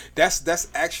 Yeah. That's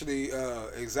actually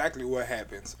exactly what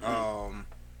happens.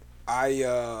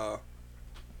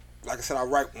 Like I said, I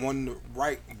write 1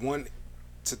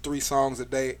 to 3 songs a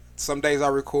day. Some days I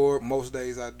record, most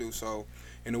days I do. So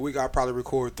in a week I probably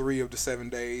record 3 of the 7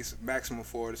 days, maximum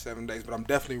 4 of the 7 days. But I'm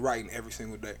definitely writing every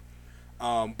single day.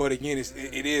 But again,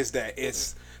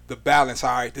 it's the balance.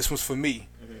 All right, this one's for me.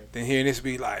 Then hearing this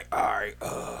be like, all right,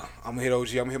 I'm gonna hit OG.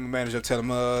 I'm gonna hit my manager, tell him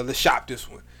let's shop this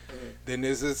one. Then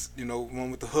there's this,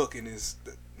 one with the hook, and is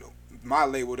my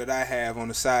label that I have on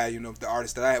the side. The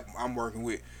artist that I'm working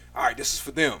with. All right, this is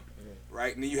for them.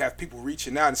 Right, and then you have people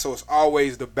reaching out, and so it's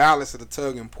always the balance of the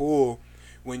tug and pull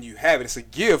when you have it. It's a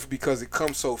gift because it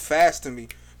comes so fast to me,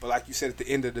 but like you said, at the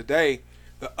end of the day,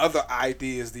 the other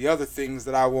ideas, the other things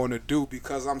that I want to do,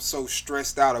 because I'm so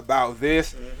stressed out about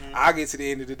this, I get to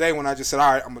the end of the day when I just said,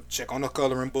 all right, I'm gonna check on the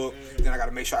coloring book, then I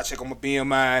gotta make sure I check on my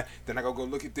BMI, then I gotta go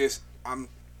look at this.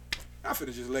 I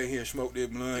finna just lay here and smoke this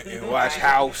blunt and watch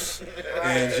House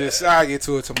and just, I'll get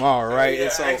to it tomorrow, right? Yeah,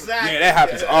 and so, exactly. that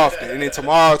happens often. And then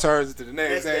tomorrow turns into the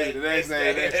next day, the next day.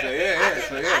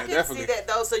 I can definitely. see that,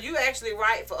 though. So you actually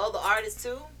write for other artists,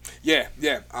 too? Yeah.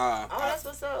 That's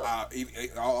what's up.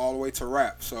 All the way to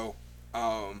rap. So,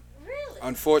 Really?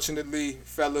 unfortunately,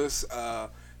 fellas,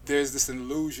 there's this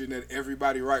illusion that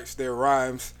everybody writes their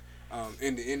rhymes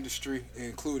in the industry,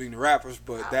 including the rappers,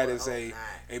 but that is a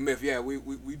myth. Yeah,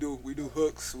 we do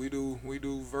hooks, we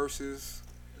do verses.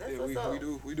 That's Yeah, what's up.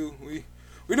 we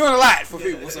doing a lot for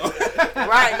people. So.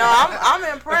 Right? No, I'm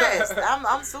impressed.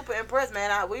 I'm super impressed,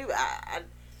 man.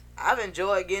 I've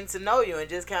enjoyed getting to know you and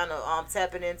just kind of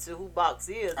tapping into who Box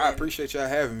is. I appreciate y'all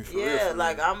having me. For real, yeah, for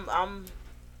like real.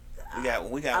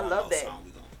 We got I one love more that. song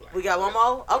we gonna play. We got one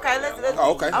more. Okay, let's.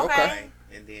 Okay.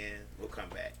 And then will come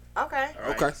back. Okay. All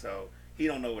right? Okay. So he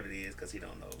don't know what it is because he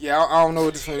don't know. Yeah, I don't know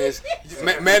what this one is.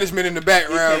 Management in the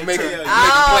background making tell you.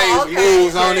 plays, okay.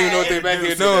 moves. I don't even know what they back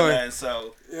here doing. Nothing,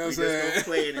 so You know what I'm we just saying? gonna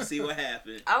play it and see what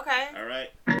happens. Okay. All right.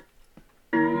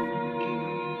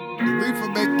 The reefer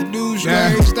make the news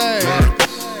strange thing.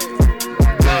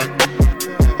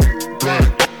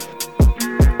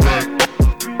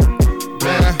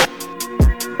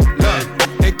 Look,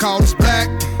 they call us black.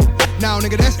 Now,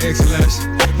 nigga, that's excellence.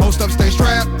 Most of us stay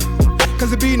strapped,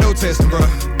 cause it be no testing, bruh.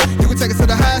 You can take us to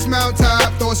the highest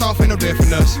mountaintop, throw us off, ain't no death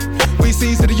in us. We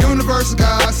seeds to the universe,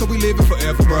 God, so we live it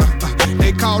forever, bruh.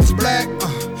 They call us black.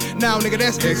 Now, nigga,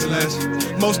 that's excellence.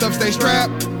 Most of us stay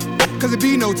strapped, cause it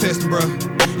be no testing, bruh.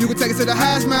 You can take us to the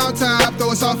highest mountaintop, throw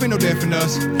us off, ain't no death in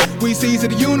us. We seeds to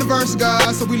the universe,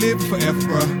 God, so we live it forever,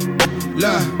 bruh.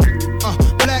 Love,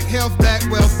 black health, black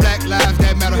wealth, black lives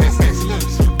that matter.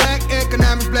 Black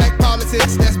economics, black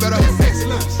politics, that's better.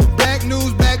 Black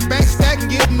news, black bank stack and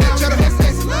getting that cheddar.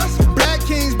 Black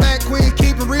kings, black queens,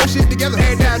 keeping real shit together.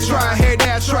 Hey, dad, try.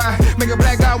 Make a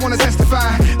black guy wanna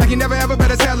testify. Like you never ever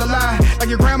better tell a lie. Like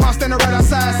your grandma standing right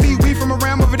outside. See, we from a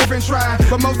realm of a different tribe,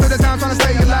 but most of the time trying to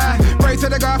stay alive. Pray to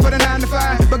the God for the 9 to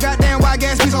 5, but goddamn, why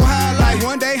gas be so high? Like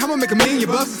one day I'ma make $1 million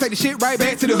bucks and take the shit right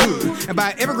back to the hood and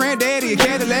buy every granddaddy a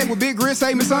Cadillac with big grills,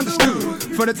 say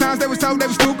misunderstood. For the times they was told they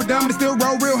was stupid, dumb, they still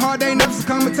roll real hard. They never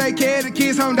succumb and take care of the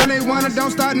kids home. Down they wanna,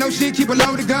 don't start no shit, keep a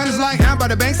loaded gun. It's like I'm by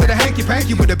the banks of the hanky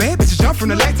panky with the bad bitches jump from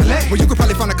the leg to leg. Well, you could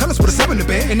probably find the colors with a 7 in the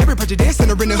bed, and every prejudice in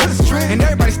the hood is a trend. And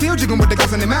everybody still jiggling with the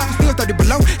guns in their mouth, still 30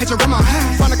 below at your grandma's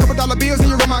house. Find a couple dollar bills in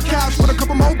your grandma's couch, put a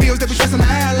couple more bills that be stressing the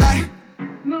eye like.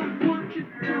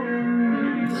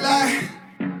 Lie.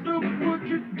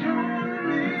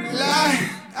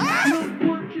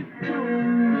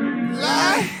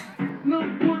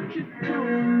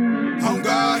 On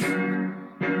God.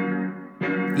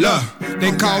 Look,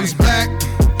 they call us black.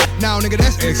 Now, nigga,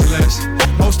 that's excellence.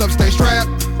 Most of us stay strapped,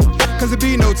 cause it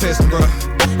be no testing, bruh.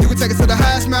 You can take us to the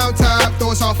highest mountaintop,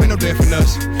 throw us off, ain't no death in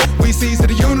us. We seeds to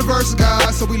the universe,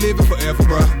 God, so we live it forever,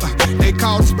 bruh. They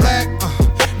call us black.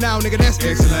 Now, nigga, that's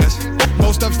excellence.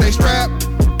 Most of us stay strapped,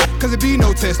 cause it be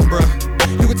no testing, bruh.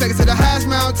 You can take us to the highest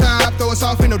mountaintop, throw us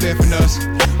off, ain't no death in us.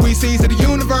 We seeds to the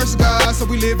universe, God, so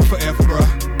we live it forever, bruh.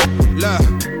 Love.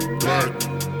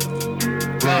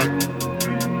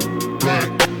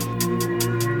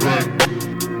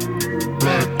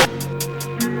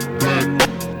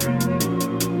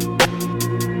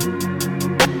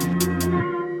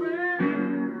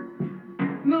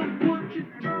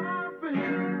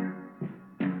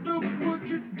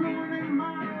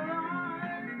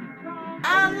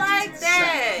 I like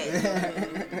that.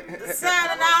 The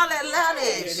sound and all that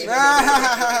Atlantic.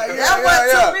 That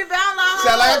what took me down like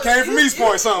Sound like I came from East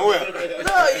Point somewhere.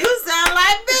 Look, you sound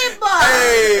like Big Boy.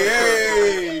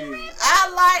 Hey. I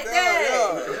like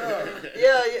that.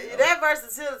 Yeah, that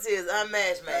versatility is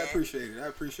unmatched, man. I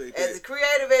appreciate it. As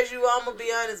creative as you are, I'm gonna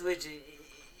be honest with you.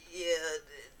 Yeah,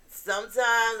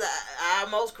 sometimes our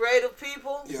most creative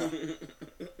people. Yeah.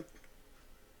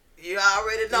 You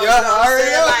already know. Yeah, you know what I'm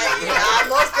saying? know. Like, our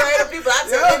most creative people. I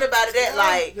tell anybody that,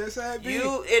 like, yes, I do.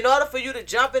 you, in order for you to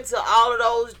jump into all of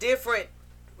those different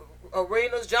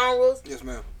arenas, genres. Yes,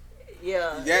 ma'am.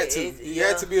 Yeah, You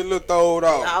had to be a little throwed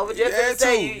off. I was just gonna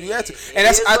say you had to. And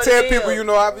that's I tell people,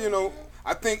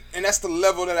 I think, and that's the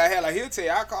level that I had. Like he'll tell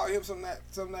you, I call him some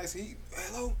nights. He,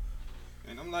 hello,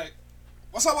 and I'm like,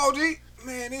 what's up, OG?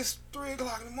 Man, it's 3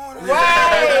 o'clock in the morning.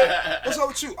 Right. What's up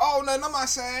with you? Oh, nothing. I'm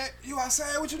outside. You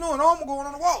outside? What you doing? No, I'm going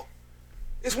on a walk.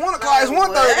 It's 1 o'clock. It's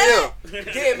 1:30 here.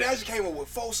 Yeah, man. I just came up with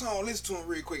 4 songs. Listen to them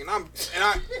real quick, I already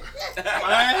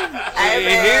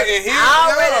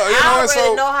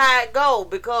know how it go,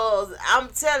 because I'm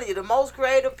telling you, the most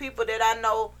creative people that I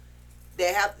know,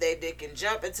 they can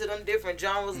jump into them different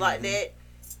genres like that.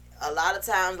 A lot of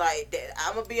times, like that,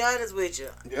 I'm gonna be honest with you.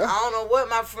 Yeah. I don't know what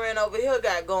my friend over here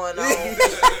got going on,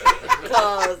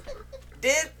 because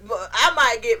I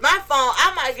might get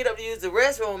up to use the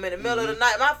restroom in the middle of the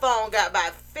night. My phone got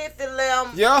about 50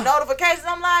 notifications.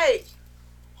 I'm like,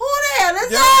 who the hell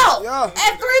is up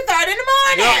at 3:30 in the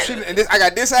morning? And I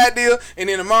got this idea, and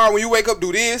then tomorrow when you wake up,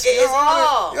 do this. It's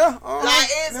her. Yeah.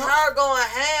 Like it's her going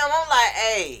ham. I'm like,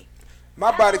 hey,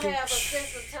 my body can can. have a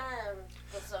sense of time.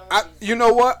 You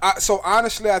know what? So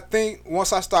honestly, I think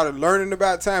once I started learning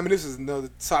about time, and this is another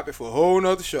topic for a whole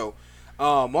nother show.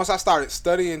 Once I started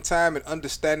studying time and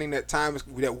understanding that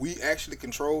that we actually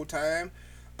control time,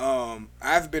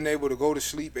 I've been able to go to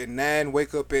sleep at 9,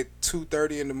 wake up at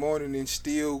 2:30 in the morning, and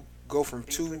still go from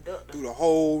 2 productive. through the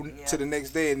whole Yeah. to the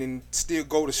next day, and then still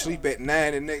go to sleep at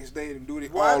 9 the next day and do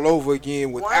it One- all over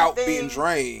again without thing- being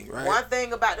drained, right? One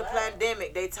thing about the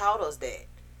pandemic, they taught us that.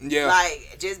 Yeah.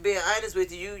 Like, just being honest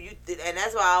with you, and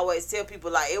that's why I always tell people,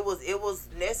 like, it was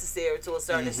necessary to a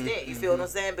certain extent. You feel what I'm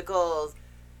saying? Because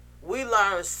we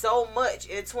learned so much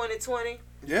in 2020.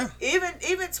 Yeah. Even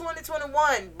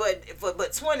 2021, but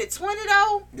 2020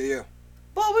 though, Yeah.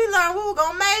 but we learned we were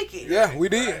gonna make it. Yeah, we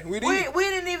did. We did. We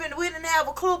didn't have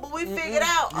a clue, but we figured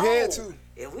out. You had to.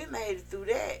 If we made it through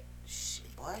that,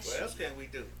 shit, boy. What else can we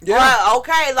do? Yeah. Right,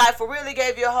 okay, like for really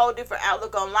gave you a whole different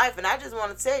outlook on life, and I just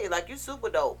want to tell you, like, you super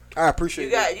dope. I appreciate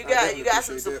You got that. I definitely you got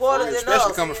some appreciate that, supporters for real. in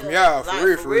Especially us. coming from y'all, Like, for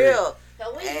real, for real.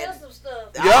 So we hear some stuff.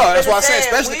 Yeah, that's why I I'm said, saying,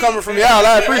 especially we- coming from y'all,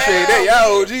 I appreciate that. Yeah,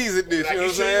 Y'all OGs at this, you know what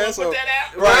I'm saying? So, Put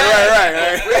that out?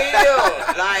 right.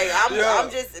 Real, like Yeah.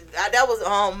 I'm just that was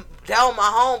my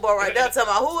homeboy right there. Talking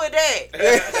about who is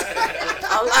that?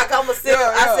 I'm like I'm gonna send.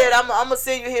 Yeah, I yeah. said I'm gonna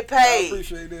send you his I page.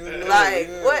 appreciate that. Like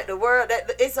Yeah. what the world?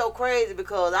 That it's so crazy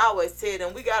because I always tell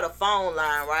them we got a phone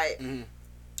line, right? Mhm.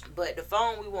 But the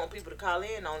phone we want people to call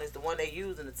in on is the one they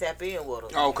using to tap in with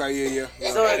us. Okay, yeah.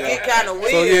 So it get kind of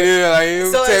weird. So, yeah, like,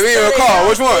 you So tell me instead a of call. him-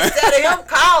 Which one? Instead of him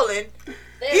calling,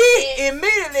 That's he it.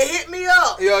 immediately hit me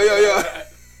up. Yeah.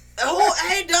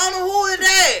 Hey Donna, who is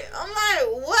that? I'm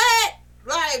like, what?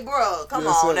 Like, bro, come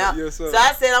Yes, on sir. now. Yes, sir. So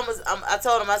I said I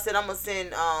told him I said I'm gonna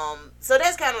send so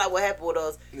that's kind of like what happened with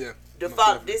us. Yeah. The most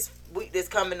fall definitely. this week that's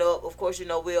coming up, of course, you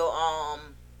know, we'll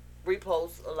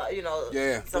repost a lot, you know,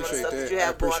 Yeah, some of the appreciate stuff that. that you I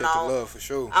have going appreciate the on. love for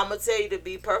sure. I'm gonna tell you to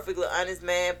be perfectly honest,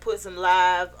 man. Put some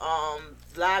live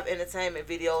entertainment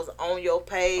videos on your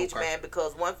page, Okay. man.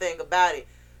 Because one thing about it,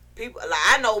 people like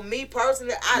I know me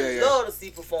personally, I Yeah. love to see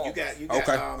You performance. got Okay, you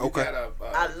got a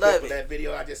I clip love of it. that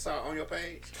video I just saw on your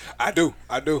page. I do.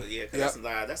 Yeah, 'cause Yep.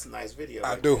 that's a nice video. I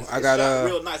right do. there. I It's got, shot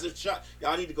real nice. It's shot.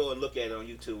 Y'all need to go and look at it on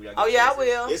YouTube. Y'all Oh, get yeah, a I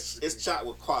will. chance. It's shot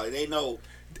with quality. They know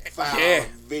file Yeah.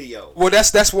 video. Well,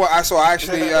 that's what I saw. I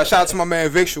actually shout out to my man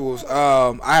Victuals.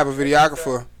 I have a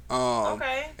videographer.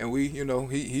 Okay. And we, you know,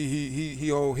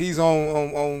 he's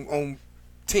on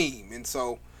team, and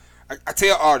so I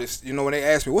tell artists, you know, when they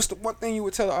ask me, what's the one thing you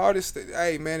would tell an artist that,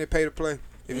 hey man, they pay to play.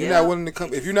 If you're Yeah. not willing to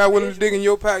come, if you're not willing to dig in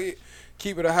your pocket,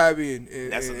 keep it a hobby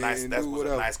and That's a nice. and That's do was a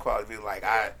whatever. nice quality video. Like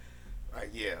I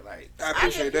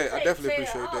appreciate that. I definitely Say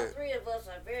appreciate all that. three of us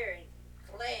are very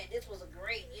glad. This was a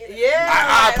great interview. Yeah.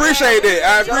 I appreciate that.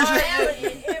 I Enjoy appreciate Reality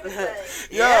and everything.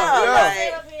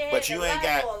 Yeah. like- But you ain't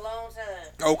got- for a long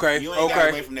time. Okay. you ain't got away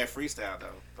Okay. from that freestyle though.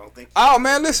 Don't think. Oh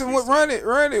man, listen, run it.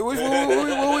 What we doing?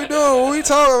 What we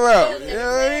talking about? Yeah,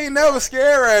 I ain't never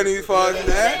scared around these folks,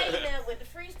 man. Saying that with the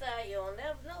freestyle, you'll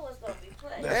never know what's gonna be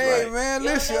played. That's Hey right. man,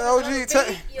 You'll listen, never OG, know the tell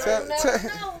beat. You'll never know.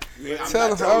 I'm Tell not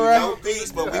them, telling you alright. no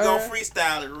beats, but we Alright. gonna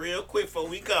freestyle it real quick before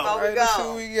we go. Oh, Alright, let's see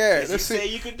what we got. Yes, Let's you say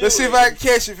see. you can do Let's see it. if I can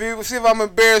catch it. People, see if I'm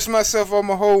embarrassed myself.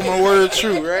 I'ma hold my word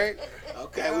true, right?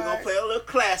 Okay, we're gonna play a little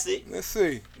classic. Let's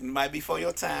see. It might be for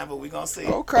your time, but we're gonna see.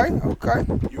 Okay.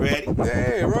 You ready?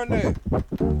 Yeah, run that.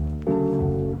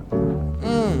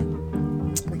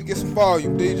 Let me get some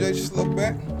volume, DJ. Just look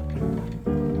back.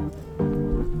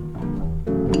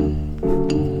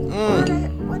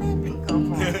 Where that beat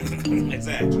come from?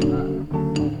 Exactly.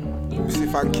 Let me see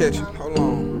if I can catch it. Hold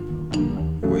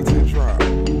on. Wait till it drop.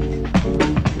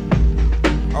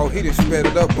 Oh, he just sped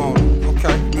it up on him.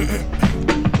 Okay.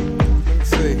 Let me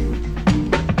see.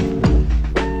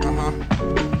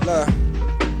 Look.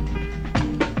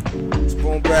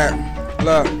 Spoon back.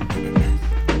 Look.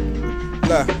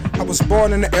 I was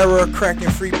born in the era of crack and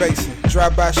freebasing.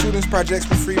 Drive-by shootings, projects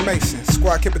with Freemasons.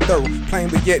 Squad kept it thorough, plain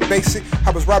but yet basic.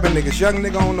 I was robbing niggas, young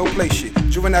nigga on no play shit.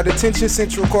 Juvenile detention,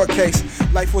 central court case.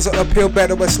 Life was an uphill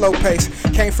battle at slow pace.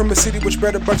 Came from a city which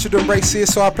bred a bunch of them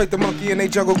racists, so I played the monkey in they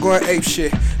jungle going ape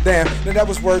shit. Damn, now that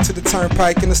was word to the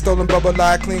turnpike. In the stolen bubble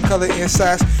lie, clean color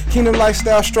insides. Kingdom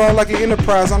lifestyle strong like an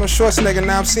enterprise. On a short nigga,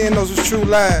 now I'm seeing those was true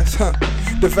lies.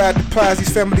 Divide the prize,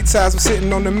 these family ties were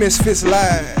sitting on the Misfits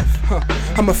live.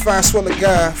 I'm a fine swallow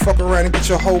guy. Fuck around and get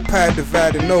your whole pie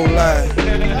divided, no lie. I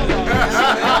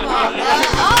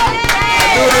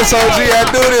do this, OG. I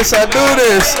do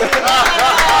this.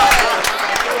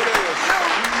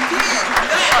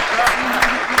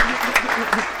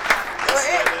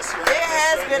 It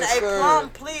has been a plum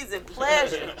pleasing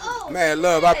pleasure. Man,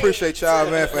 love, I appreciate y'all,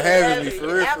 man, for having me. For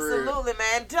real, for real. Absolutely,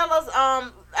 man. Tell us,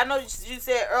 I know you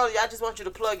said earlier, I just want you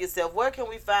to plug yourself. Where can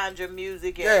we find your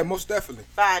music and Yeah, most definitely.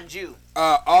 find you?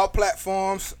 All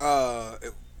platforms,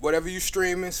 whatever you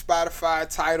streaming, Spotify,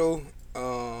 Tidal,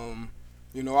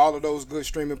 you know, all of those good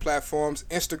streaming platforms.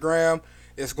 Instagram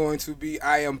is going to be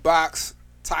I Am Box.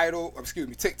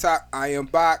 TikTok, I Am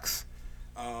Box.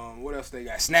 What else they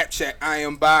got? Snapchat, I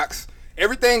am Box.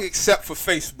 Everything except for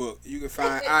Facebook. You can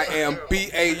find I am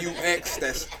BAUX.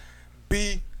 That's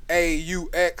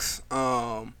BAUX.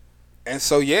 And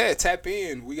so yeah, tap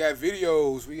in. We got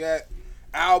videos. We got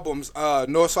albums.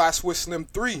 Northside Swiss Slim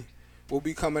 3 will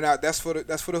be coming out. That's for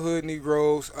the Hood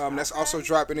Negroes. That's also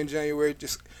dropping in January.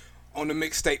 Just on the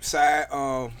mixtape side.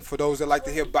 For those that like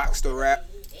to hear Boxster rap.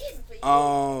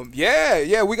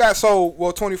 Yeah, we got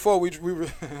 24. We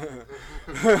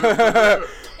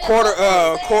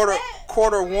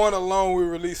quarter one alone we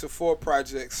released a 4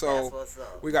 project. So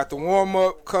we got the warm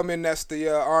up coming. That's the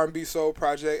R&B soul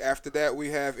project. After that we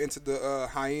have Into the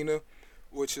Hyena,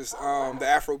 which is the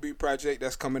Afrobeat project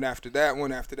that's coming after that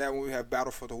one. After that one we have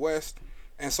Battle for the West.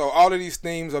 And so all of these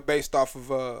themes are based off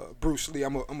of Bruce Lee.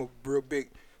 I'm a real big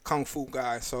kung fu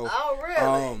guy. So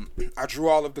I drew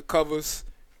all of the covers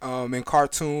in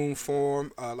cartoon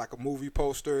form, like a movie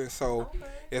poster, and so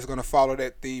it's gonna follow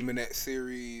that theme in that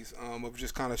series of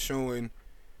just kind of showing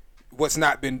what's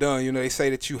not been done. You know, they say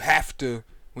that you have to,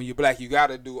 when you're black, you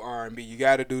gotta do R&B, you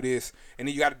gotta do this, and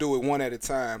then you gotta do it one at a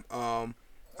time. I'm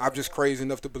just crazy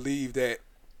enough to believe that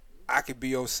I could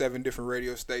be on 7 different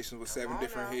radio stations with 7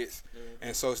 different hits,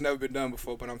 and so it's never been done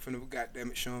before. But I'm finna goddamn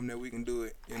it show them that we can do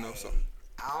it. You know, so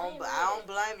I don't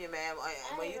blame you, man.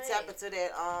 When you tap into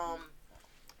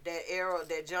that era,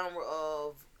 that genre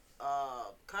of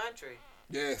country.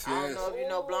 Yes. I don't know if you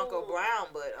know Blanco Brown,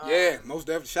 but yeah, most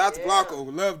definitely. Shout out to Blanco.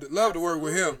 Love to work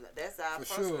with him. That's our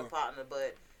personal partner,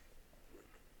 but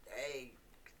hey,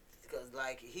 because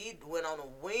like he went on a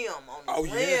whim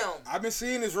Yeah. I've been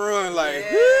seeing this run like,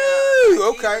 okay.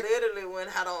 He literally went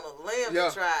out on a limb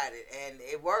and tried it, and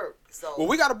it worked. So well,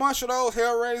 we got a bunch of those.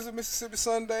 Hellraiser, Mississippi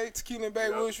Sunday, Tequila and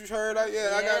Baton Rouge. You heard that?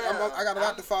 Yeah. I got a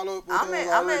lot to follow up with.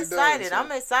 I'm excited. Done, so.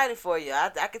 I'm excited for you. I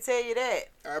can tell you that.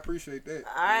 I appreciate that.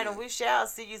 All right, and we shall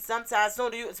see you sometime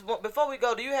soon. Before we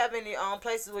go, do you have any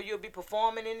places where you'll be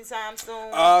performing anytime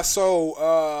soon?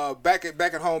 Back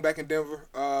at home, back in Denver,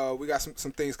 we got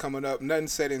some things coming up. Nothing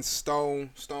set in stone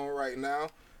right now.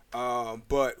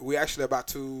 But we actually about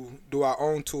to do our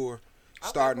own tour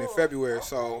starting in February. Okay.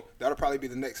 So that'll probably be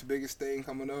the next biggest thing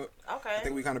coming up. Okay. I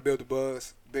think we kind of built the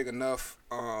buzz big enough.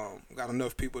 Got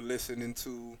enough people listening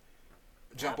to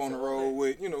jump on the road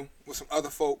with some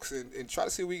other folks and try to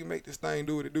see if we can make this thing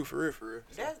do what it do for real.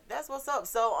 So. That's what's up.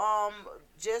 So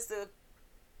just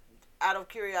out of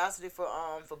curiosity for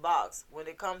Box, when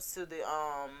it comes to the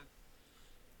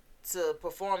to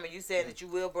performing, you saying that you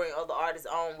will bring other artists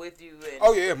on with you? And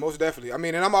oh yeah, most definitely. I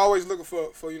mean, and I'm always looking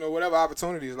for whatever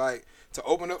opportunities, like to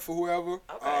open up for whoever.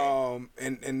 Okay.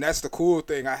 And that's the cool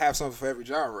thing. I have something for every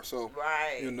genre. So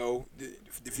right.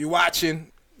 If you're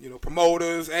watching,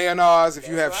 promoters, A&Rs, if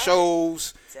you have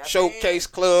shows, showcase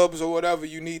clubs or whatever,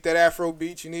 you need that Afro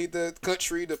beat, you need the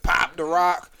country, the pop, the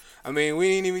rock. I mean, we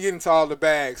ain't even get into all the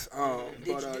bags.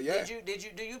 Do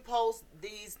you post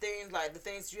these things, like the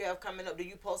things you have coming up? Do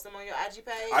you post them on your IG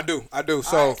page? I do.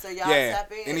 So, so y'all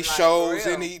tap in, any shows,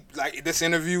 this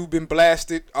interview been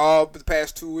blasted all the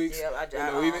past 2 weeks.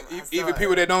 Yeah, even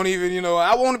people that don't even,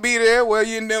 I want to be there. Well,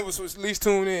 you never, so at least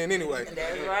tune in anyway.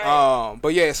 That's right.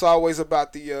 But yeah, it's always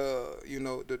about the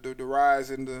the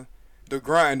rise and the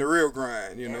grind, the real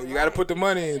grind. You got to put the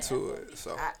money into it.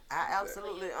 So I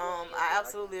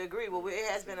absolutely agree. Well, it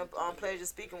has been a pleasure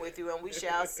speaking with you, and we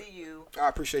shall see you. I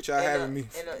appreciate y'all having me.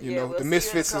 We'll the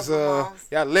Misfits is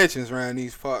y'all legends around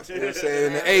these parts. You know what I'm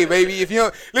saying? Hey, baby, if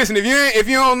you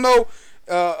don't know,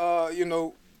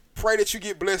 pray that you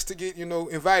get blessed to get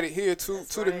invited here to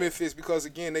the Misfits, because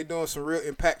again, they doing some real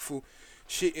impactful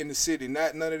shit in the city.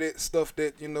 Not none of that stuff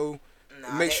that it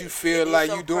makes you feel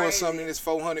like you doing something that's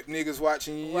 400 niggas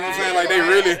watching you. You know what I'm saying? Like they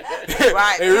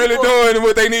really doing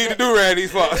what they need to do around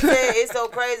these parts. It's so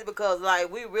crazy because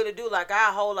like we really do, like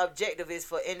our whole objective is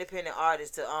for independent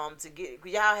artists to get.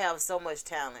 Y'all have so much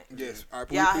talent. Yes, I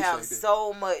appreciate y'all have that.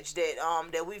 So much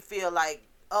that we feel like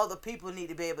other people need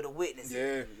to be able to witness.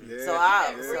 Yeah. So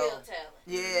real talent.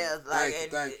 Yeah, like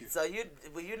thank you. So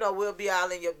we'll be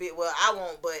all in your business. Well, I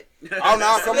won't, but oh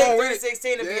no, come on with it.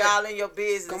 16 to be all in your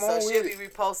business. So she'll be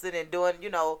reposting and doing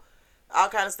all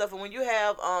kind of stuff. And when you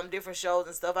have different shows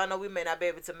and stuff, I know we may not be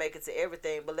able to make it to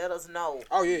everything, but let us know.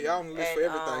 Oh yeah, y'all on the list for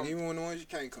everything, even when the ones you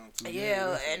can't come to.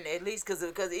 Yeah, and at least because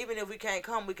even if we can't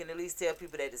come, we can at least tell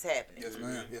people that it's happening.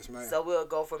 Yes, ma'am. So we'll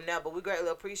go from there. But we greatly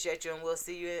appreciate you, and we'll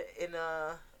see you in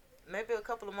maybe a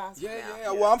couple of months from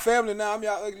now. Well, I'm family now. I'm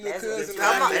y'all ugly little cousin.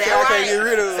 Come on, I can't get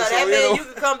rid of them. So that means you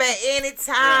can come back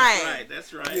anytime.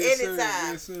 That's right. Anytime.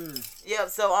 Yes, sir. Yep.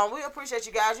 So we appreciate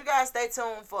you guys. You guys stay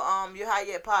tuned for your High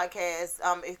Yet podcast.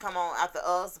 It come on after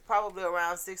us, probably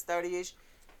around 6:30ish.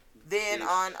 Then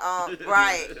on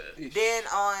right. Then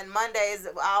on Mondays,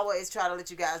 I always try to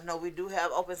let you guys know we do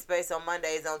have open space on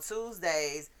Mondays. On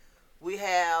Tuesdays, we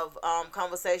have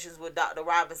conversations with Dr.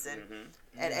 Robinson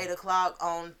at 8:00.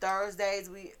 On Thursdays,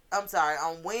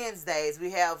 on Wednesdays, we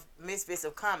have Misfits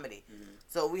of Comedy.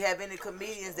 So we have any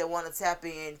comedians that want to tap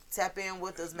in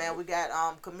with us, man. We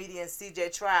got comedian CJ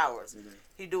Trowers.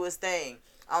 He do his thing.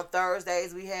 On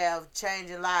Thursdays, we have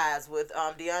Changing Lives with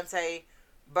Deontay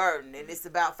Burton, and it's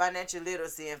about financial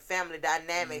literacy and family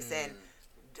dynamics and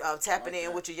tapping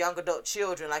in with your young adult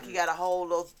children. Like he got a whole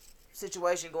little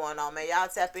situation going on, man. Y'all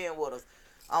tap in with us.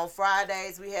 On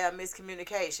Fridays, we have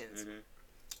Miscommunications.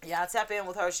 Y'all tap in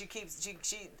with her. She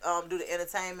do the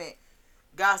entertainment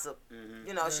gossip.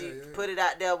 You know, she put it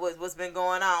out there what's been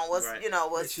going on. What's Let you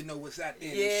know what's out there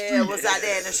in the streets. what's out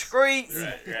there in the streets.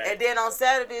 And then on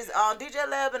Saturdays, DJ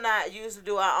Lab and I used to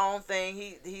do our own thing.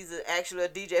 He's actually a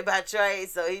DJ by trade,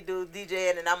 so he do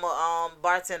DJing, and I'm a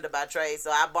bartender by trade,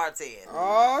 so I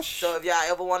bartend. So if y'all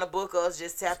ever want to book us,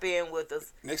 just tap in with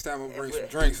us. Next time we'll bring some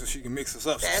drinks so she can mix us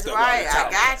up. That's right. I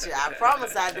got you. I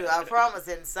promise I do. I promise.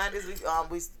 And Sundays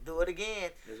we do it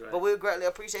again. But we greatly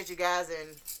appreciate you guys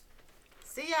and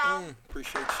see y'all.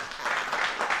 Appreciate you.